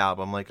White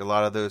Album. Like, a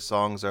lot of those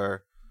songs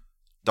are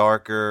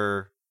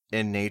darker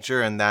in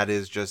nature, and that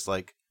is just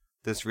like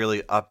this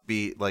really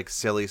upbeat, like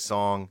silly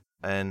song.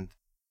 And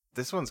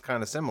this one's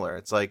kind of similar.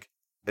 It's like,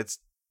 it's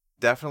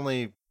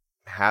definitely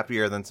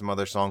happier than some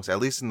other songs, at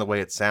least in the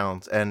way it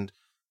sounds. And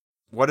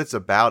what it's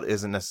about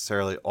isn't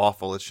necessarily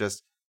awful. It's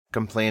just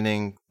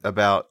complaining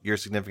about your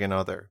significant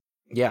other.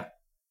 Yeah.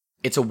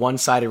 It's a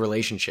one-sided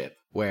relationship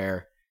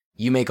where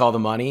you make all the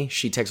money,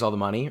 she takes all the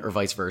money, or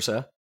vice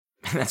versa.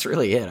 And that's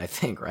really it, I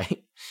think,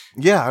 right?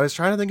 Yeah, I was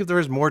trying to think if there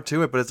was more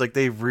to it, but it's like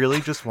they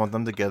really just want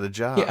them to get a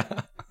job.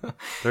 Yeah.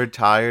 They're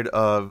tired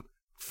of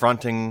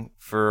fronting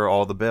for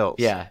all the bills.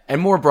 Yeah.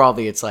 And more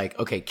broadly, it's like,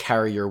 okay,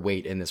 carry your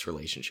weight in this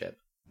relationship.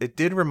 It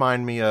did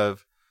remind me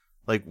of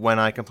like when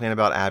I complain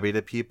about Abby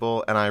to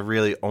people and I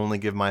really only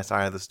give my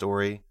side of the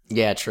story.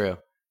 Yeah, true.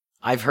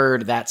 I've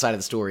heard that side of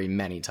the story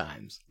many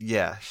times.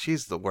 Yeah,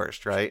 she's the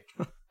worst, right?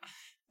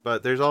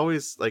 But there's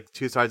always like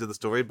two sides of the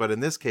story, but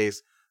in this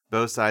case,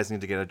 both sides need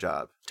to get a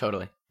job.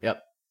 Totally.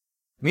 Yep.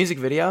 Music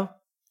video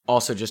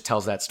also just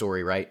tells that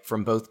story, right?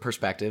 From both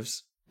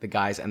perspectives, the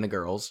guys and the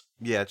girls.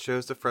 Yeah, it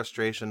shows the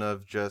frustration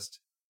of just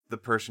the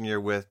person you're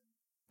with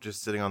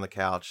just sitting on the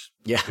couch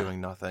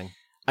doing nothing.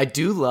 I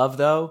do love,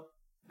 though,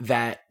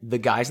 that the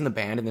guys in the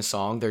band in the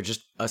song, they're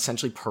just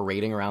essentially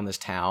parading around this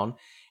town,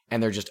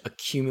 and they're just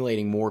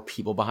accumulating more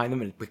people behind them,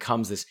 and it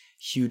becomes this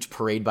huge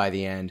parade by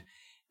the end.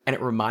 And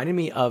it reminded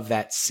me of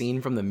that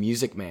scene from The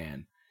Music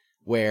Man,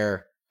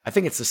 where I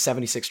think it's the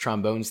 76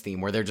 trombones theme,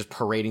 where they're just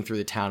parading through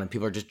the town and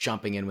people are just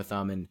jumping in with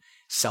them and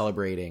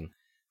celebrating.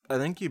 I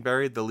think you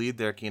buried the lead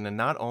there, Keenan.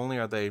 Not only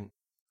are they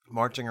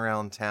marching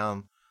around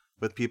town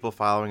with people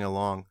following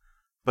along,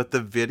 but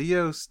the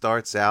video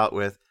starts out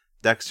with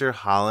Dexter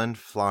Holland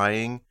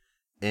flying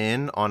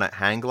in on a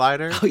hang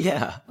glider. Oh,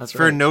 yeah, that's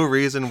right. For no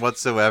reason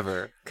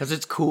whatsoever. Because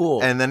it's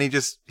cool. And then he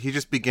just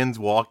begins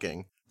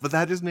walking. But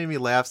that just made me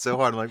laugh so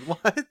hard. I'm like,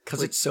 what?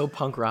 Because it's so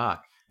punk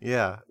rock.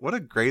 Yeah, what a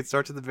great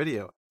start to the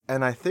video.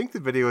 And I think the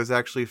video is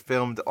actually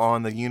filmed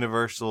on the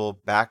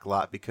Universal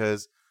backlot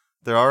because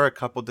there are a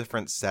couple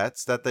different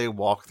sets that they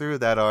walk through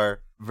that are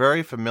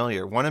very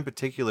familiar. One in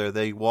particular,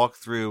 they walk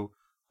through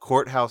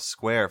Courthouse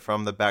Square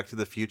from the Back to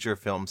the Future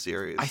film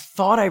series. I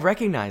thought I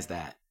recognized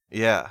that.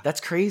 Yeah. That's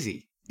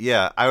crazy.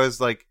 Yeah, I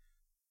was like,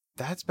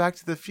 that's Back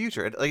to the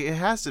Future. It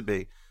has to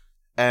be.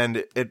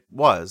 And it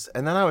was.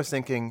 And then I was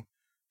thinking,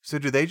 so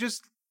do they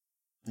just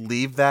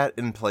leave that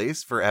in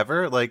place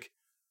forever? Like,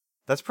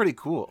 that's pretty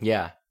cool.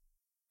 Yeah.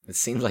 It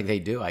seems like they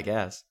do, I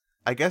guess.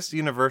 I guess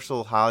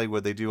Universal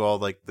Hollywood, they do all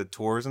like the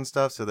tours and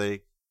stuff, so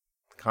they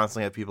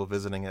constantly have people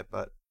visiting it,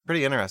 but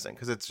pretty interesting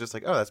because it's just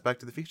like, oh, that's Back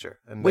to the Future.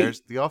 And Wait,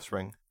 there's the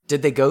Offspring.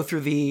 Did they go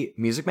through the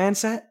Music Man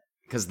set?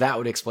 Because that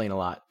would explain a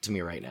lot to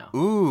me right now.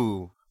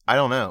 Ooh, I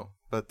don't know,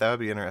 but that would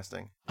be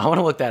interesting. I want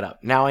to look that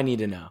up. Now I need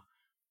to know.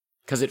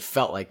 Because it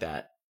felt like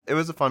that. It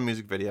was a fun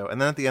music video.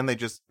 And then at the end, they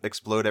just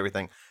explode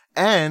everything.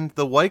 And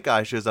the white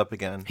guy shows up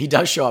again. He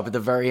does show up at the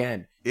very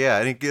end. Yeah,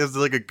 and he gives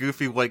like a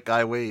goofy white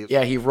guy wave.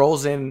 Yeah, he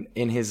rolls in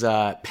his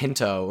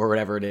Pinto or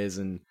whatever it is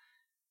and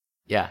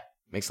yeah,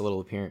 makes a little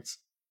appearance.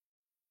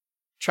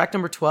 Track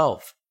number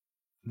 12.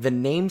 The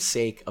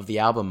namesake of the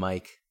album,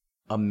 Mike,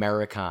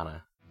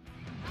 Americana.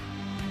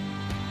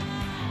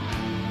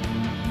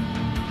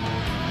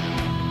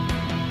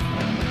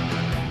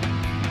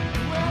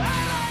 Well,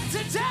 I'd like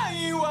to tell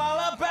you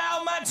all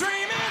about my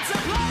dream. It's a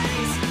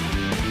place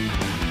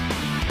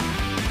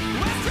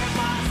where strip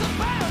malls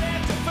abound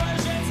and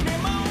diversions mere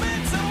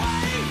moments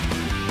away.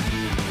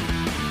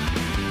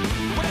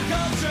 Where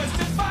culture's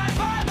defined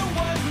by the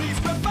ones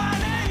least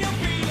refined, and you'll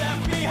be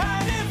left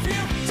behind if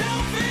you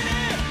don't fit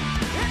in.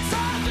 It's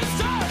hard to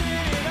start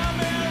in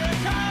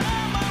Americana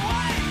my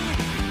way.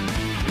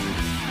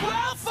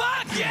 Well,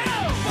 fuck you!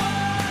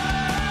 Whoa,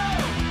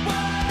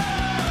 whoa,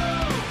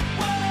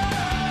 whoa.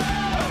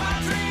 My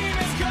dream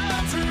has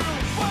come true.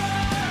 Whoa,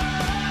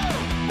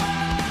 whoa,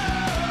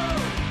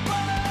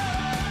 whoa.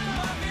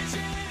 My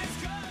vision has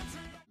come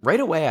true. Right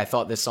away, I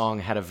thought this song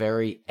had a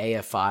very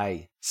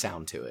AFI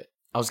sound to it.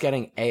 I was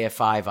getting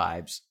AFI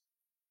vibes.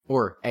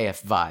 Or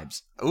AF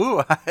vibes.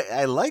 Ooh,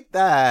 I like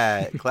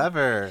that.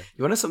 Clever.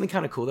 You want to know something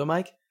kind of cool though,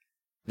 Mike?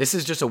 This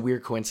is just a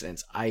weird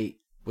coincidence. I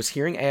was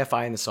hearing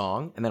AFI in the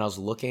song, and then I was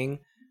looking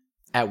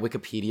at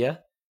Wikipedia,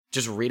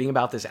 just reading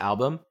about this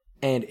album,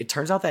 and it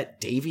turns out that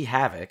Davey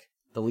Havok,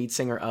 the lead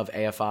singer of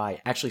AFI,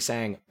 actually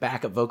sang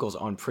backup vocals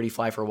on Pretty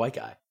Fly for a White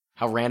Guy.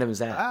 How random is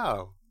that?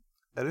 Wow.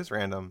 That is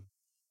random.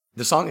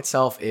 The song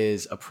itself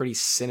is a pretty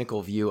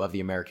cynical view of the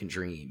American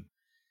dream.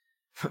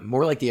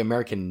 More like the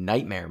American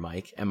nightmare,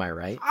 Mike. Am I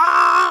right?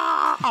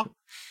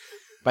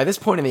 By this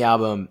point in the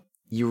album,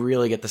 you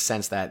really get the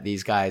sense that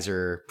these guys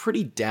are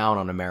pretty down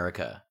on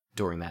America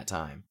during that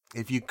time.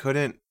 If you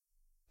couldn't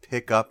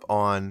pick up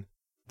on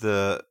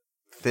the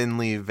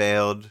thinly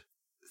veiled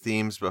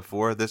themes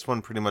before, this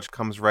one pretty much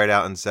comes right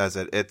out and says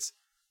it. It's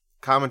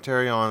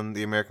commentary on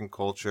the American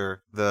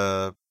culture,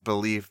 the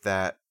belief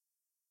that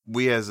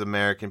we as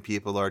American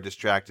people are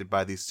distracted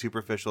by these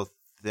superficial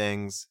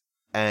things,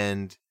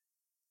 and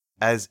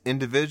as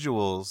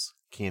individuals,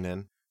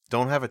 Keenan,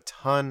 don't have a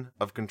ton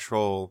of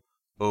control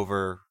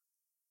over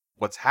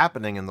what's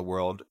happening in the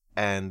world,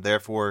 and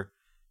therefore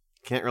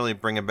can't really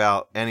bring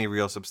about any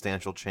real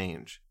substantial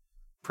change.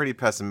 Pretty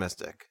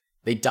pessimistic.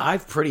 They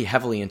dive pretty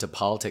heavily into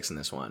politics in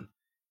this one.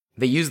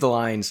 They use the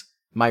lines,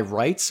 "My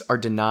rights are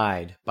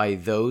denied by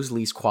those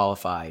least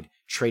qualified,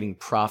 trading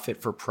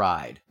profit for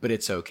pride, but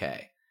it's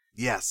okay."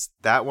 Yes,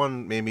 that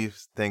one made me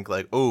think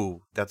like,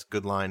 oh, that's a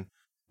good line.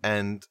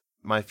 And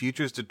my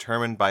future is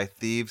determined by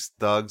thieves,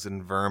 thugs,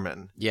 and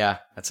vermin. Yeah,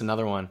 that's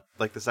another one.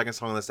 Like the second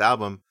song on this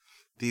album,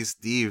 these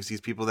thieves,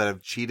 these people that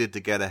have cheated to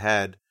get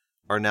ahead,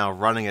 are now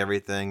running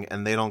everything,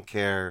 and they don't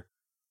care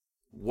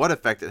what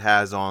effect it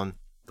has on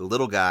the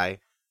little guy.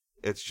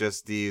 It's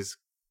just these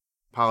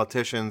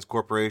politicians,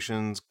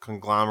 corporations,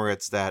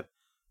 conglomerates that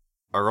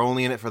are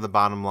only in it for the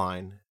bottom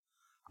line.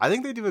 I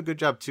think they do a good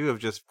job, too, of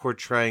just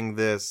portraying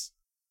this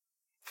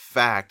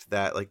fact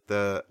that, like,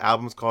 the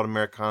album's called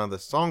Americana, the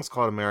song's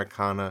called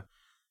Americana,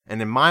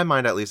 and in my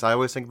mind, at least, I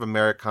always think of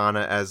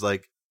Americana as,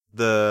 like,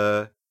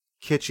 the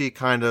kitschy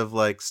kind of,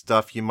 like,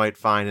 stuff you might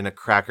find in a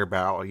Cracker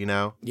Barrel, you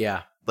know?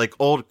 Yeah. Like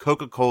old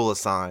Coca-Cola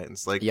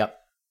signs, like Yep.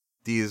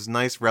 these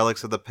nice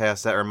relics of the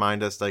past that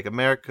remind us, like,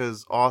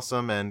 America's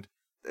awesome and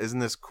isn't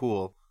this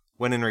cool?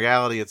 When in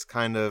reality, it's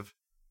kind of,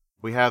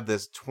 we have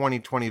this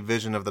 2020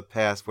 vision of the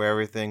past where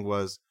everything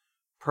was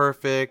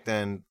perfect.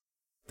 And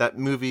that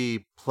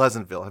movie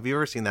Pleasantville, have you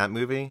ever seen that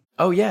movie?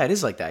 Oh, yeah, it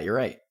is like that. You're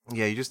right.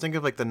 Yeah, you just think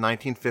of like the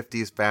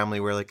 1950s family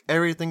where like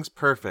everything's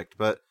perfect,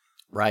 but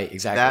Right,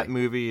 exactly. that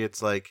movie,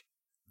 it's like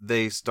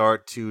they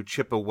start to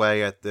chip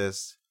away at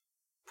this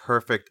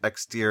perfect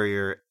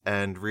exterior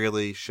and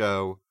really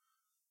show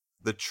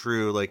the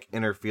true like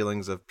inner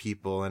feelings of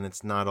people, and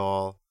it's not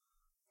all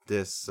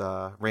this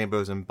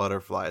rainbows and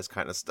butterflies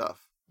kind of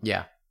stuff.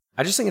 Yeah.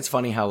 I just think it's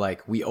funny how,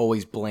 like, we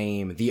always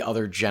blame the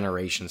other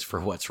generations for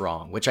what's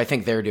wrong, which I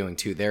think they're doing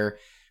too. They're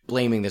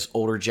blaming this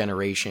older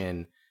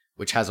generation,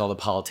 which has all the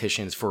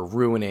politicians, for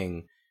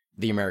ruining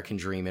the American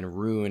dream and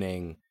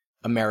ruining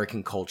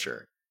American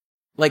culture.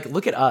 Like,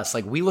 look at us.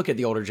 Like, we look at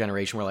the older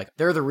generation, we're like,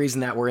 they're the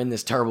reason that we're in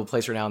this terrible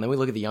place right now. And then we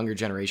look at the younger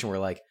generation, we're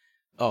like,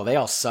 oh, they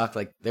all suck.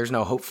 Like, there's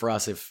no hope for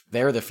us if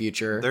they're the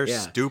future. They're Yeah.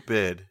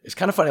 stupid. It's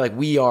kind of funny. Like,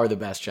 we are the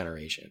best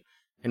generation,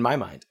 in my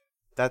mind.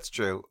 That's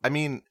true. I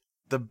mean,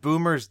 the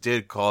boomers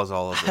did cause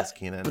all of this,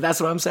 Keenan. But that's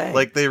what I'm saying.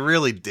 Like, they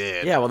really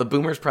did. Yeah, well, the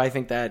boomers probably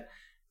think that,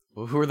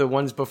 well, who are the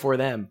ones before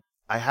them?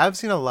 I have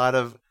seen a lot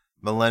of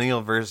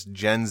millennial versus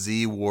Gen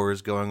Z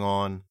wars going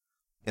on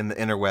in the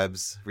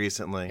interwebs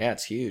recently. Yeah,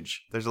 it's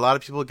huge. There's a lot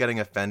of people getting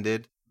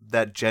offended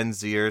that Gen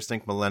Zers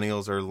think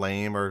millennials are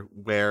lame or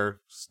wear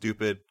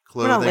stupid We're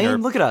clothing. not lame. Or...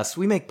 Look at us.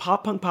 We make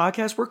pop punk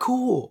podcasts. We're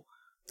cool.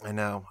 I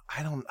know.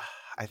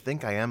 I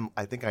think I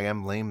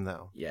am lame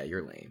though. Yeah,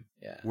 you're lame.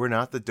 Yeah. We're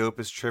not the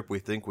dopest trip we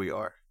think we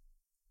are.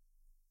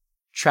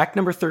 Track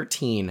number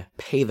 13,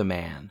 Pay the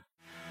Man.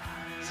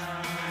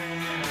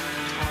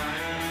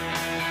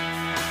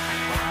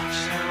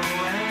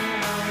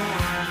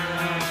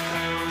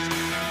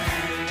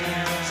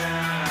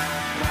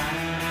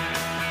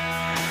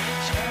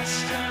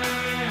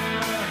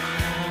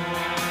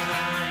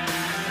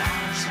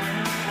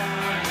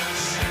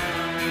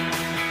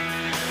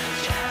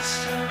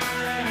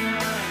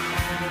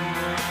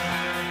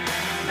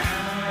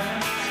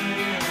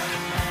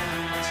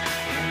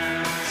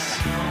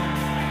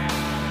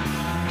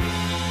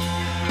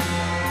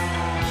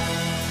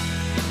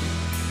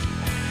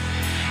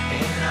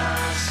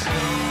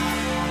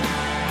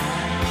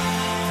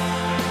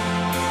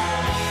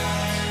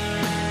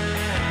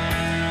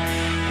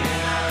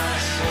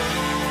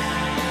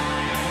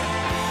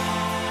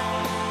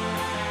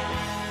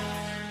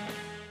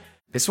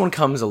 This one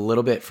comes a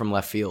little bit from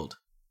left field.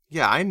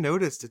 Yeah, I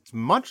noticed it's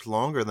much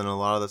longer than a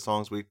lot of the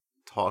songs we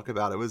talk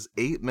about. It was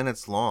 8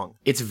 minutes long.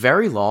 It's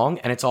very long,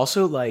 and it's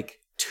also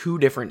like two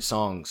different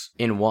songs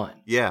in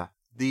one. Yeah.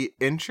 The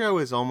intro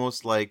is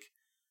almost like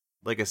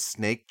a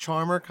snake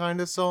charmer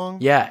kind of song.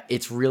 Yeah,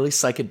 it's really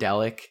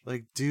psychedelic.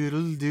 Like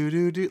doodle doo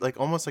doo doo, like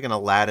almost like an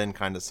Aladdin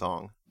kind of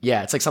song.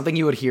 Yeah, it's like something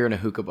you would hear in a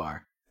hookah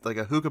bar. Like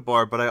a hookah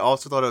bar, but I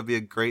also thought it would be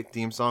a great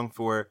theme song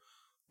for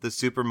the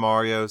Super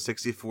Mario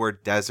 64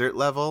 desert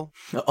level.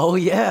 Oh,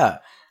 yeah.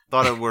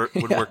 Thought it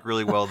would work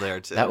really well there,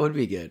 too. That would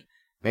be good.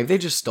 Maybe they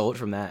just stole it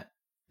from that.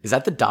 Is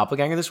that the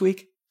doppelganger this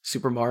week?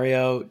 Super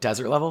Mario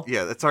desert level?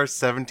 Yeah, that's our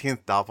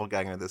 17th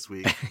doppelganger this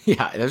week.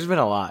 Yeah, there's been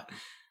a lot.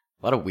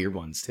 A lot of weird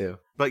ones, too.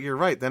 But you're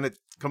right. Then it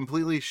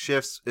completely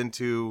shifts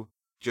into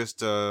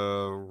just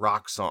a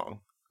rock song,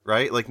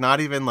 right? Like, not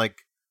even like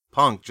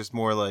punk, just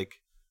more like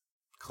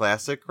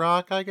classic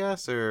rock, I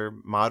guess, or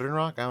modern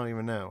rock. I don't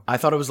even know. I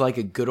thought it was like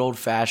a good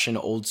old-fashioned,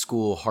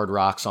 old-school hard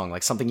rock song,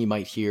 like something you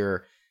might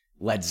hear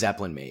Led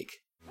Zeppelin make.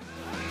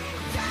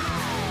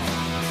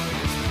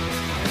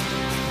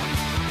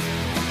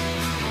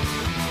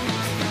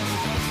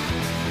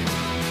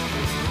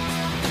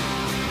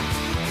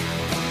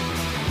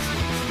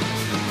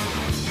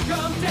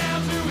 Come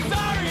down to a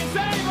sorry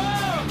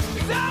table.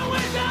 It's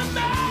always a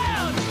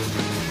man.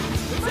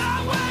 It's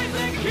always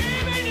a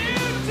keeping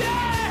you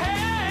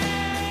down.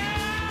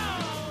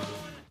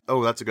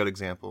 Oh, that's a good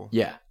example.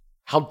 Yeah.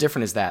 How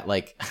different is that?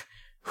 Like,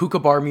 hookah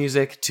bar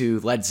music to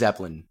Led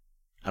Zeppelin.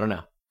 I don't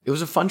know. It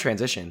was a fun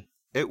transition.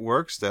 It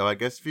works, though. I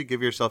guess if you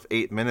give yourself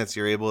 8 minutes,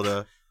 you're able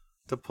to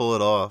pull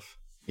it off.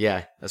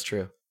 Yeah, that's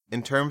true.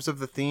 In terms of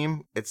the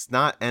theme, it's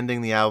not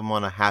ending the album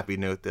on a happy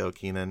note, though,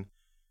 Keenan.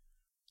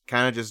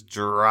 Kind of just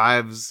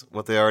drives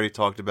what they already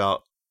talked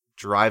about,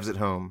 drives it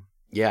home.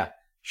 Yeah.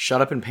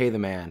 Shut up and pay the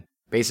man.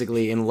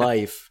 Basically, in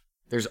life,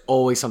 there's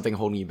always something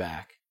holding you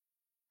back.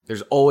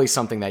 There's always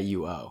something that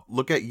you owe.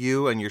 Look at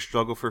you and your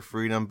struggle for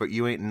freedom, but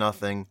you ain't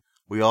nothing.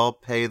 We all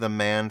pay the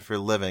man for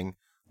living.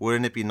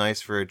 Wouldn't it be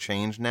nice for a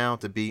change now,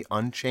 to be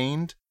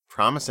unchained?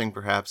 Promising,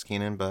 perhaps,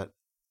 Keenan, but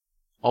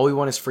All we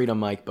want is freedom,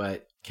 Mike,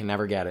 but can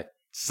never get it.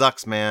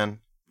 sucks, man.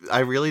 I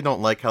really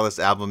don't like how this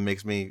album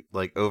makes me,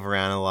 like,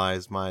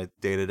 overanalyze my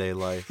day-to-day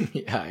life.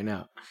 Yeah, I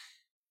know.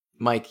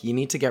 Mike, you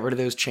need to get rid of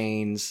those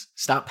chains.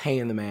 Stop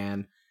paying the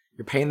man.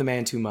 You're paying the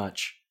man too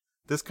much.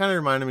 This kind of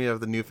reminded me of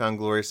the Newfound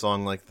Glory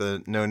song, like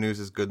the No News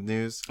is Good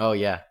News, Oh,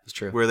 yeah, that's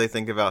true. where they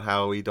think about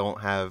how we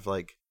don't have,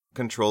 like,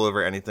 control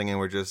over anything and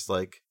we're just,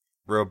 like,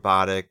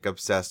 robotic,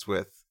 obsessed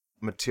with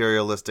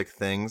materialistic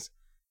things.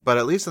 But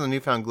at least on the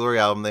Newfound Glory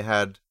album, they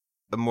had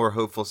a more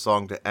hopeful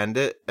song to end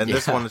it. And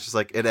this Yeah. one is just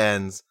like, it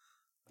ends.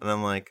 And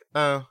I'm like,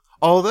 oh.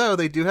 Although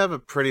they do have a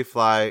Pretty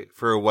Fly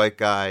for a White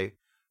Guy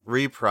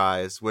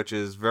reprise, which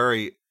is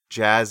very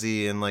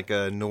jazzy and like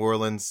a New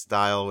Orleans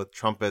style with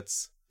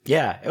trumpets.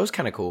 Yeah, it was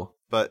kind of cool.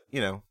 But, you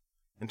know,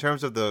 in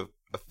terms of the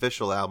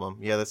official album,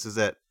 yeah, this is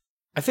it.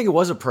 I think it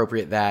was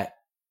appropriate that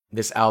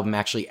this album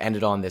actually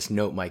ended on this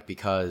note, Mike,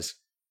 because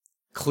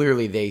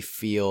clearly they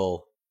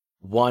feel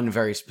one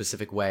very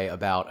specific way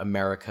about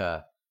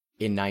America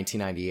in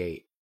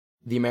 1998.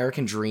 The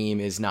American dream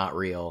is not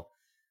real.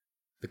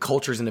 The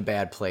culture's in a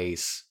bad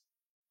place.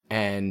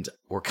 And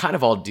we're kind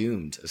of all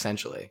doomed,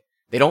 essentially.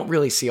 They don't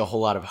really see a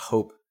whole lot of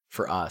hope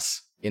for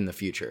us in the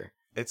future.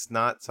 It's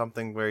not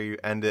something where you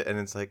end it and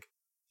it's like,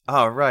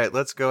 oh, right,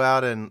 let's go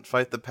out and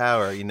fight the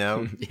power, you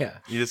know? Yeah.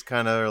 You just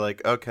kind of are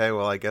like, okay,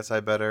 well, I guess I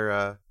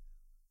better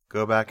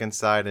go back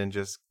inside and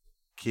just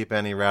keep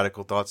any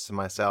radical thoughts to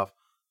myself.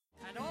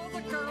 And all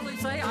the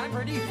girlies say I'm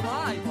pretty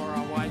fly for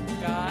a white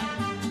guy.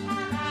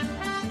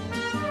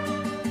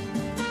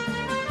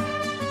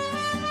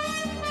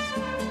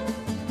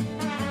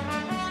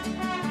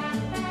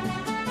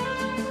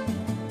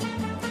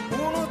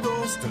 Uno,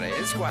 dos,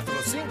 tres,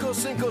 cuatro, cinco,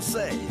 cinco,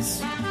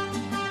 seis.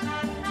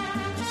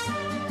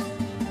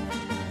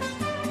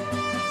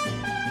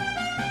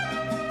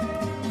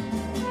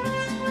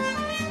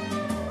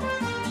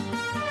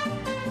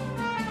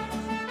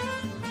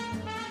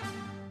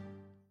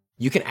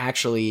 You can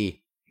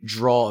actually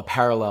draw a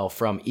parallel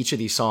from each of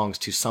these songs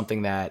to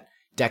something that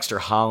Dexter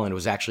Holland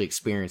was actually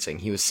experiencing.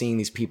 He was seeing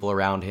these people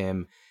around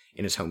him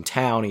in his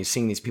hometown. He was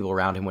seeing these people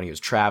around him when he was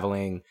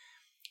traveling.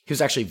 He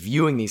was actually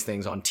viewing these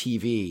things on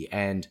TV,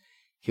 and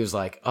he was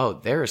like, oh,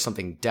 there is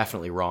something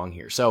definitely wrong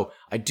here. So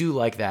I do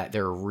like that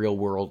there are real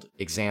world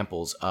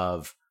examples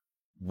of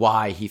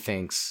why he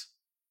thinks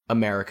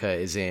America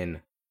is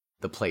in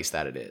the place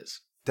that it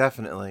is.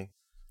 Definitely.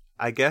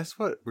 I guess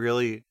what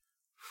really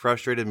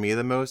frustrated me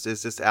the most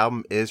is this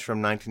album is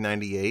from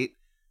 1998,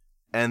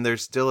 and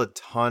there's still a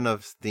ton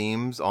of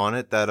themes on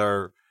it that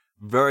are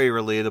very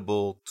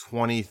relatable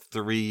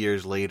 23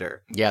 years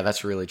later. Yeah,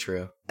 that's really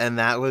true. And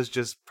that was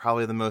just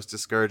probably the most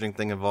discouraging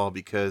thing of all,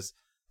 because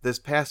this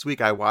past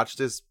week I watched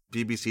this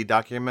BBC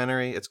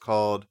documentary. It's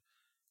called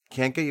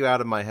Can't Get You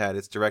Out of My Head.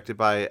 It's directed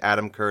by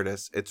Adam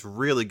Curtis. It's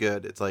really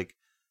good. It's like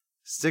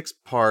 6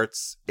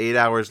 parts, 8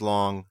 hours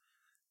long,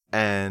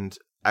 and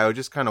I would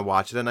just kind of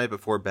watch it at night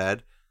before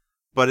bed.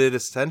 But it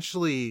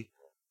essentially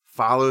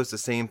follows the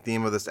same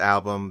theme of this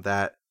album,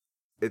 that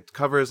it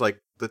covers like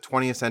the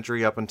 20th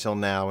century up until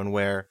now, and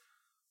where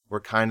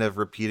we're kind of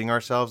repeating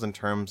ourselves in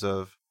terms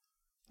of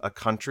a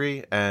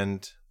country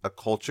and a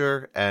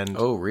culture. And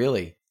Oh,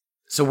 really?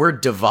 So we're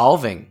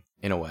devolving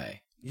in a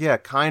way. yeah,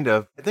 kind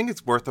of. I think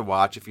it's worth a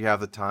watch if you have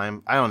the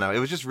time. I don't know. It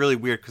was just really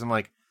weird because I'm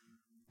like,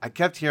 I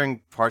kept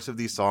hearing parts of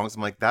these songs.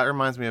 I'm like, that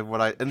reminds me of what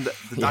I... And the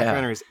Yeah.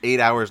 documentary is 8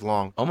 hours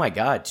long. Oh my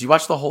God. Did you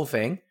watch the whole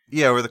thing?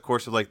 Yeah, over the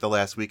course of like the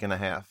last week and a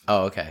half.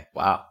 Oh, okay.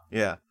 Wow.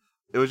 Yeah.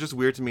 It was just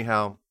weird to me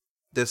how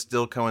this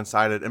still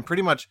coincided. And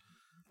pretty much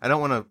I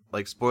don't want to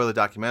like spoil the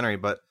documentary,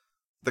 but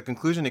the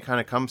conclusion he kind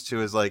of comes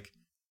to is like,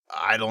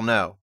 I don't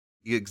know.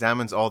 He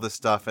examines all this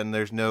stuff and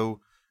there's no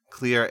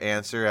clear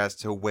answer as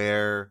to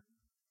where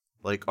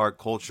like our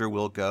culture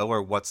will go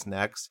or what's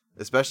next.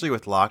 Especially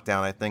with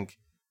lockdown, I think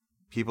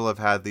people have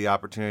had the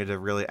opportunity to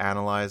really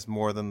analyze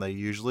more than they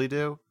usually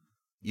do.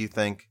 You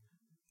think,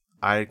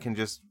 I can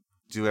just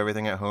do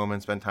everything at home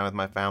and spend time with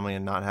my family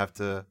and not have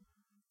to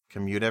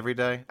commute every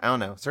day. I don't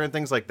know. Certain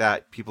things like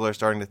that, people are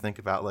starting to think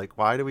about, like,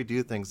 why do we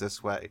do things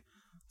this way?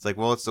 It's like,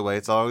 well, it's the way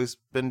it's always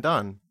been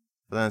done.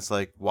 But then it's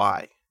like,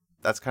 why?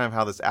 That's kind of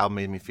how this album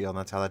made me feel, and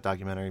that's how that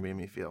documentary made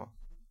me feel.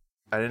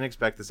 I didn't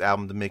expect this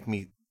album to make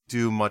me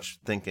do much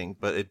thinking,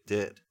 but it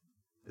did.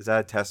 Is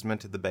that a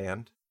testament to the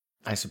band?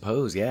 I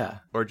suppose, yeah.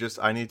 Or just,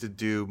 I need to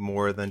do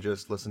more than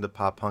just listen to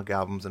pop-punk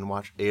albums and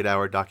watch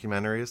 8-hour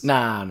documentaries?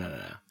 Nah.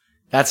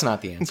 That's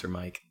not the answer,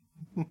 Mike.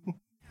 I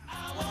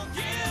won't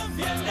give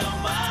you no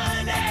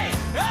money.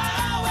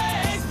 I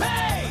always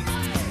pay.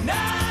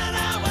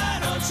 Nah, why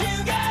don't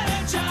you get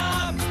a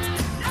job?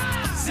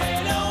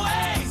 Say no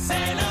way,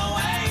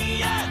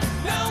 yeah,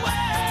 no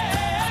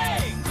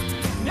way.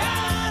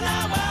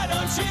 Nah, why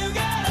don't you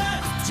get a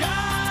job?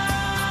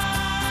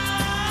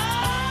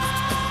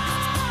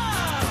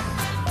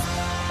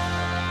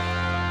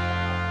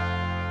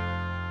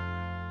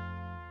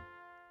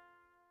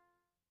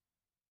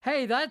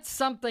 Hey, that's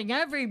something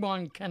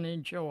everyone can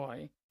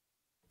enjoy.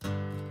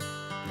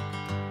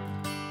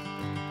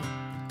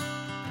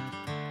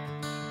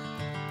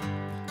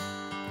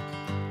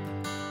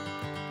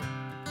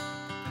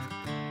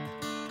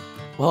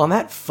 Well, on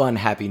that fun,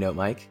 happy note,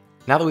 Mike,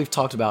 now that we've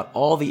talked about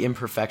all the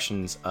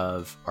imperfections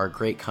of our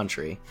great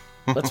country,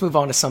 let's move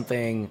on to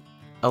something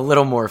a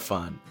little more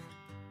fun.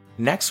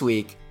 Next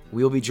week,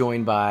 we'll be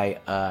joined by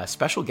a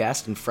special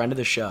guest and friend of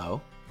the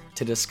show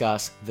to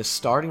discuss the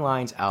Starting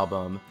Lines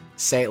album,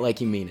 Say It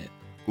Like You Mean It.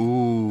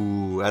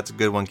 Ooh, that's a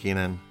good one,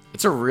 Keenan.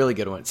 It's a really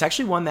good one. It's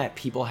actually one that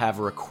people have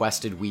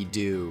requested we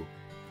do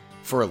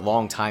for a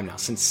long time now.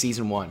 Since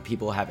season 1,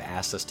 people have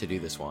asked us to do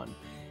this one.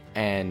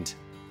 And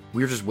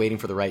we were just waiting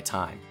for the right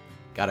time.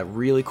 Got a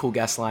really cool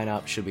guest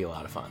lineup. Should be a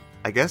lot of fun.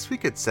 I guess we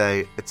could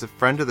say it's a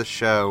friend of the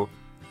show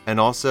and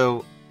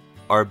also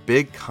our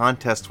big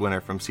contest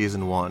winner from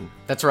season 1.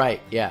 That's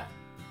right, yeah.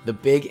 The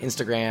big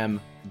Instagram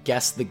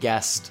Guess the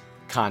Guest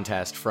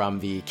contest from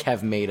the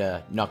Kev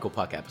Meda Knuckle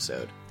Puck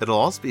episode. It'll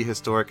also be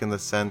historic in the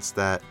sense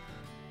that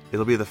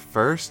it'll be the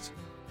first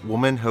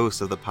woman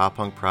host of the Pop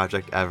Punk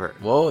Project ever.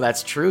 Whoa,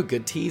 that's true.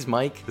 Good tease,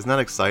 Mike. Isn't that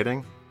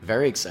exciting?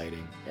 Very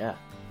exciting, yeah.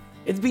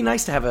 It'd be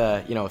nice to have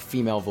a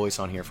female voice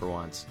on here for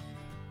once.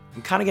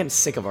 I'm kind of getting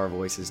sick of our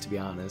voices, to be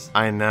honest.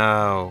 I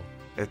know.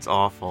 It's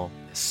awful.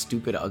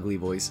 Stupid, ugly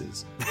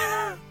voices.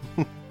 To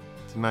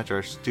match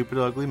our stupid,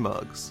 ugly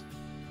mugs.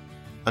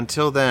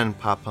 Until then,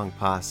 Pop Punk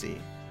Posse,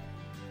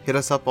 hit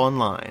us up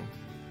online.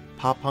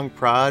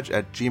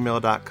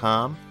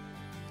 poppunkproj@gmail.com,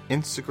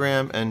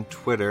 Instagram and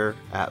Twitter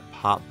at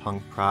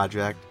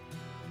poppunkproject,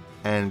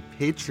 and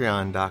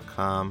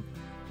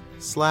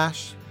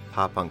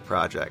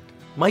patreon.com/poppunkproject.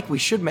 Mike, we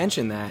should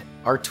mention that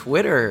our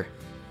Twitter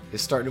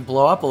is starting to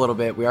blow up a little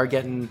bit. We are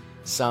getting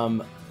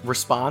some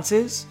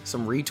responses,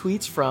 some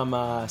retweets from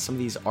some of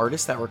these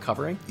artists that we're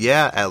covering.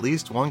 Yeah, at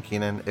least one,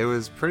 Keenan. It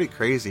was pretty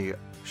crazy.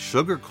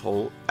 Sugar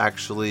Cult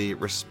actually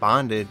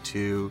responded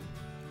to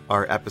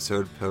our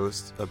episode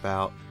post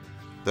about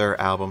their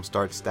album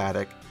Start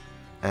Static,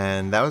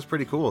 and that was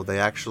pretty cool. They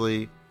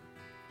actually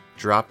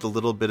dropped a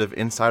little bit of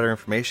insider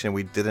information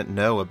we didn't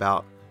know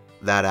about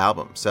that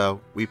album. So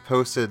we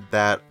posted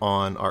that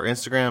on our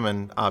Instagram,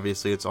 and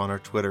obviously it's on our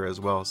Twitter as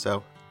well.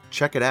 So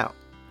check it out.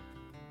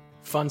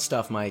 Fun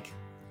stuff, Mike.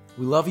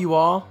 We love you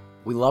all.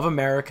 We love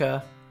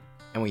America,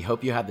 and we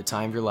hope you had the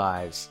time of your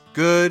lives.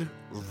 Good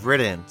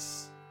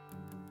riddance.